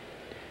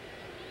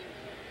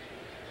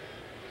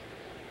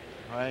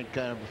 Ryan,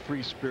 kind of a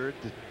free spirit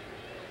that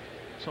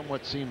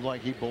somewhat seems like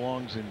he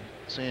belongs in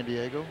San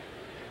Diego.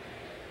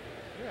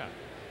 Yeah.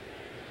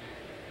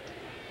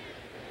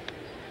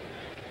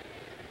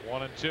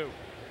 1-2.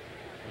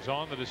 Was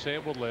on the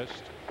disabled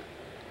list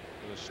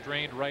with a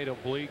strained right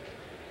oblique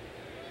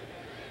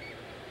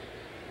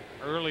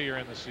earlier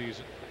in the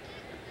season.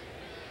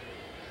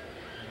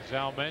 As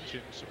Al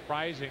mentioned,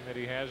 surprising that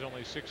he has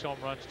only 6 home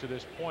runs to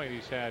this point.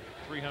 He's had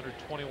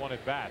 321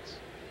 at bats.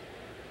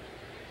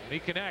 When he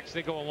connects,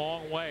 they go a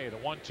long way. The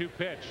 1-2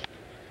 pitch.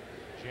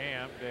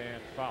 jammed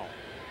and foul.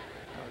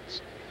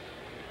 It's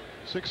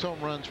 6 home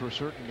runs for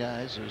certain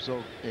guys is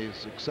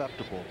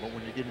acceptable, but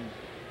when you're getting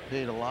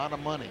paid a lot of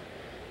money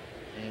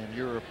and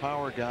you're a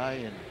power guy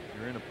and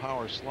you're in a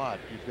power slot,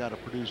 you've got to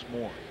produce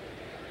more.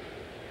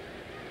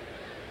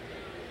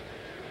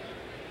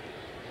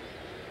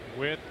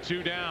 With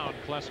 2 down,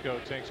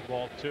 Klesko takes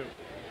ball 2.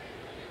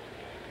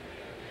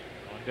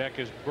 On deck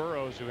is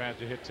Burrows, who has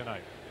a hit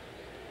tonight.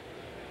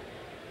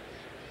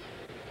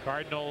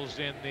 Cardinals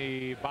in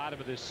the bottom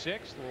of the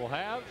 6th will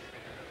have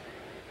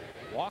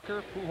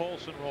Walker,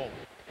 Pujols, and Rolen.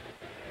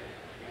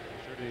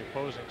 Sure, to the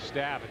opposing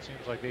staff, it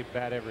seems like they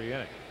bat every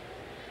inning.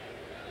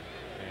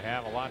 They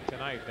have a lot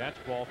tonight. That's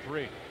ball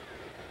 3.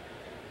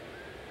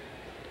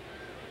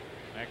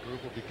 That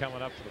group will be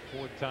coming up for the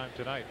 4th time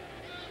tonight.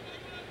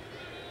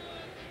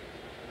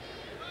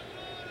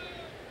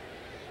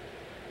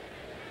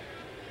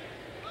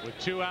 With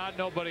 2 out,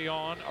 nobody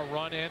on, a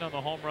run in on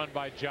the home run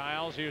by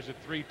Giles. Here's a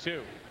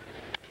 3-2.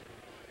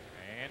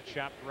 And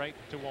chopped right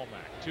to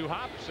Womack. 2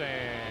 hops,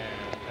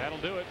 and that'll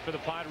do it for the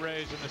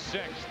Padres in the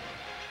 6th.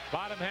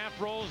 Bottom half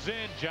rolls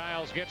in.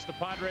 Giles gets the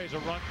Padres a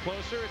run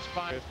closer. It's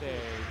 5. A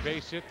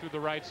base hit through the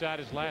right side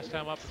his last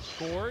time up and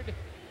scored.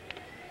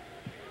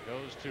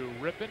 Goes to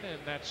Rippon,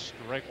 and that's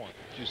strike 1.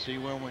 Did you see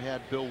when we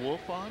had Bill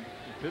Wolf on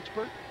in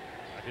Pittsburgh?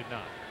 I did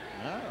not.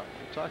 No,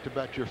 we talked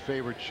about your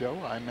favorite show,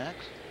 IMAX.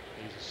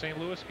 He's a St.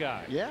 Louis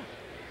guy. Yeah.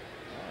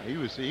 He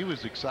was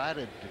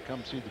excited to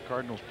come see the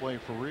Cardinals play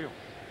for real.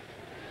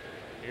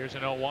 Here's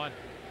an 0-1. 1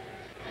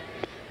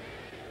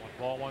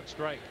 ball, 1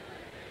 strike.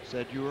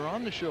 Said you were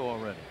on the show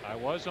already. I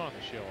was on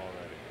the show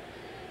already.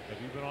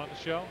 Have you been on the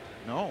show?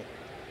 No.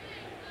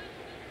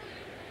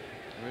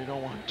 I really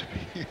don't want to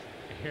be.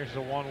 Here's a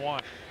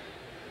 1-1.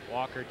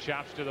 Walker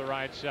chops to the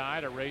right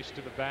side, a race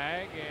to the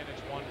bag, and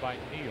it's won by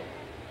Neal.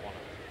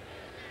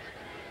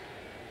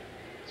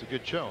 It's a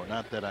good show.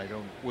 Not that I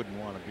wouldn't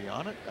want to be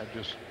on it. I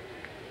just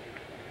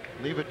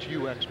leave it to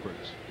you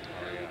experts. Oh,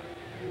 yeah.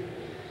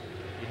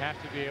 You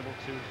have to be able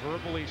to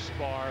verbally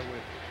spar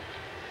with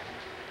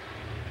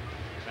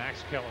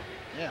Max Kellerman.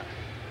 Yeah.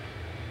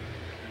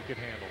 You could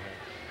handle him.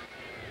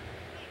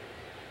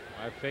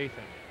 I have faith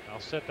in you. I'll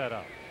set that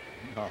up.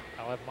 No.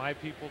 I'll have my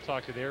people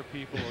talk to their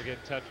people. We'll get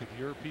in touch with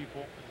your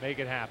people. Make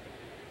it happen.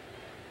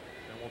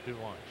 Then we'll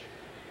do lunch.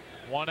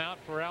 1 out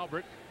for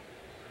Albert,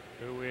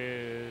 who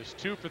is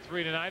 2 for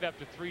 3 tonight, up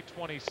to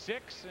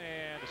 326,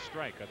 and a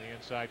strike on the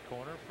inside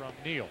corner from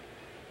Neal.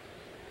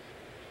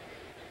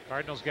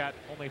 Cardinals got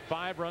only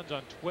 5 runs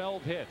on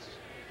 12 hits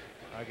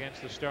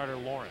against the starter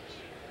Lawrence.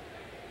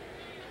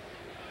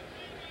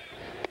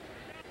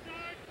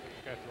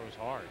 This guy throws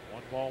hard.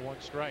 1 ball, 1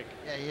 strike.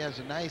 Yeah, he has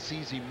a nice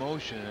easy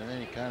motion, and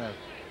then he kind of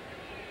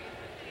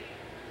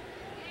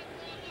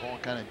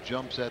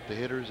jumps at the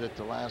hitters at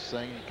the last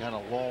thing. He kind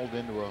of lulled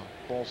into a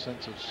false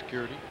sense of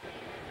security.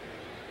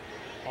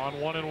 On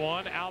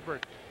 1-1,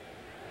 Albert.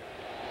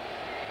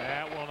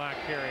 That will not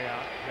carry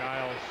out.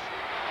 Giles in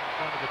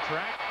front of the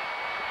track.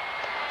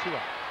 2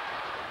 out.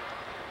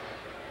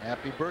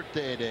 Happy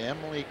birthday to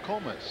Emily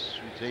Comas.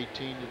 She's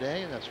 18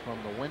 today. That's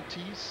from the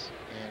Wenties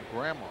and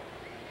Grandma.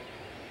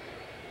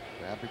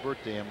 So happy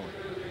birthday, Emily.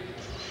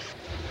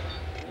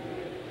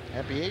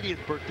 Happy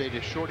 80th birthday to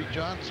Shorty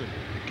Johnson,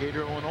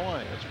 Decatur,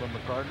 Illinois. That's from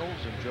the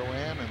Cardinals and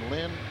Joanne and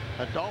Lynn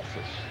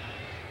Adolphson.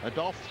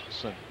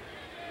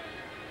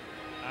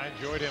 I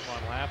enjoyed him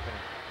on Laughing.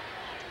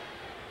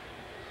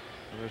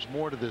 There's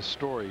more to this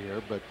story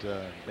here, but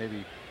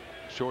maybe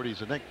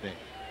Shorty's a nickname.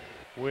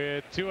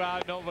 With 2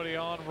 out, nobody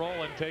on,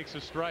 Rolen takes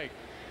a strike.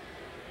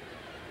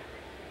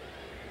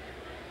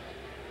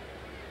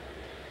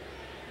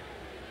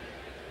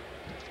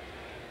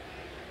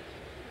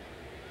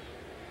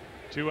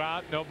 Two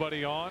out,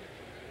 nobody on.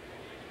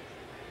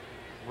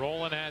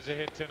 Rolen has a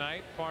hit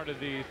tonight, part of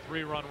the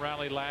 3-run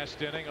rally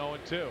last inning,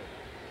 0-2.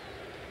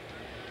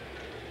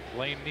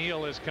 Lane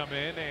Neal has come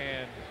in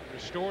and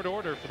restored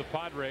order for the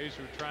Padres,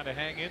 who are trying to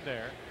hang in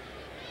there.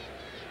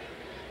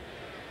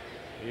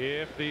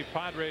 If the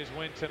Padres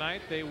win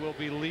tonight, they will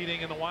be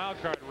leading in the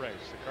wild card race.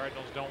 The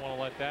Cardinals don't want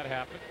to let that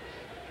happen.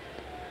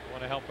 They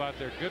want to help out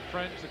their good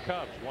friends, the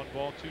Cubs. 1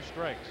 ball, 2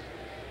 strikes.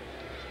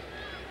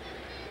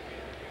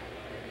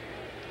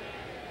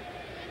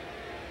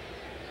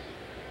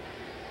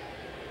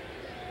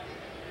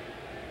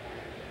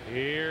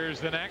 Here's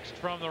the next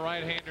from the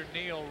right-hander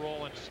Neal.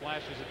 Rolen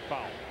slashes it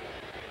foul.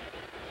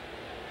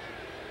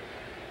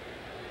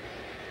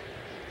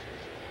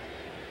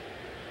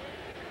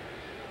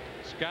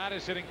 Scott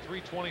is hitting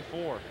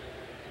 .324.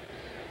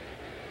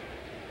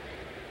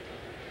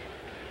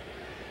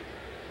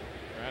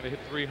 Trying to hit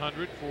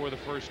 300 for the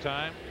first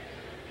time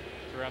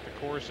throughout the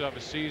course of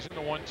a season.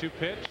 The 1-2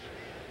 pitch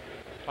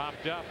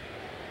popped up.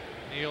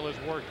 Neal has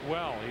worked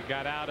well. He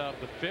got out of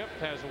the 5th,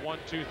 has a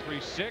 1-2-3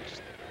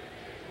 6th,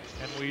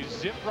 and we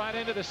zip right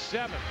into the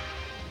 7th.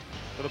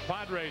 For the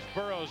Padres,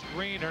 Burrows,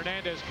 Green,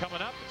 Hernandez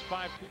coming up. It's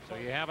 5-2. So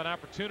you have an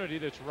opportunity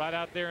that's right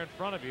out there in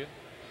front of you.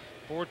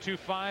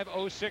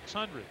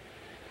 425-0600.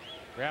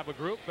 Grab a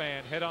group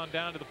and head on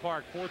down to the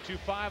park.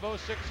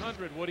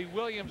 425-0600. Woody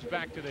Williams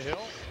back to the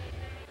hill.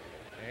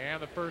 And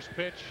the first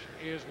pitch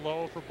is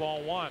low for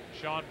ball one.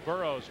 Sean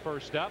Burroughs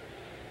first up.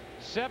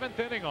 7th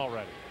inning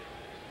already.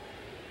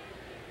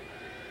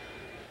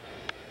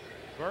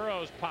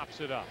 Burroughs pops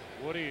it up.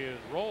 Woody is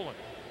rolling.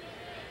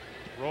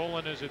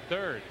 Roland is at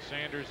third.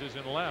 Sanders is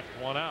in left.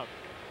 1 out.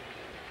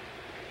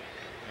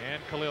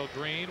 And Khalil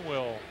Green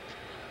will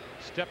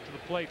step to the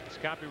plate. This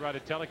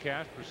copyrighted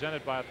telecast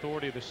presented by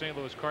authority of the St.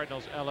 Louis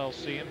Cardinals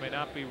LLC and may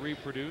not be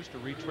reproduced or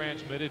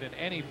retransmitted in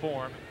any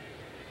form.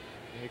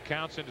 The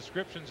accounts and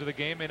descriptions of the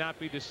game may not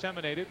be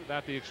disseminated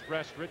without the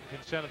express written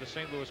consent of the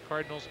St. Louis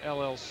Cardinals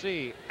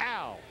LLC.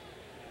 Al.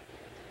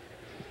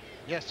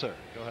 Yes, sir.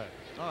 Go ahead.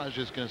 Oh, I was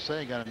just going to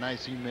say, I got a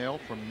nice email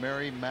from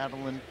Mary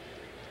Madeline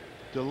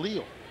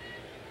DeLille.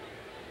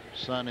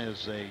 Son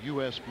is a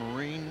U.S.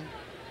 Marine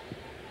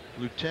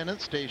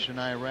lieutenant stationed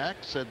in Iraq.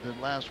 Said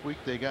that last week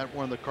they got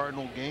one of the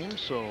Cardinal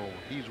games, so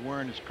he's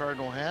wearing his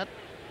Cardinal hat.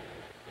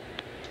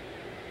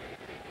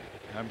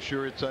 I'm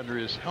sure it's under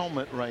his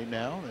helmet right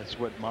now. That's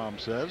what Mom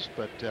says.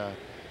 But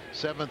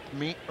 7th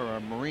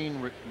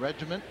Marine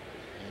Regiment,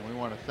 and we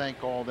want to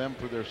thank all of them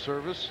for their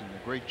service and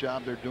the great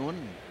job they're doing.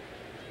 And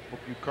hope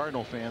you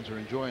Cardinal fans are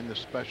enjoying this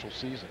special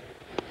season.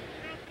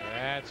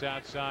 That's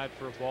outside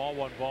for a ball.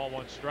 1 ball,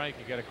 1 strike.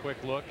 You get a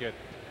quick look at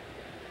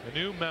the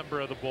new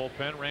member of the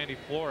bullpen, Randy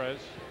Flores,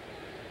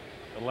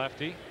 the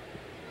lefty.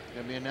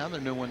 There'll be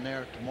another new one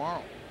there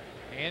tomorrow.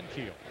 And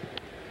Keel.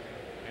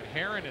 And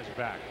Herron is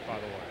back, by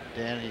the way.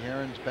 Danny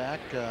Herron's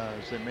back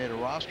as they made a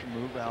roster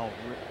move. Al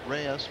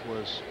Reyes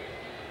was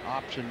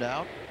optioned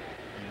out,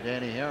 and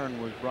Danny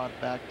Herron was brought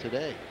back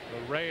today.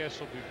 The Reyes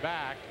will be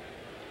back.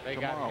 They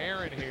tomorrow. got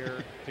Herron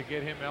here to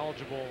get him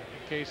eligible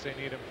in case they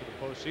need him for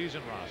the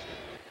postseason roster,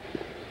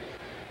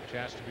 which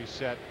has to be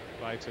set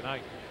by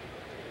tonight.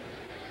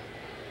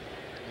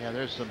 Yeah,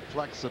 there's some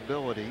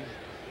flexibility. You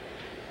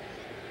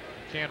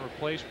can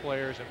replace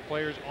players, and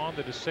players on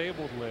the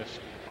disabled list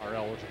are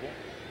eligible.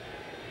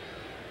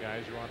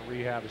 Guys who are on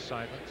rehab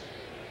assignments.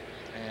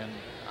 And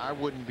I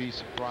wouldn't be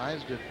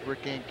surprised if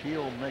Rick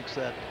Ankiel makes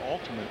that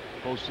ultimate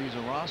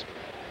postseason roster.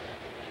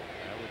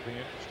 That would be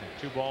interesting.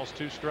 2 balls,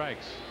 2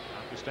 strikes.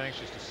 I'm just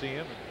anxious to see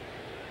him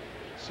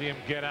and see him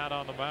get out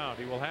on the mound.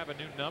 He will have a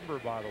new number,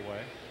 by the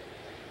way.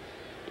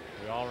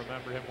 We all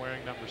remember him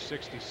wearing number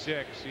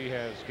 66. He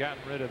has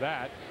gotten rid of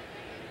that.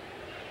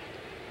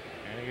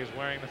 And he is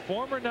wearing the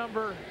former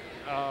number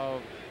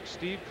of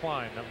Steve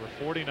Klein, number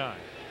 49.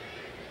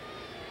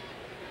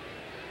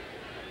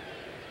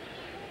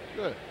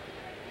 Good.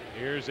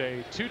 Here's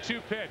a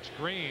 2-2 pitch.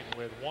 Green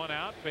with 1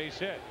 out, base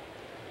hit.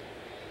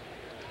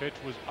 Pitch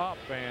was up,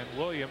 and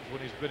Williams,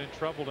 when he's been in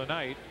trouble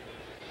tonight,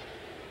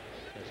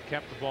 has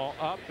kept the ball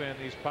up, and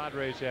these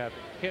Padres have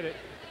hit it.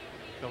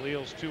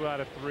 Khalil's 2 out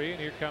of 3,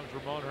 and here comes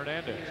Ramon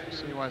Hernandez.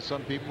 See why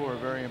some people are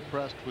very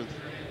impressed with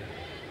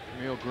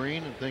Camille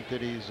Green and think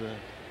that he's a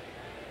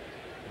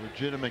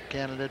legitimate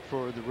candidate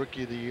for the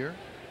Rookie of the Year.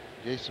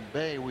 Jason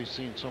Bay, we've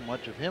seen so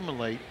much of him of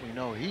late. We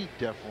know he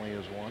definitely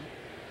is one.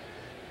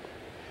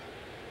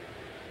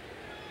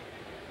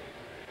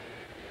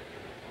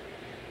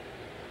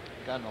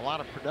 Gotten a lot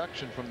of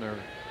production from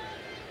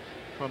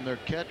their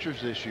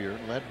catchers this year,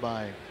 led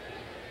by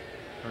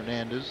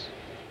Hernandez.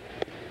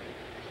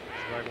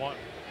 Strike 1.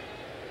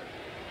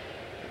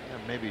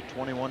 And maybe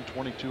 21,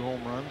 22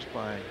 home runs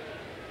by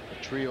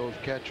a trio of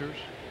catchers.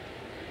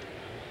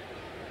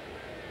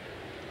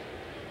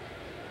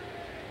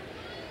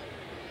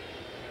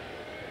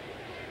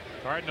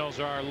 Cardinals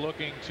are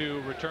looking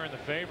to return the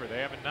favor. They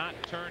haven't not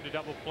turned a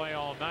double play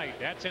all night.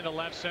 That's into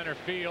left center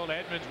field.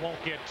 Edmonds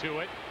won't get to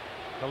it.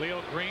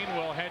 Khalil Green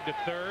will head to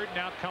third,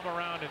 now come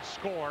around and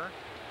score.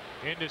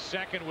 Into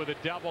second with a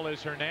double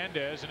is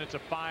Hernandez, and it's a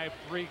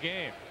 5-3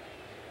 game.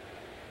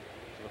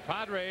 So the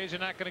Padres are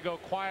not going to go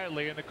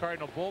quietly, and the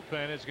Cardinal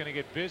bullpen is going to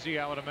get busy,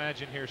 I would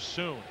imagine, here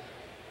soon.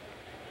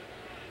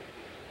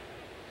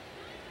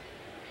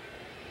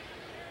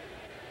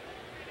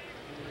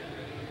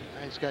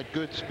 He's got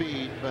good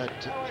speed, but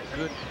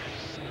good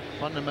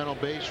fundamental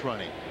base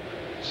running.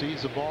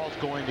 Sees the ball's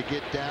going to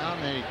get down,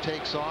 and he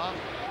takes off.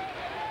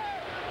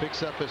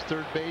 Picks up his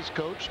third base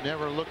coach,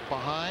 never looked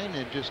behind,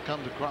 and just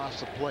comes across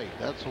the plate.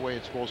 That's the way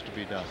it's supposed to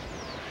be done.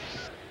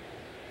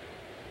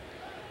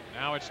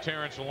 Now it's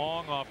Terrence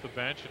Long off the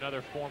bench,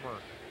 another former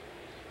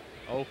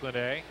Oakland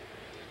A.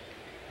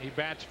 He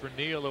bats for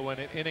Neal, who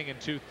went an inning and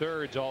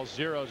 2/3, all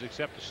zeros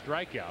except a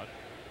strikeout.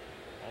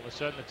 All of a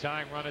sudden the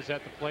tying run is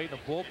at the plate, and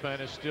the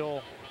bullpen is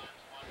still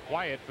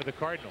quiet for the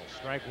Cardinals.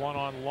 Strike 1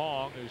 on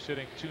Long, who's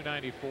hitting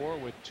 .294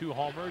 with 2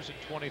 homers and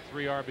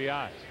 23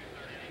 RBIs.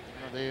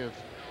 They have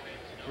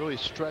really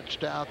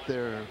stretched out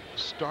their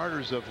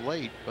starters of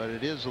late, but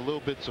it is a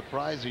little bit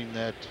surprising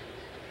that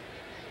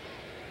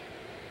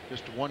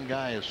just one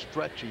guy is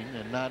stretching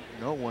and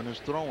no one is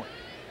throwing.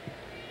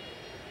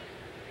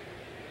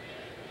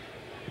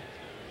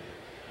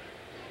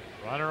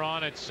 Runner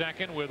on at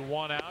second with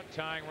 1 out,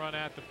 tying run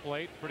at the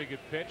plate. Pretty good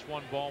pitch.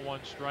 1 ball,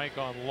 1 strike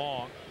on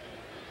Long.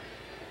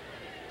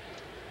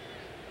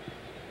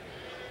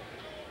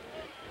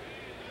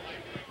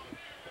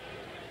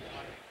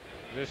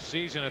 This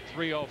season, a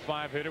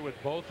 .305 hitter with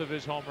both of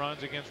his home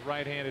runs against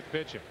right-handed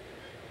pitching.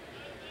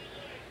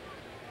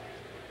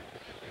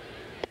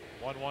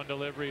 1-1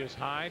 delivery is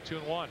high,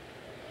 2-1.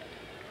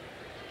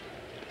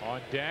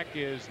 On deck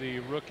is the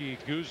rookie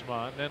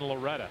Guzman, then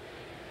Loretta.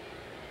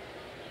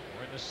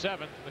 We're in the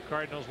 7th, and the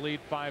Cardinals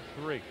lead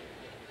 5-3.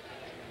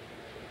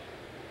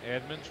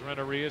 Edmonds,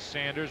 Renteria,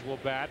 Sanders will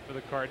bat for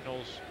the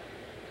Cardinals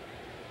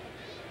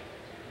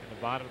in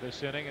the bottom of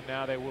this inning, and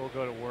now they will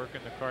go to work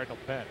in the Cardinal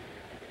pen.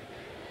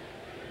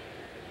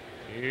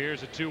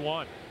 Here's a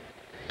 2-1.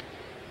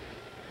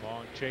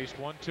 Long chased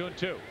 1,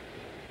 2-2.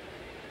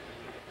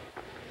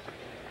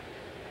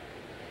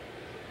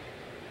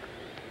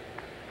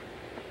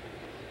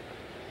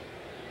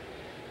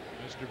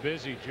 Mr.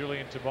 Busy,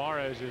 Julian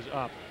Tavarez is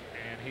up,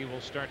 and he will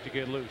start to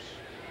get loose.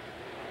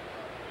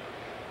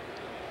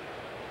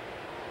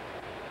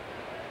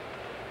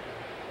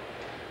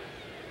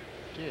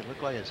 Gee, it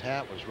looked like his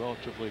hat was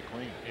relatively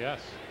clean.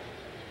 Yes.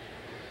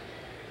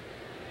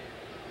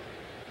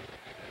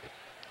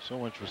 So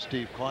much for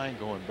Steve Klein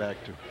going back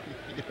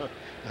to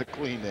a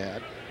clean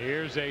hat.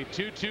 Here's a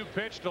 2-2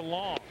 pitch to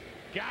Long.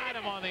 Got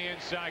him on the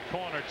inside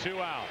corner. 2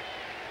 out.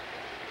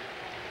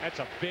 That's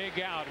a big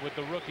out with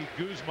the rookie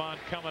Guzman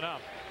coming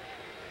up.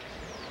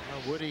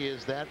 Woody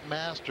is that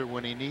master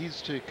when he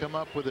needs to come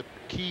up with a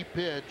key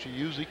pitch. He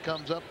usually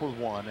comes up with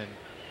one, and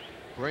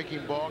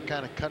breaking ball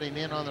kind of cutting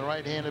in on the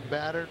right-handed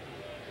batter.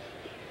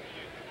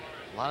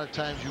 A lot of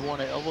times you want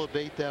to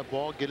elevate that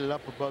ball, get it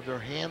up above their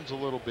hands a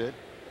little bit.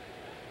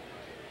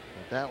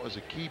 But that was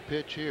a key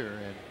pitch here,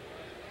 and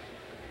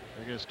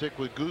they're going to stick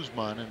with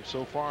Guzman, and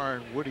so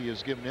far Woody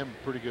has given him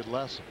a pretty good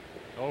lesson.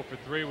 0 for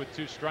 3 with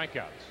 2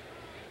 strikeouts.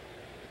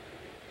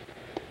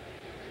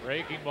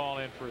 Breaking ball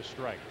in for a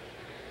strike.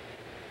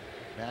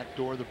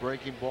 Backdoor the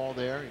breaking ball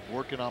there. He's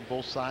working on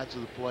both sides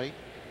of the plate.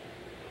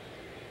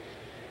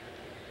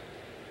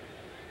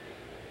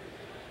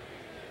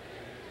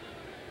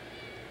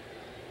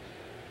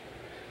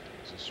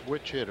 It's a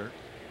switch hitter.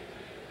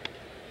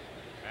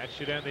 That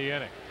should end the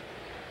inning.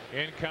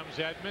 In comes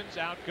Edmonds.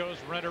 Out goes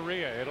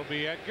Renteria. It'll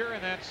be Edgar,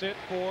 and that's it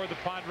for the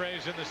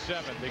Padres in the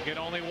 7th. They get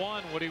only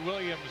 1. Woody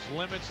Williams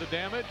limits the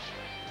damage.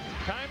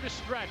 Time to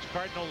stretch.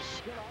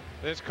 Cardinals.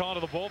 This call to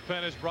the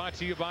bullpen is brought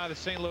to you by the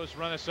St. Louis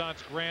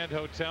Renaissance Grand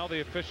Hotel,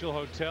 the official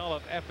hotel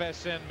of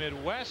FSN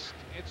Midwest.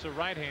 It's a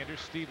right-hander,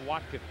 Steve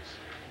Watkins.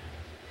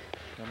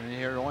 Coming in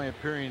here, only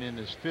appearing in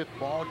his 5th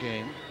ball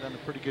game. Done a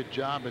pretty good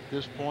job at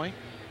this point.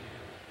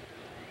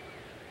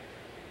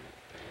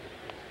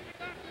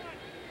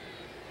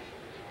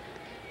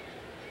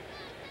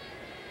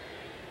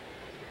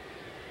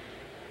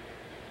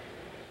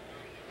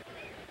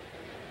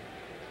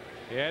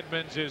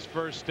 Edmonds is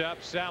first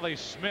up. Sally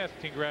Smith,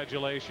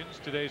 congratulations.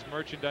 Today's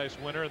merchandise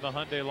winner in the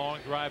Hyundai Long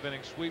Drive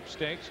Inning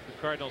Sweepstakes.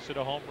 The Cardinals hit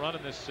a home run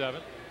in this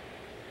 7th.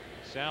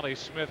 Sally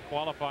Smith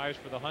qualifies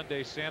for the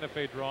Hyundai Santa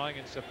Fe drawing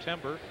in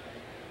September.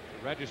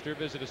 To register,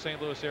 visit a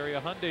St. Louis area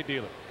Hyundai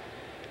dealer.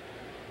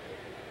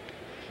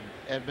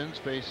 Edmonds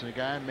facing a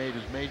guy who made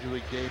his major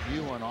league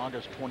debut on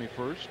August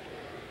 21st.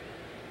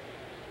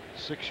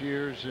 6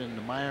 years in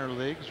the minor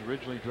leagues,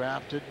 originally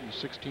drafted in the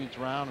 16th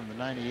round in the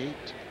 '98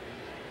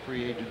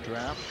 free agent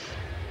draft.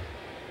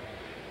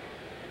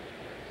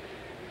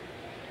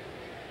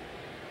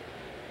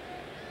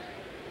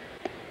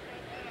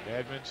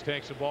 Edmonds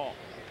takes a ball.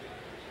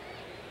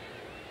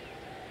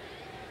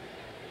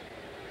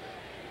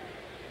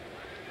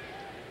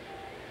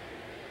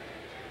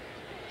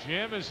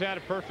 Jim has had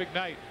a perfect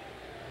night.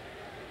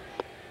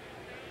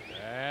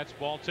 That's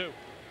ball 2.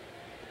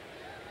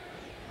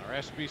 Our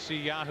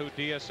SBC Yahoo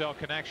DSL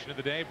connection of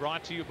the day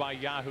brought to you by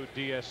Yahoo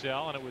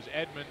DSL, and it was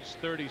Edmonds'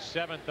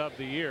 37th of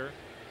the year.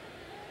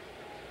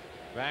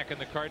 Back in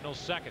the Cardinals'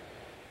 2nd.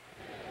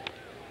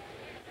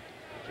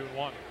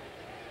 2-1.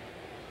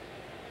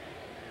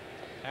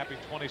 Happy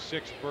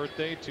 26th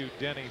birthday to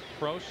Denny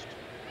Prost.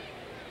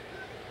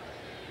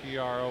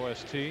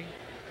 P-R-O-S-T.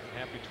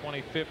 Happy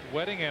 25th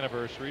wedding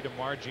anniversary to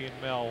Margie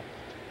and Mel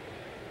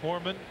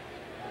Horman in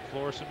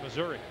Florissant,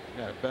 Missouri.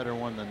 Got a better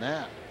one than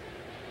that.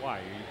 Why?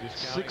 Are you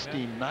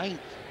discounting 69th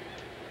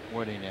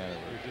wedding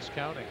anniversary. You're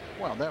discounting.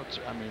 Well, that's,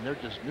 I mean, they're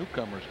just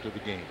newcomers to the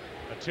game.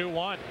 A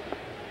 2-1.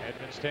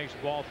 Edmonds takes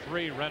ball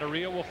 3.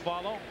 Renteria will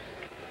follow.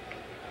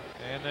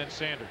 And then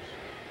Sanders.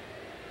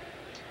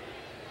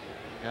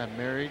 Got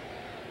married.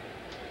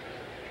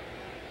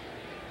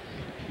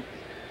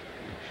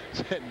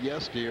 Said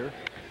yes, dear.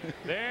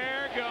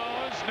 There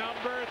goes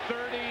number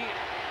 38.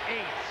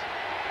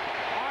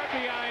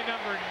 RBI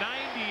number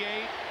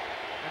 98.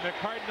 And the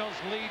Cardinals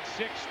lead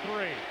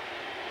 6-3.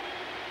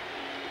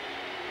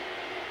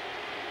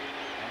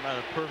 How about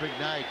a perfect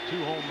night?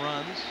 2 home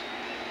runs,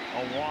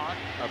 a walk,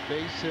 a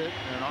base hit,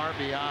 and an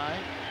RBI.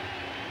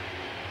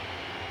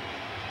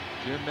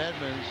 Jim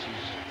Edmonds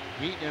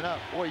is heating it up.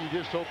 Boy, you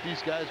just hope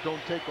these guys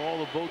don't take all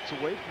the votes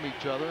away from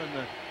each other in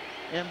the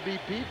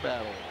MVP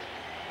battle.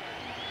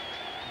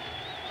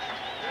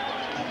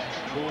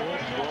 Cool,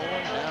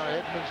 rolling. Now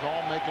Edmonds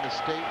Hall making a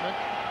statement.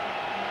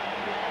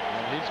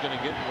 And he's going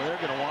to get, they're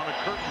going to want a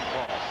curtain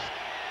call.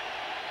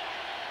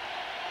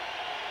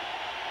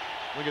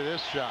 Look at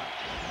this shot.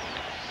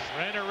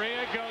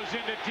 Renteria goes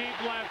into deep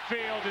left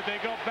field. Did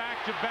they go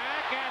back to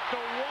back? At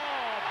the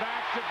wall,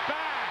 back to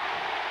back.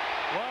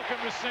 Welcome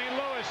to St.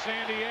 Louis,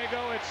 San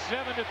Diego. It's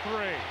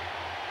 7-3.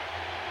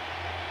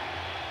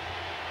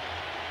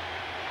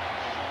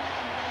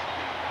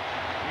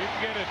 You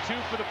can get a 2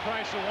 for the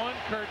price of 1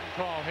 curtain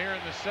call here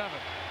in the 7th.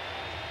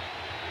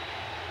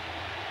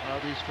 Well,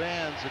 these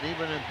fans, and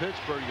even in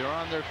Pittsburgh, they're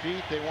on their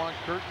feet. They want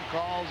curtain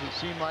calls. It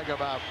seemed like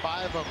about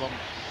 5 of them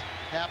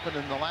happened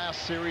in the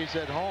last series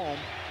at home.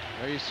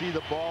 There you see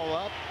the ball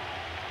up,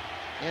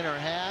 inner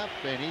half,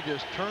 and he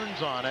just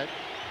turns on it.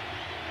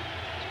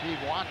 Steve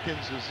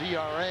Watkins'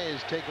 ERA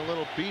is taking a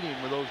little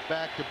beating with those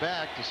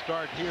back-to-back to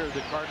start here, the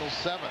Cardinals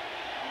 7th.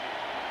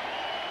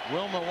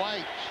 Wilma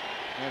White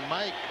and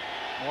Mike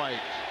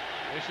White.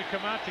 They should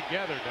come out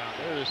together down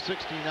there. Their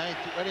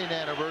 69th wedding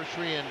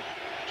anniversary, and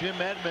Jim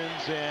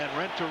Edmonds and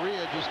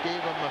Renteria just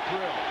gave them a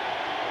thrill.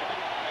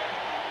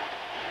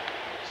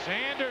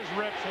 Sanders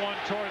rips one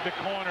toward the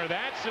corner.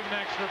 That's an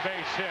extra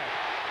base hit.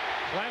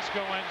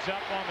 Klesko ends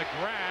up on the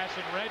grass,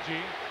 and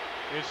Reggie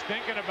is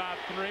thinking about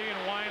 3,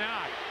 and why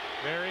not?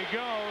 There he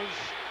goes.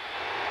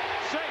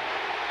 Safe.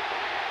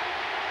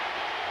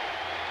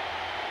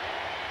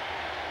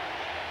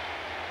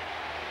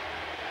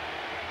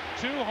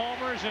 Two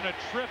homers and a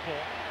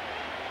triple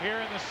here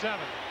in the 7th.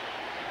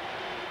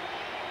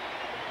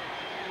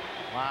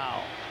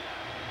 Wow.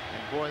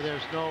 And boy,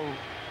 there's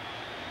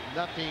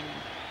nothing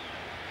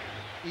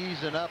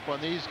easing up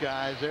on these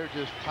guys. They're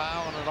just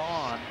piling it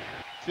on.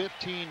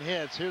 15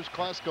 hits. Here's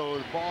Klesko.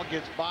 The ball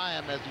gets by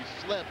him as he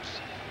slips.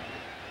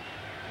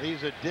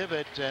 Leaves a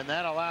divot, and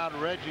that allowed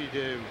Reggie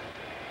to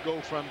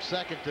go from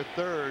second to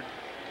third.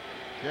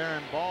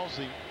 Darren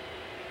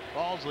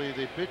Balsley,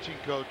 the pitching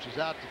coach, is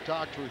out to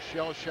talk to a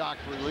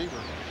shell-shocked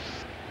reliever.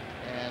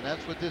 And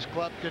that's what this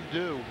club can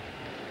do.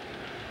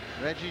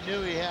 Reggie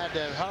knew he had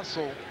to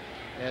hustle,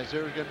 as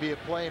there was going to be a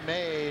play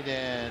made,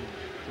 and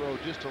throw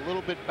just a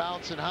little bit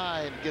bouncing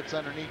high, and gets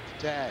underneath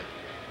the tag.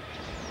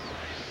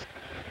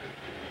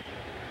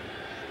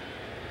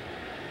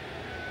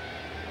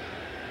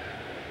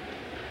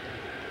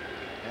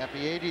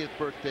 Happy 80th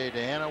birthday to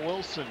Anna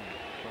Wilson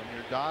from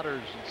your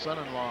daughters and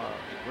son-in-law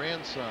and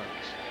grandsons.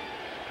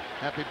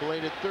 Happy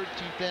belated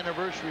 13th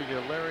anniversary to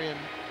Larry and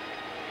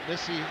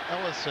Missy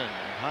Ellison.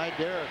 And hi,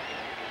 Derek.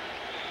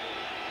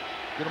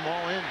 Get them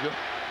all in, Joe.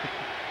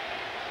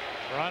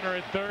 Runner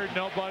at third,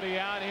 nobody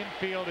out.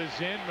 Infield is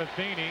in.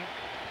 Matheny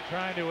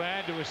trying to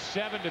add to a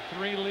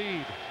 7-3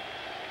 lead.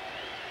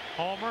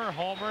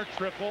 Homer,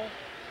 triple,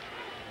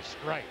 a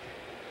strike.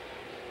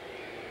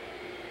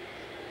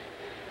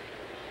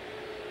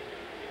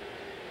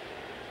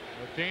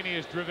 Matheny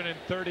has driven in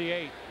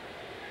 38.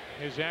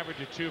 His average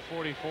of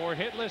 244.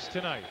 Hitless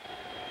tonight.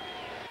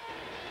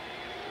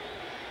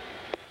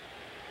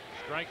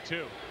 Strike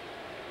 2.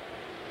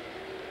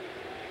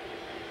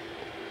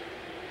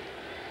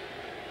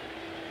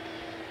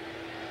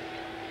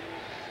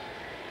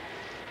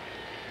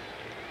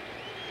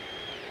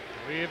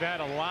 We've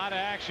had a lot of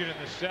action in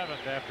the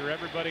 7th after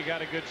everybody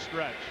got a good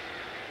stretch.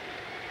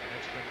 And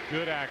it's been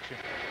good action.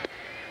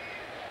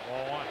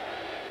 Ball 1.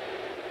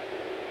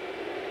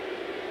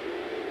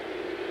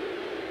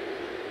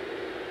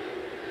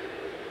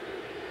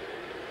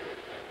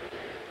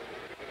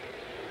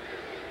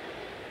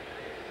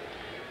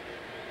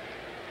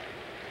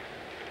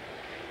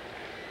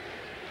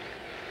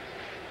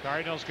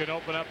 Cardinals can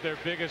open up their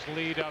biggest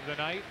lead of the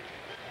night.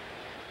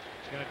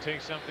 It's going to take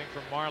something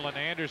from Marlon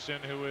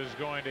Anderson, who is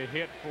going to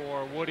hit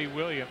for Woody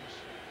Williams.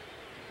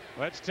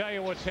 Let's tell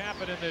you what's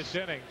happened in this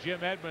inning.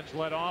 Jim Edmonds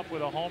led off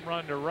with a home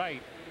run to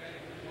right.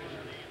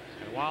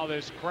 And while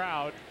this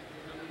crowd,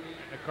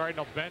 the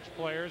Cardinal bench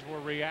players, were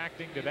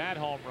reacting to that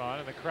home run,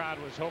 and the crowd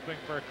was hoping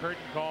for a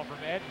curtain call from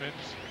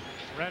Edmonds,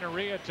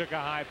 Renteria took a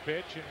high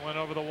pitch and went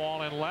over the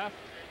wall and left.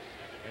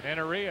 And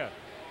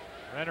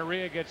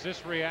Renteria gets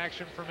this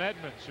reaction from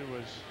Edmonds, who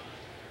was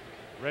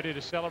ready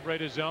to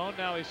celebrate his own.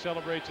 Now he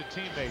celebrates a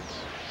teammate's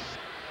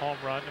home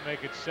run to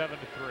make it 7-3.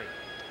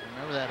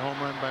 Remember that home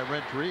run by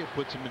Renteria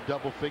puts him in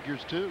double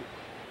figures too.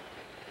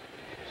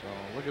 So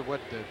look at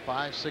what the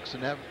 5, 6,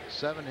 and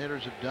 7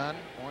 hitters have done.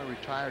 Only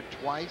retired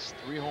twice,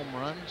 3 home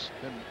runs,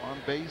 been on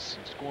base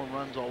and scoring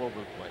runs all over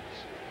the place.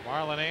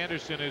 Marlon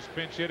Anderson is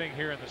pinch hitting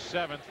here in the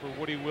 7th for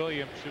Woody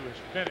Williams, who is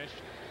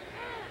finished.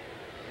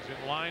 He's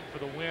in line for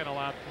the win,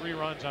 allowed 3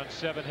 runs on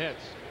 7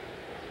 hits.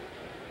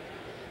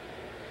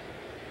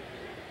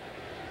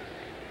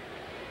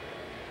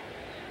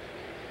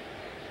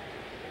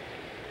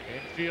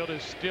 Infield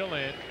is still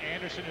in.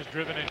 Anderson is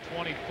driven in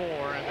 24,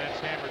 and that's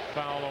hammered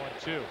foul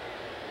 0-2.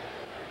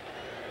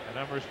 The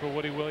numbers for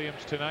Woody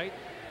Williams tonight: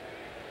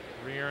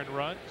 3 earned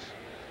runs,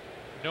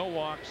 no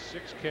walks,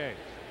 6 Ks.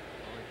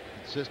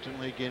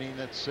 Consistently getting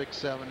that 6,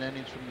 7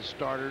 innings from the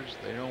starters.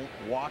 They don't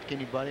walk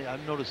anybody.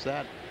 I've noticed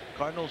that.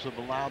 Cardinals have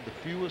allowed the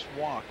fewest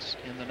walks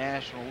in the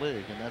National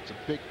League, and that's a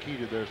big key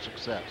to their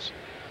success.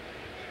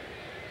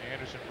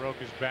 Anderson broke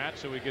his bat,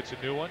 so he gets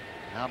a new one.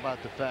 How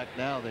about the fact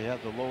now they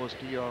have the lowest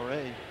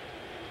ERA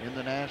in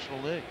the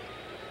National League?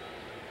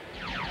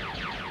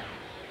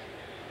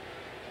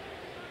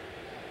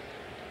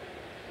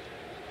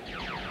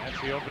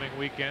 the opening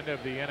weekend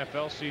of the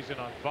NFL season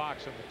on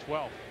Fox on the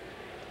 12th,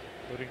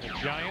 including the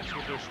Giants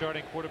with their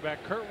starting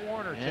quarterback Kurt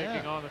Warner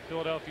taking on the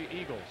Philadelphia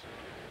Eagles.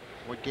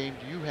 What game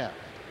do you have?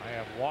 I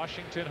have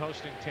Washington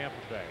hosting Tampa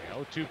Bay.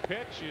 0-2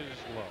 pitch is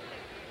low.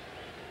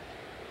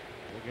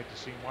 We'll get to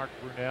see Mark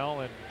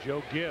Brunell and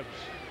Joe Gibbs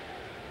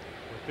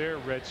with their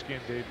Redskin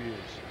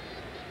debuts.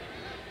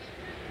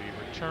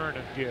 The return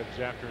of Gibbs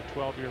after a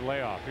 12-year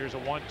layoff. Here's a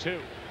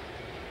 1-2.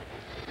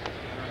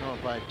 I don't know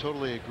if I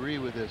totally agree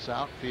with this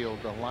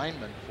outfield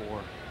alignment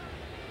for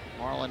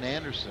Marlon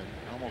Anderson.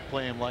 I'm going to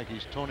play him like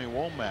he's Tony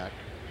Womack.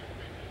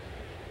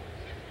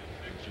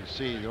 As you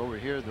see over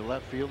here, the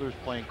left fielder's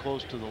playing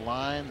close to the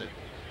line.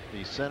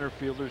 The center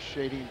fielder's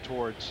shading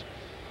towards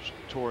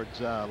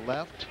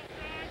left.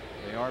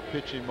 They are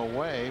pitching him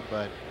away,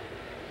 but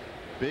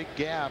big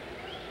gap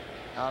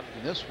out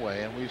in this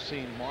way, and we've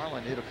seen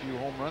Marlon hit a few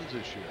home runs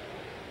this year.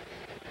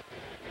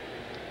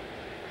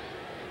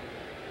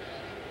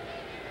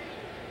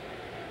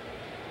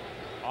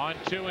 On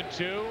 2-2.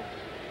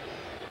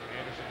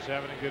 Anderson's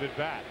having a good at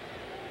bat.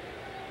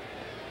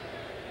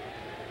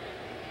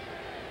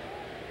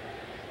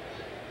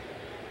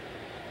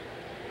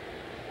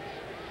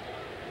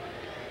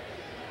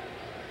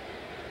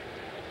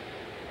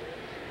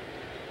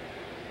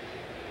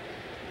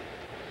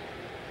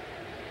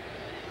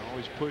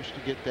 Always push to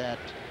get that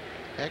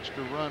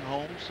extra run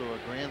home so a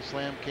grand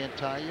slam can't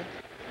tie you.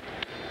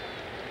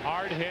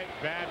 Hard hit,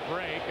 bad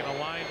break, and a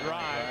line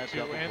drive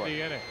to end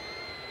the inning.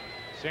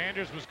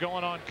 Sanders was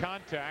going on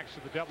contact, so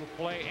the double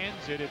play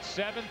ends it. It's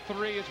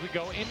 7-3 as we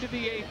go into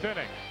the 8th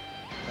inning.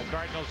 The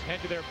Cardinals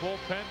head to their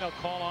bullpen. They'll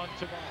call on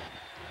tomorrow.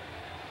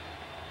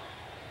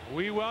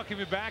 We welcome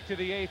you back to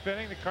the 8th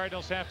inning. The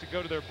Cardinals have to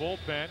go to their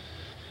bullpen.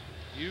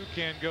 You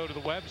can go to the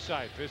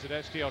website, visit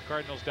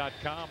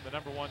STLCardinals.com, the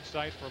 #1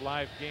 site for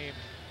live game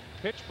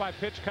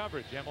pitch-by-pitch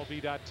coverage,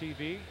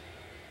 MLB.tv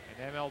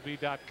and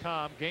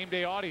MLB.com. Game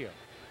day audio,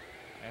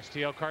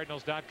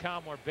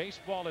 STLCardinals.com, where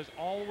baseball is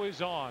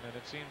always on, and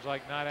it seems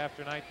like night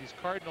after night these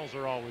Cardinals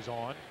are always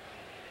on.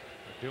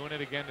 They're doing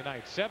it again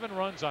tonight. 7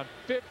 runs on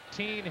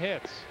 15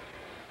 hits,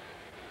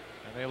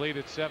 and they lead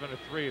at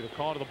 7-3. The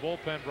call to the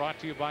bullpen brought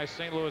to you by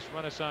St. Louis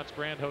Renaissance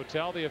Grand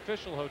Hotel, the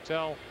official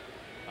hotel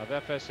of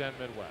FSN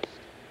Midwest.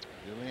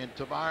 Julian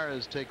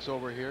Tavares takes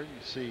over here.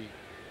 You see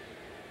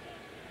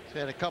he's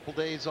had a couple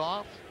days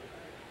off.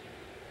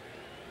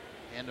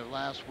 End of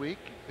last week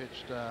he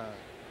pitched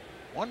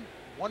one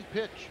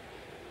pitch.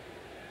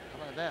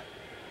 How about that?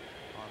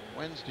 On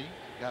Wednesday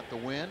got the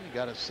win,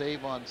 got a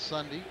save on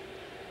Sunday.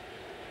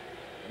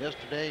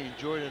 Yesterday he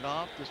enjoyed it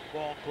off. This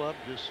ball club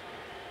just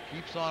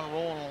keeps on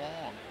rolling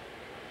along.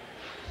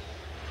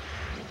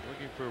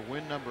 Looking for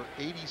win number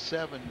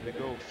 87 to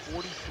go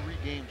 43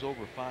 games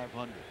over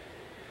 500.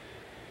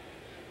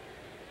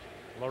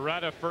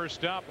 Loretta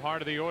first up,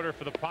 heart of the order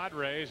for the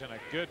Padres, and a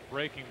good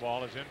breaking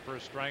ball is in for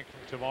a strike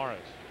from Tavares.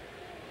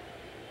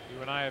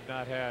 You and I have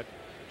not had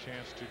a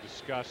chance to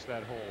discuss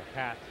that whole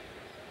hat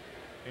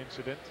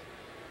incident,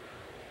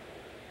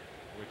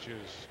 which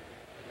is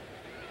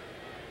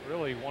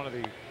really one of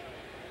the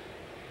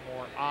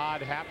more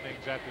odd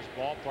happenings at this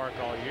ballpark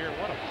all year.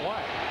 What a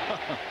play.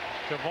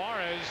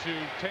 Tavares, who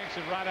takes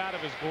it right out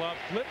of his glove,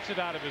 flips it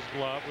out of his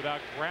glove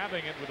without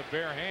grabbing it with a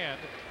bare hand,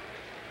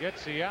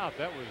 gets the out.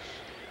 That was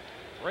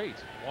great.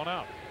 1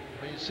 out.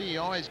 Well, you see, he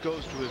always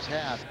goes to his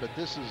hat, but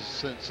this is a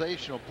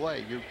sensational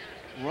play. You're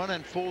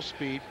running full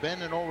speed,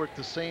 bending over at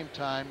the same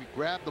time. You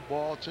grab the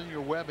ball, it's in your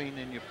webbing,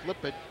 and you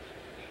flip it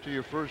to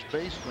your first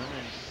baseman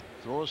and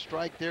throw a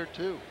strike there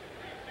too.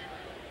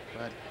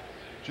 But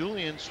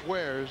Julian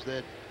swears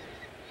that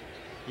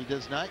he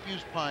does not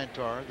use pine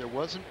tar. There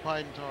wasn't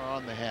pine tar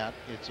on the hat.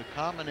 It's a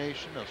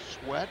combination of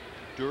sweat,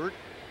 dirt,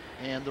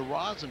 and the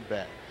rosin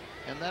bag,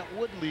 and that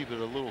would leave it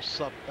a little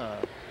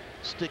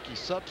sticky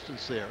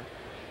substance there.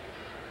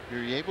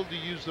 You're able to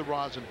use the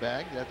rosin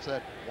bag. That's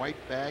that white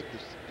bag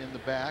that's in the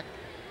back.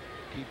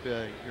 Keep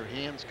your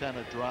hands kind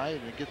of dry,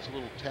 and it gets a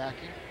little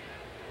tacky.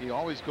 He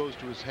always goes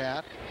to his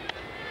hat.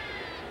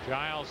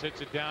 Giles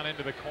hits it down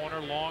into the corner.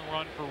 Long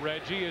run for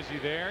Reggie. Is he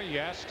there?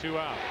 Yes. 2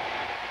 out.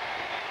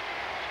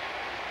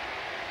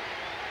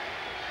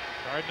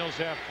 Cardinals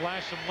have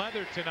flashed some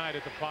leather tonight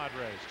at the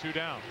Padres. 2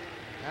 down.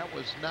 That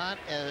was not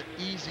as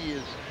easy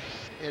as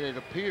it had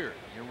appeared.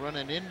 You're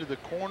running into the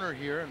corner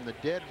here in the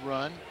dead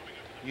run.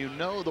 You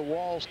know the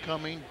wall's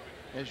coming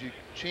as you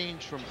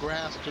change from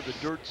grass to the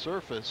dirt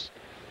surface,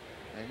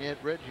 and yet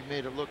Reggie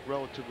made it look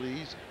relatively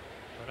easy.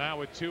 So now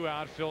with 2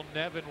 out, Phil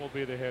Nevin will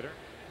be the hitter.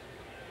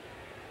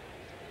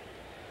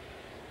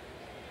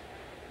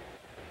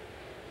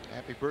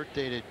 Happy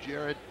birthday to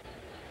Jared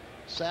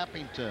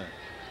Sappington.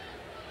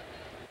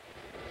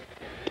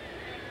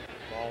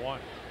 Ball 1.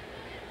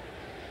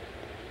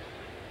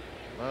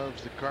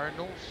 Loves the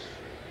Cardinals.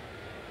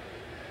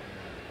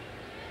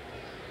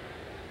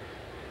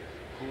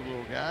 Cool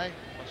little guy.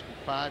 Must be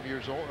 5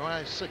 years old. Oh,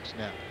 he's 6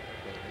 now.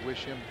 But I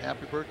wish him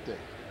happy birthday.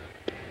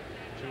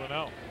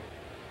 2-0.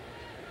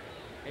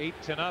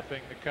 8-0.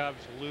 The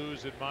Cubs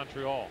lose at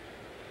Montreal.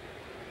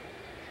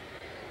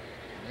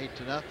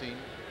 8-0.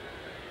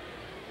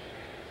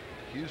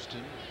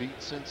 Houston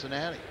beat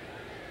Cincinnati.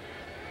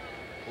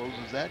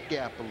 Closes that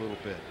gap a little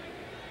bit.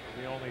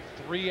 The only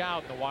 3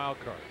 out in the wild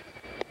card.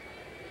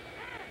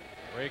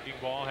 Breaking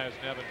ball has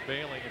Nevin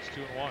bailing. It's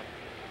 2-1.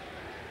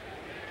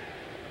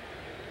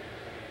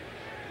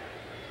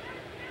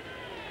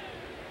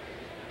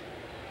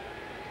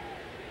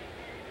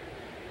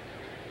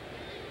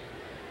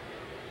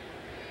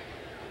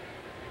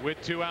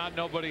 With 2 out,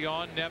 nobody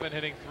on. Nevin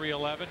hitting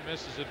 .311,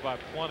 misses it by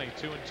plenty.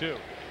 2-2. You know,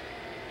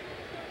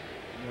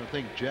 I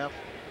think Jeff,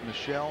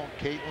 Michelle,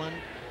 Caitlin,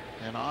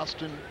 and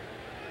Austin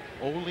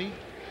Ole,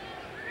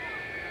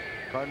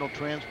 Cardinal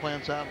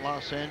transplants out in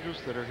Los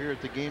Angeles that are here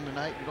at the game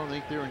tonight. You don't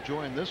think they're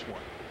enjoying this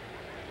one?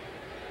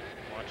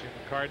 Watching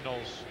the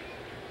Cardinals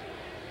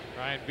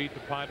try and beat the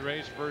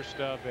Padres, first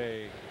of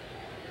a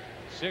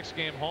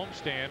 6-game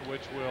homestand,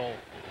 which will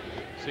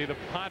see the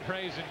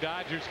Padres and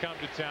Dodgers come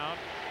to town.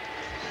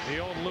 The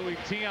old Louis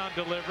Tion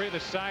delivery, the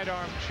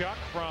sidearm chuck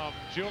from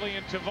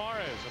Julian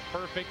Tavares, a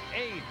perfect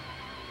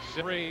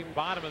 8-3,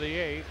 bottom of the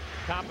 8th,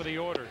 top of the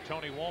order.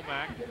 Tony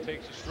Womack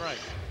takes a strike.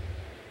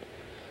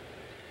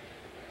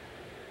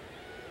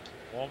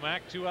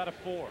 Womack 2 out of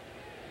 4.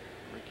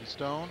 Ricky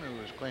Stone,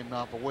 who was claimed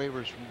off of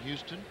waivers from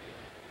Houston.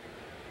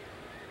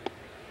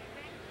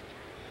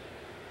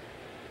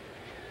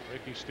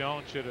 Ricky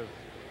Stone should have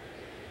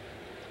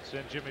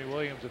sent Jimmy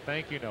Williams a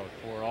thank you note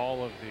for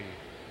all of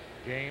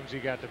the games he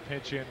got to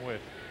pitch in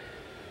with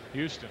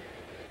Houston.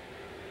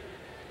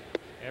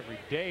 Every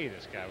day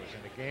this guy was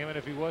in a game, and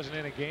if he wasn't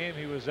in a game,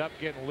 he was up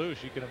getting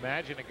loose. You can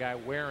imagine a guy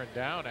wearing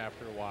down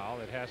after a while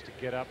that has to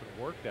get up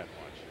and work that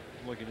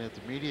much. Looking at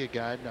the media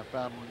guide, and I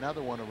found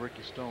another one of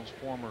Ricky Stone's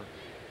former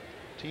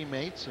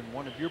teammates and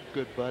one of your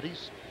good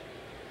buddies,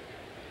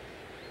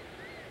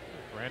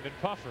 Brandon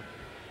Puffer.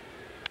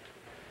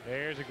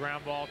 There's a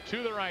ground ball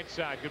to the right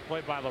side. Good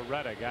play by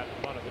Loretta. Got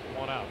in front of it.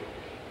 1 out.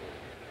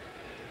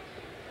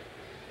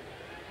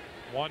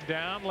 1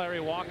 down. Larry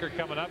Walker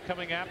coming up.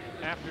 Coming up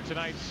after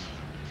tonight's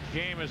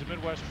game as a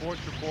Midwest Sports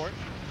Report.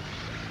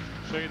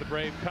 Show you the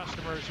brave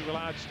customers who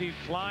allowed Steve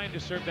Klein to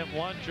serve them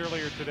lunch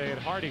earlier today at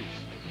Hardee's.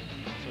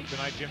 So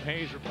tonight Jim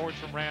Hayes reports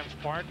from Rams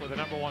Park, where the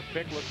 #1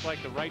 pick looks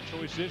like the right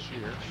choice this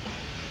year.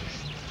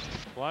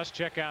 Plus,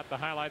 check out the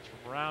highlights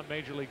from around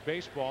Major League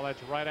Baseball.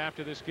 That's right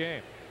after this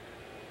game.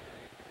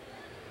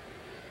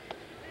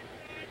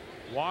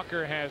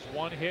 Walker has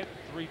 1 hit,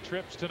 3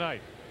 trips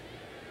tonight.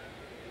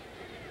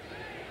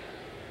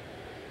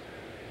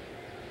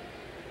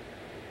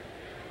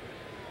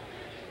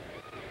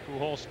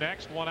 Pujols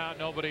next. 1 out,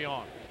 nobody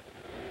on.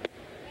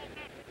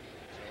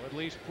 So at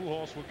least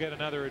Pujols will get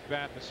another at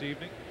bat this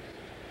evening.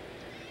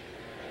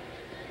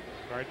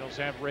 Cardinals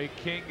have Ray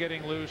King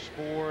getting loose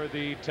for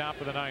the top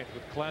of the 9th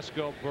with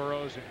Klesko,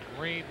 Burrows, and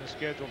Green, the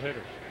scheduled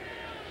hitters.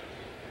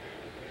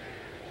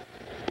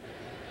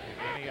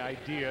 Any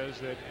ideas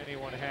that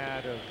anyone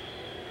had of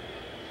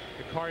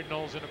the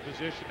Cardinals in a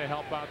position to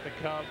help out the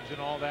Cubs and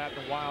all that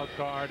in the wild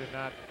card and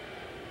not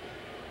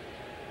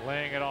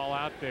laying it all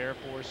out there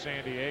for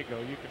San Diego,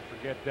 you can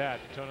forget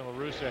that. Tony La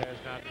Russa has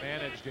not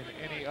managed in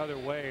any other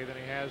way than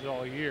he has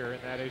all year,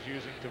 and that is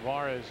using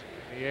Tavares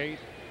in the 8th.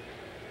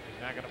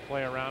 He's not going to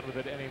play around with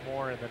it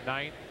anymore in the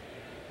 9th.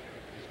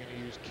 He's going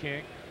to use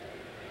King.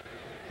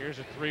 Here's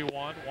a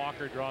 3-1.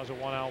 Walker draws a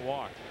 1-out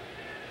walk.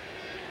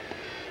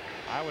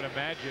 I would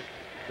imagine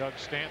Doug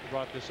Stanton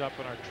brought this up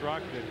in our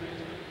truck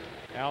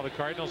that Al, the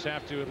Cardinals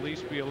have to at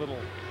least be a little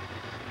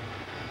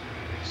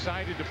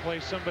excited to play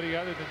somebody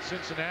other than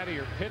Cincinnati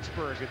or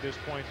Pittsburgh at this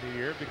point in the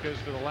year, because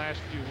for the last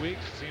few weeks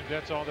it seems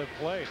that's all they've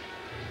played.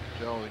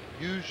 So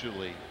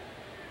usually,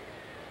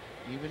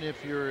 even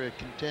if you're a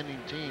contending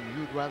team,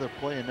 you'd rather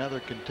play another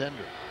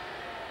contender,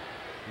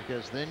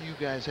 because then you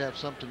guys have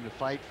something to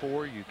fight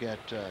for. You get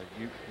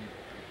you're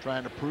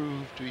trying to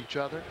prove to each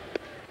other.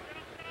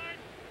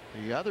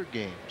 The other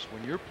games,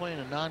 when you're playing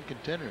a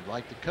non-contender,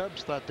 like the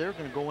Cubs thought they were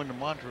going to go into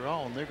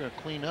Montreal and they're going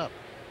to clean up.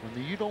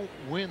 When you don't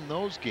win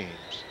those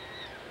games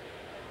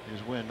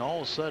is when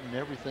all of a sudden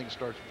everything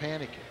starts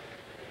panicking.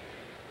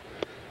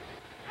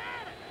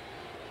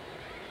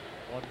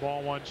 1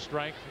 ball, 1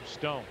 strike from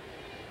Stone.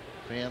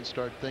 Fans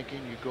start thinking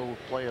you go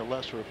play a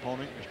lesser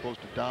opponent, you're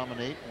supposed to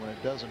dominate when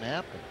it doesn't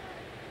happen.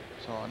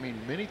 So I mean,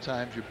 many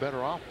times you're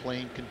better off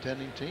playing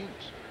contending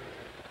teams.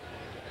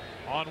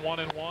 On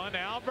 1-1,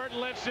 Albert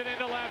lifts it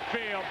into left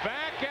field.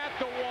 Back at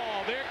the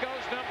wall. There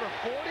goes number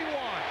 41.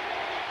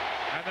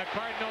 And the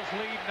Cardinals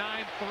lead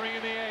 9-3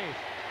 in the 8th.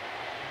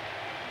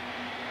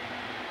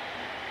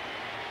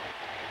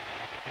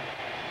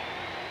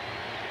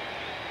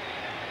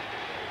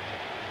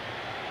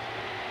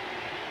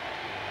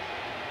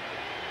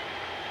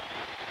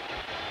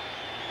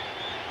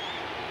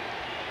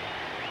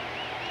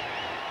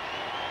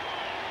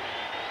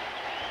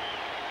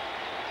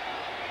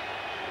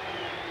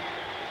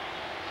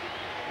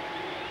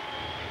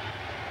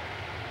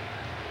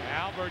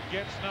 Albert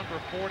gets number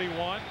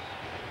 41.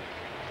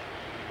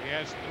 He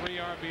has 3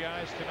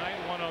 RBIs tonight,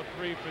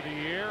 103 for the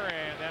year,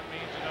 and that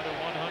means another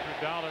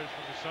 $100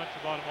 from the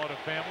Sonship Automotive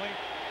family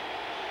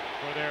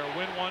for their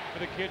Win One for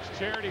the Kids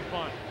charity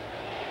fund.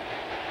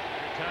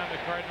 time the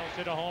Cardinals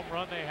hit a home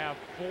run, they have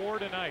 4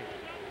 tonight.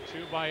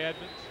 2 by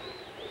Edmonds,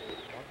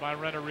 1 by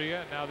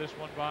Renteria, and now this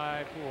one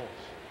by Pujols.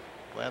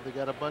 Glad they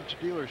got a bunch of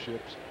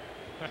dealerships.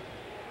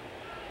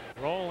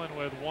 Rolling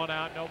with 1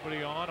 out,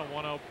 nobody on, a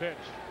 1-0 pitch.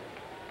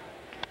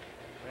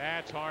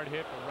 That's hard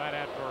hit, but right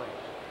at Burrows.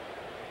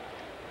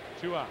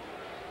 2 out.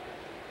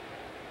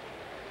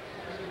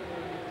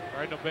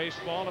 Cardinal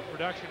Baseball, a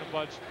production of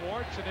Bud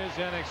Sports, and is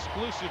an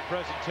exclusive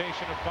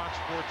presentation of Fox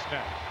Sports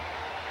Net.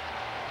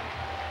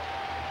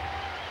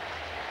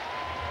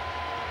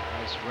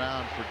 Nice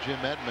round for Jim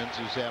Edmonds,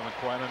 who's having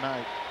quite a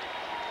night.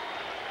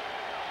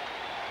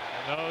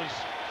 And those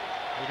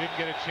who didn't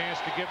get a chance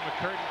to give him a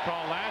curtain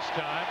call last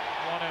time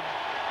want him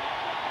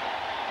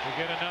to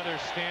get another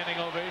standing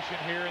ovation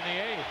here in the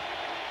 8th.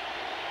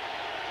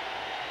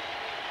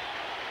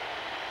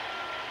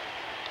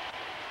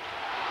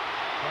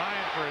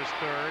 Trying for his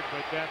 3rd,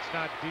 but that's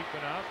not deep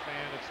enough,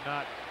 and it's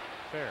not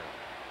fair.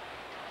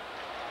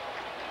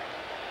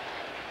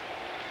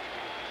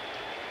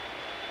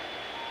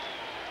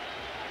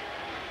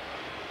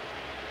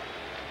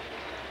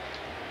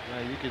 Now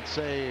you could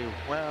say,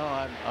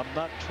 well, I'm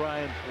not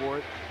trying for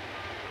it.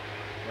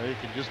 Or you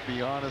can just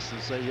be honest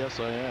and say, yes,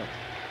 I am.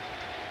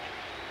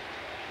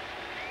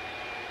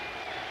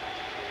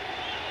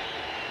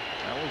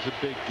 That was a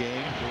big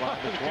game, July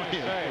the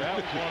 20th. That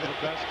was one of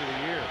the best of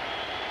the year.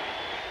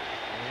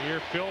 A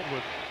year filled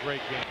with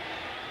great games.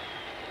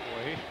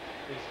 Boy,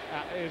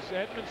 is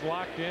Edmonds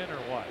locked in or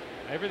what?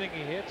 Everything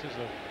he hits is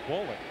a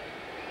bullet.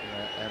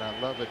 Yeah, and I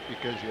love it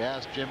because you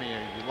ask Jimmy,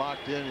 are you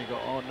locked in? You go,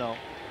 oh no.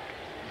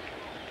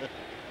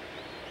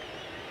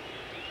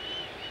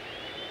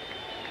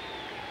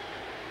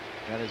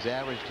 Got his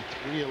average to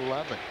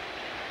 311.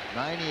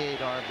 98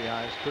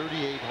 RBIs,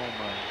 38 home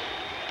runs.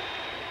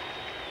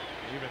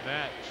 Even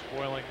that,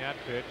 spoiling that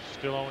pitch,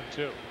 still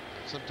 0-2.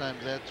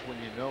 Sometimes that's when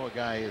you know a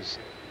guy is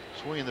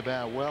swinging the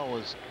bat well,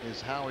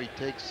 is how he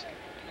takes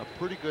a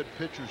pretty good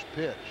pitcher's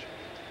pitch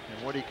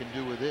and what he can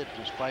do with it,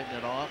 just fighting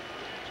it off,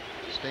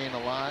 staying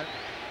alive.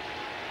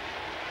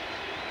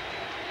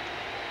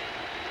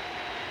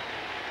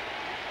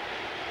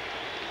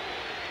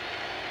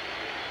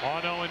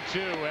 On 0-2,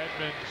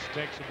 Edmonds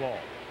takes the ball.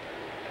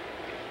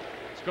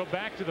 Let's go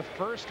back to the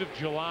 1st of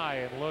July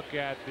and look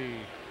at the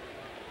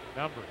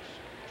numbers.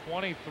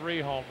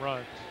 23 home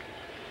runs,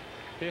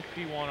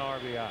 51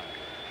 RBI.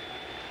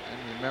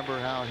 And remember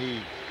how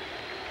he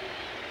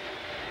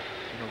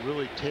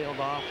really tailed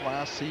off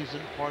last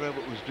season. Part of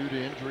it was due to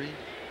injury.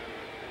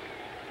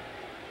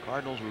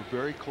 Cardinals were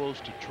very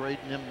close to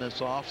trading him this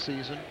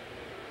offseason.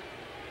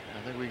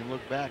 I think we can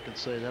look back and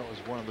say that was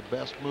one of the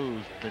best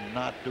moves, but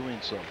not doing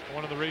so.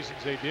 One of the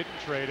reasons they didn't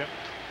trade him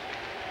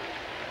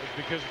was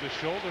because of the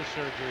shoulder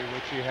surgery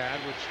which he had,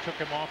 which took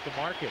him off the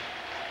market.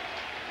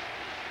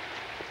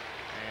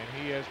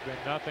 And he has been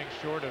nothing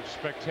short of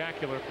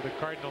spectacular for the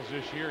Cardinals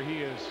this year.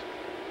 He is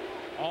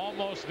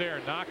almost there,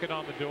 knocking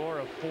on the door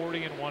of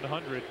 40 and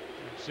 100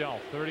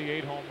 himself.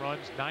 38 home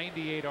runs,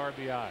 98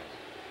 RBIs.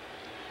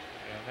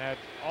 And that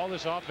all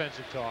this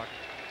offensive talk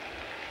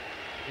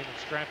didn't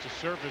scratch the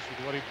surface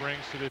with what he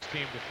brings to this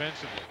team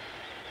defensively.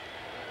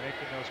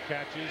 Making those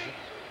catches, and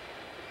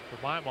for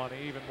my money,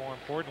 even more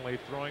importantly,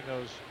 throwing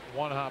those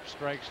one-hop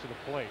strikes to the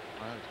plate.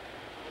 Right.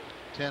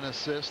 10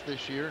 assists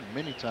this year, and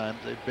many times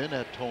they've been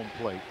at home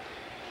plate.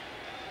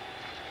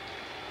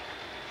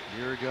 A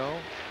year ago,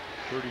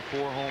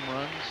 34 home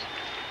runs.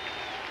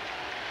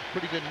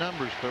 Pretty good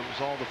numbers, but it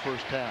was all the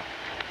first half.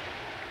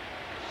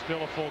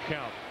 Still a full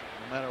count.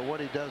 No matter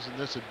what he does in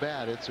this at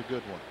bat, it's a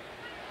good one.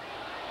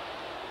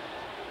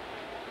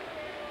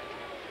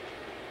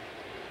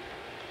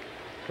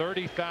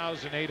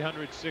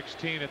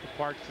 $30,816 at the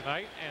park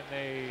tonight, and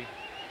they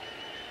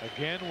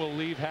again will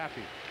leave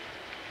happy.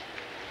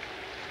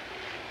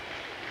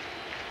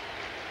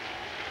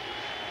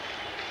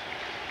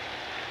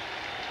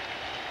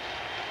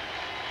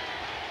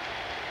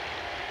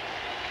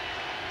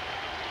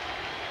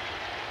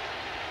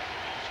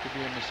 This could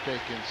be a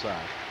mistake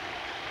inside.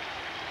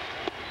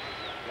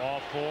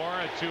 Ball 4,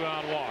 a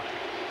 2-out walk.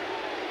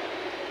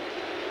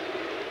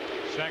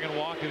 Second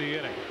walk of the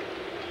inning.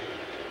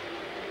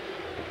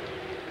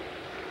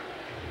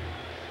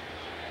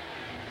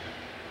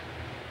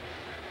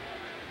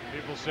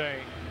 People say,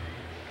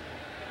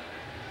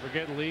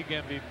 forget league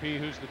MVP,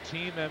 who's the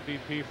team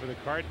MVP for the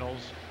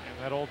Cardinals? And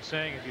that old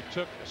saying, if you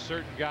took a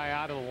certain guy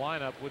out of the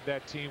lineup, would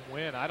that team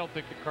win? I don't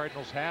think the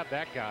Cardinals have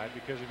that guy,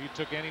 because if you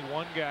took any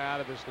one guy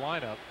out of this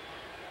lineup,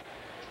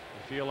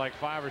 I feel like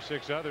 5 or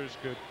 6 others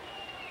could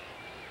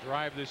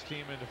drive this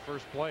team into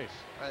first place.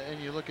 And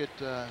you look at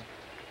the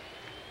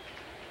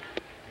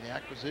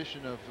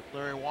acquisition of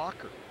Larry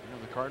Walker.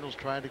 The Cardinals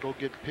tried to go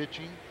get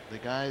pitching. The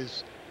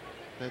guys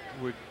that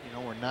would,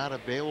 were not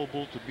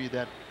available to be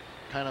that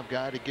kind of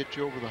guy to get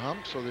you over the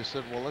hump. So they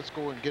said, well, let's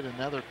go and get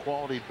another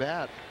quality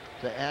bat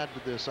to add to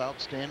this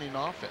outstanding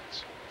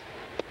offense.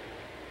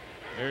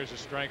 There's a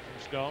strike from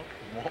Stone.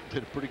 Walt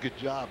did a pretty good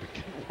job at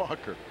getting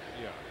Walker.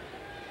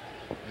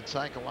 Yeah. And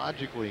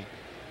psychologically,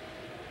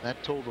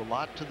 that told a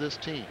lot to this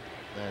team,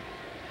 that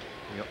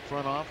The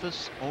front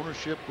office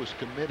ownership was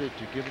committed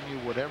to giving you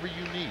whatever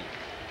you need.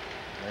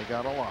 They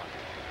got a lot.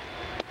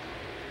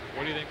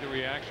 What do you think the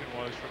reaction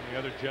was from the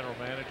other general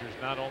managers,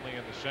 not only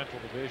in the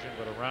Central Division,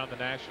 but around the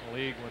National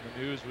League when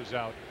the news was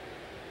out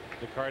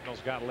the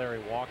Cardinals got Larry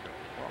Walker?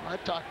 Well, I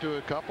talked to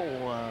a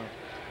couple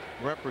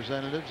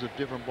representatives of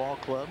different ball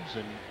clubs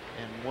and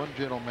one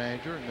general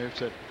manager, and they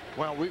said,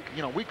 well,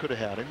 we could have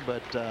had him,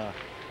 but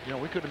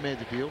we could have made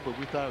the deal, but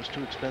we thought it was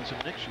too expensive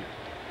next year.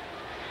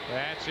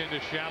 That's into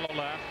shallow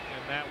left,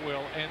 and that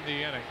will end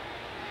the inning.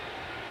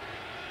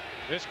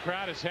 This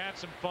crowd has had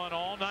some fun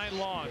all night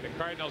long. The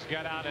Cardinals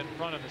got out in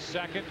front in the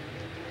second.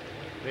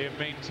 They have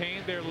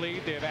maintained their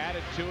lead. They have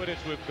added to it as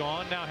we've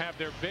gone. Now have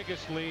their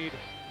biggest lead.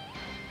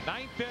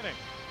 Ninth inning.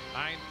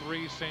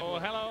 9-3 St. Oh,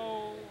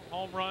 hello.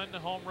 Home run,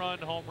 home run,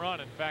 home run.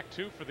 In fact,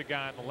 2 for the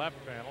guy in the left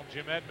panel.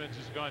 Jim Edmonds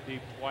has gone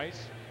deep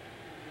twice.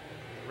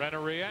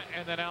 Renneria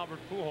and then Albert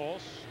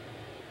Pujols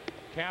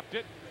capped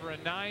it for a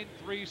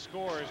 9-3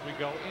 score as we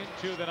go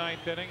into the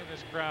 9th inning, and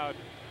this crowd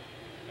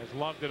has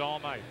loved it all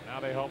night. Now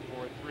they hope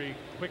for 3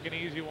 quick and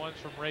easy ones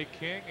from Ray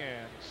King,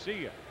 and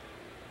see ya.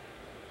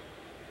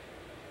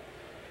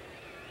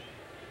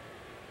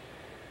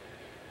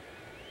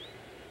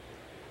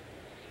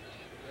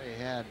 They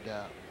had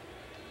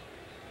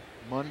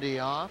Monday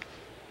off,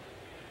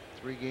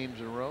 3 games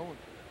in a row.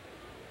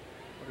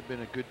 Would have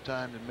been a good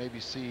time to maybe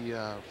see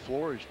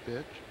Flores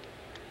pitch.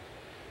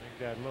 I think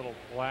that little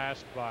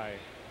blast by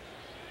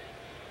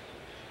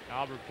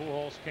Albert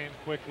Pujols came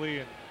quickly,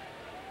 and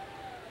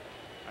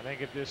I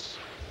think if this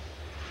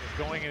is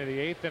going into the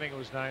 8th inning, it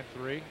was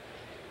 9-3.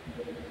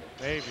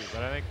 Maybe,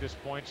 but I think this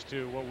points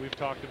to what we've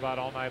talked about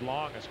all night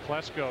long as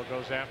Klesko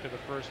goes after the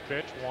first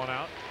pitch, 1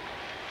 out.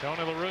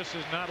 Tony La Russa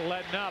is not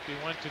letting up. He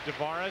went to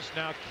Tavares.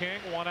 Now King,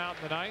 1 out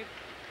in the 9th.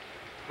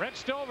 Brent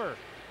Stover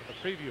with a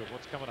preview of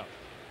what's coming up.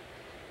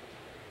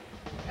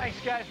 Thanks,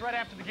 guys. Right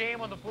after the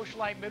game on the Busch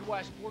Light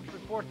Midwest Sports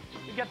Report,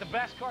 you get the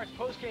best Cards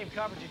post-game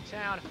coverage in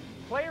town.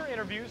 Player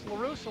interviews, La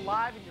Russa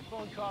live, and your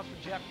phone calls for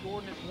Jeff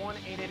Gordon at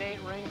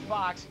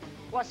 1-888-RING-FOX,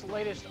 plus the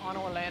latest on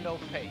Orlando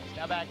Pace.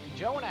 Now back to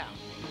Joe and Al.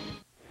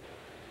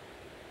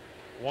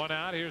 1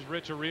 out. Here's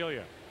Rich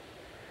Aurelio.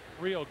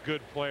 Real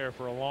good player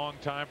for a long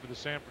time for the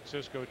San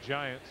Francisco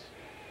Giants.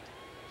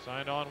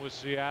 Signed on with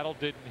Seattle,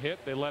 didn't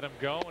hit. They let him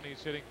go, and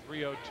he's hitting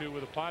 .302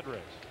 with the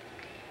Padres.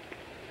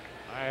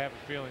 I have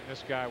a feeling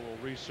this guy will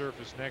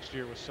resurface next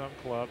year with some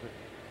club and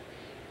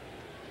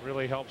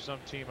really help some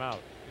team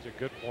out. He's a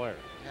good player.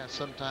 Yeah,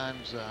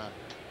 sometimes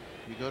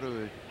you go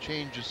to a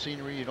change of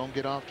scenery, you don't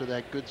get off to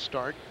that good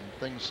start, and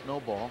things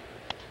snowball.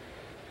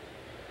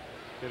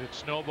 Did it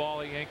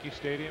snowball at Yankee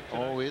Stadium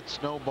tonight? Oh, it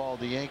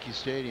snowballed at Yankee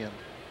Stadium.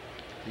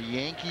 The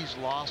Yankees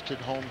lost at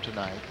home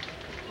tonight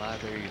by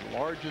the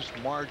largest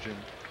margin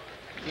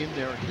in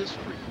their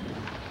history,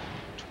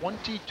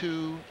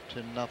 22-0.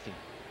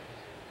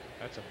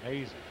 That's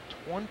amazing.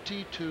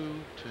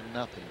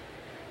 22-0.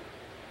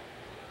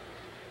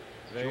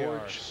 They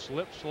are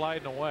slip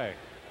sliding away.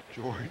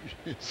 George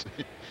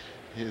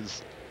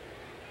is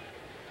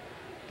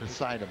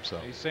beside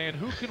himself. He's saying,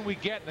 who can we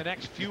get in the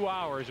next few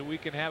hours that we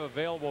can have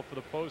available for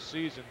the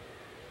postseason?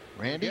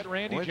 Randy? Get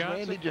Randy Where's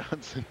Johnson? Randy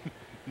Johnson?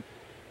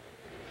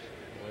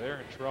 Well,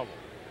 they're in trouble.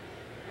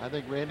 I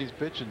think Randy's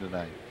pitching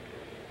tonight.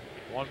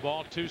 1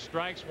 ball, 2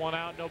 strikes, 1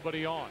 out,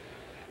 nobody on.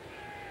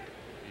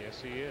 Yes,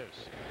 he is.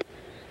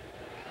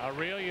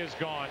 Aurelia's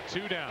gone,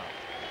 2 down.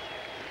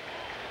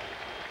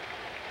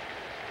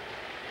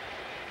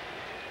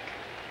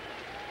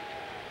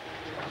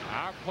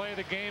 Our play of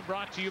the game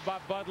brought to you by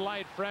Bud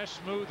Light. Fresh,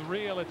 smooth,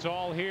 real. It's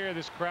all here.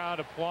 This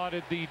crowd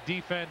applauded the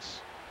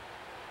defense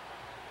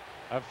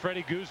of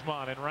Freddie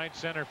Guzman in right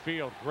center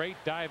field. Great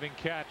diving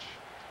catch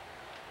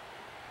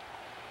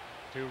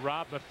to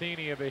rob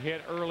Matheny of a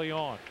hit early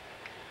on.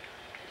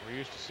 We're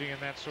used to seeing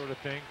that sort of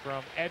thing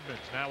from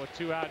Edmonds. Now with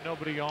 2 out,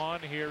 nobody on.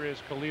 Here is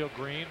Khalil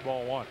Green,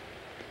 ball 1.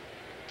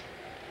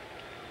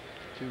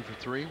 2 for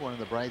 3, one of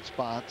the bright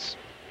spots.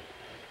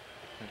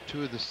 And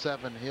 2 of the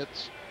 7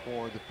 hits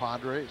for the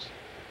Padres.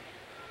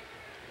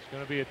 It's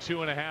going to be a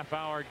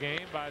 2.5-hour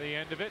game by the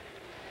end of it,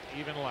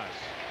 even less.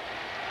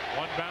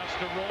 1 bounce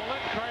to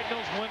Roland.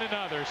 Cardinals win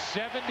another.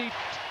 72-59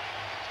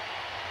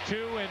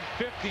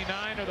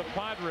 are the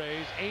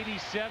Padres.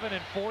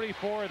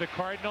 87-44 are the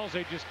Cardinals.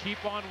 They just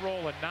keep on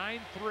rolling.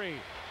 9-3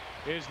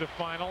 is the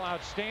final.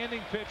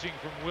 Outstanding pitching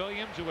from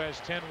Williams, who has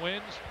 10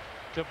 wins.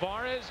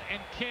 Tavares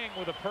and King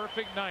with a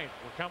perfect 9th.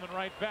 We're coming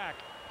right back.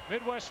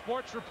 Midwest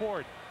Sports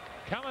Report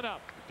coming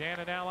up. Dan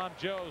and Al, I'm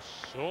Joe.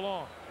 So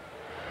long.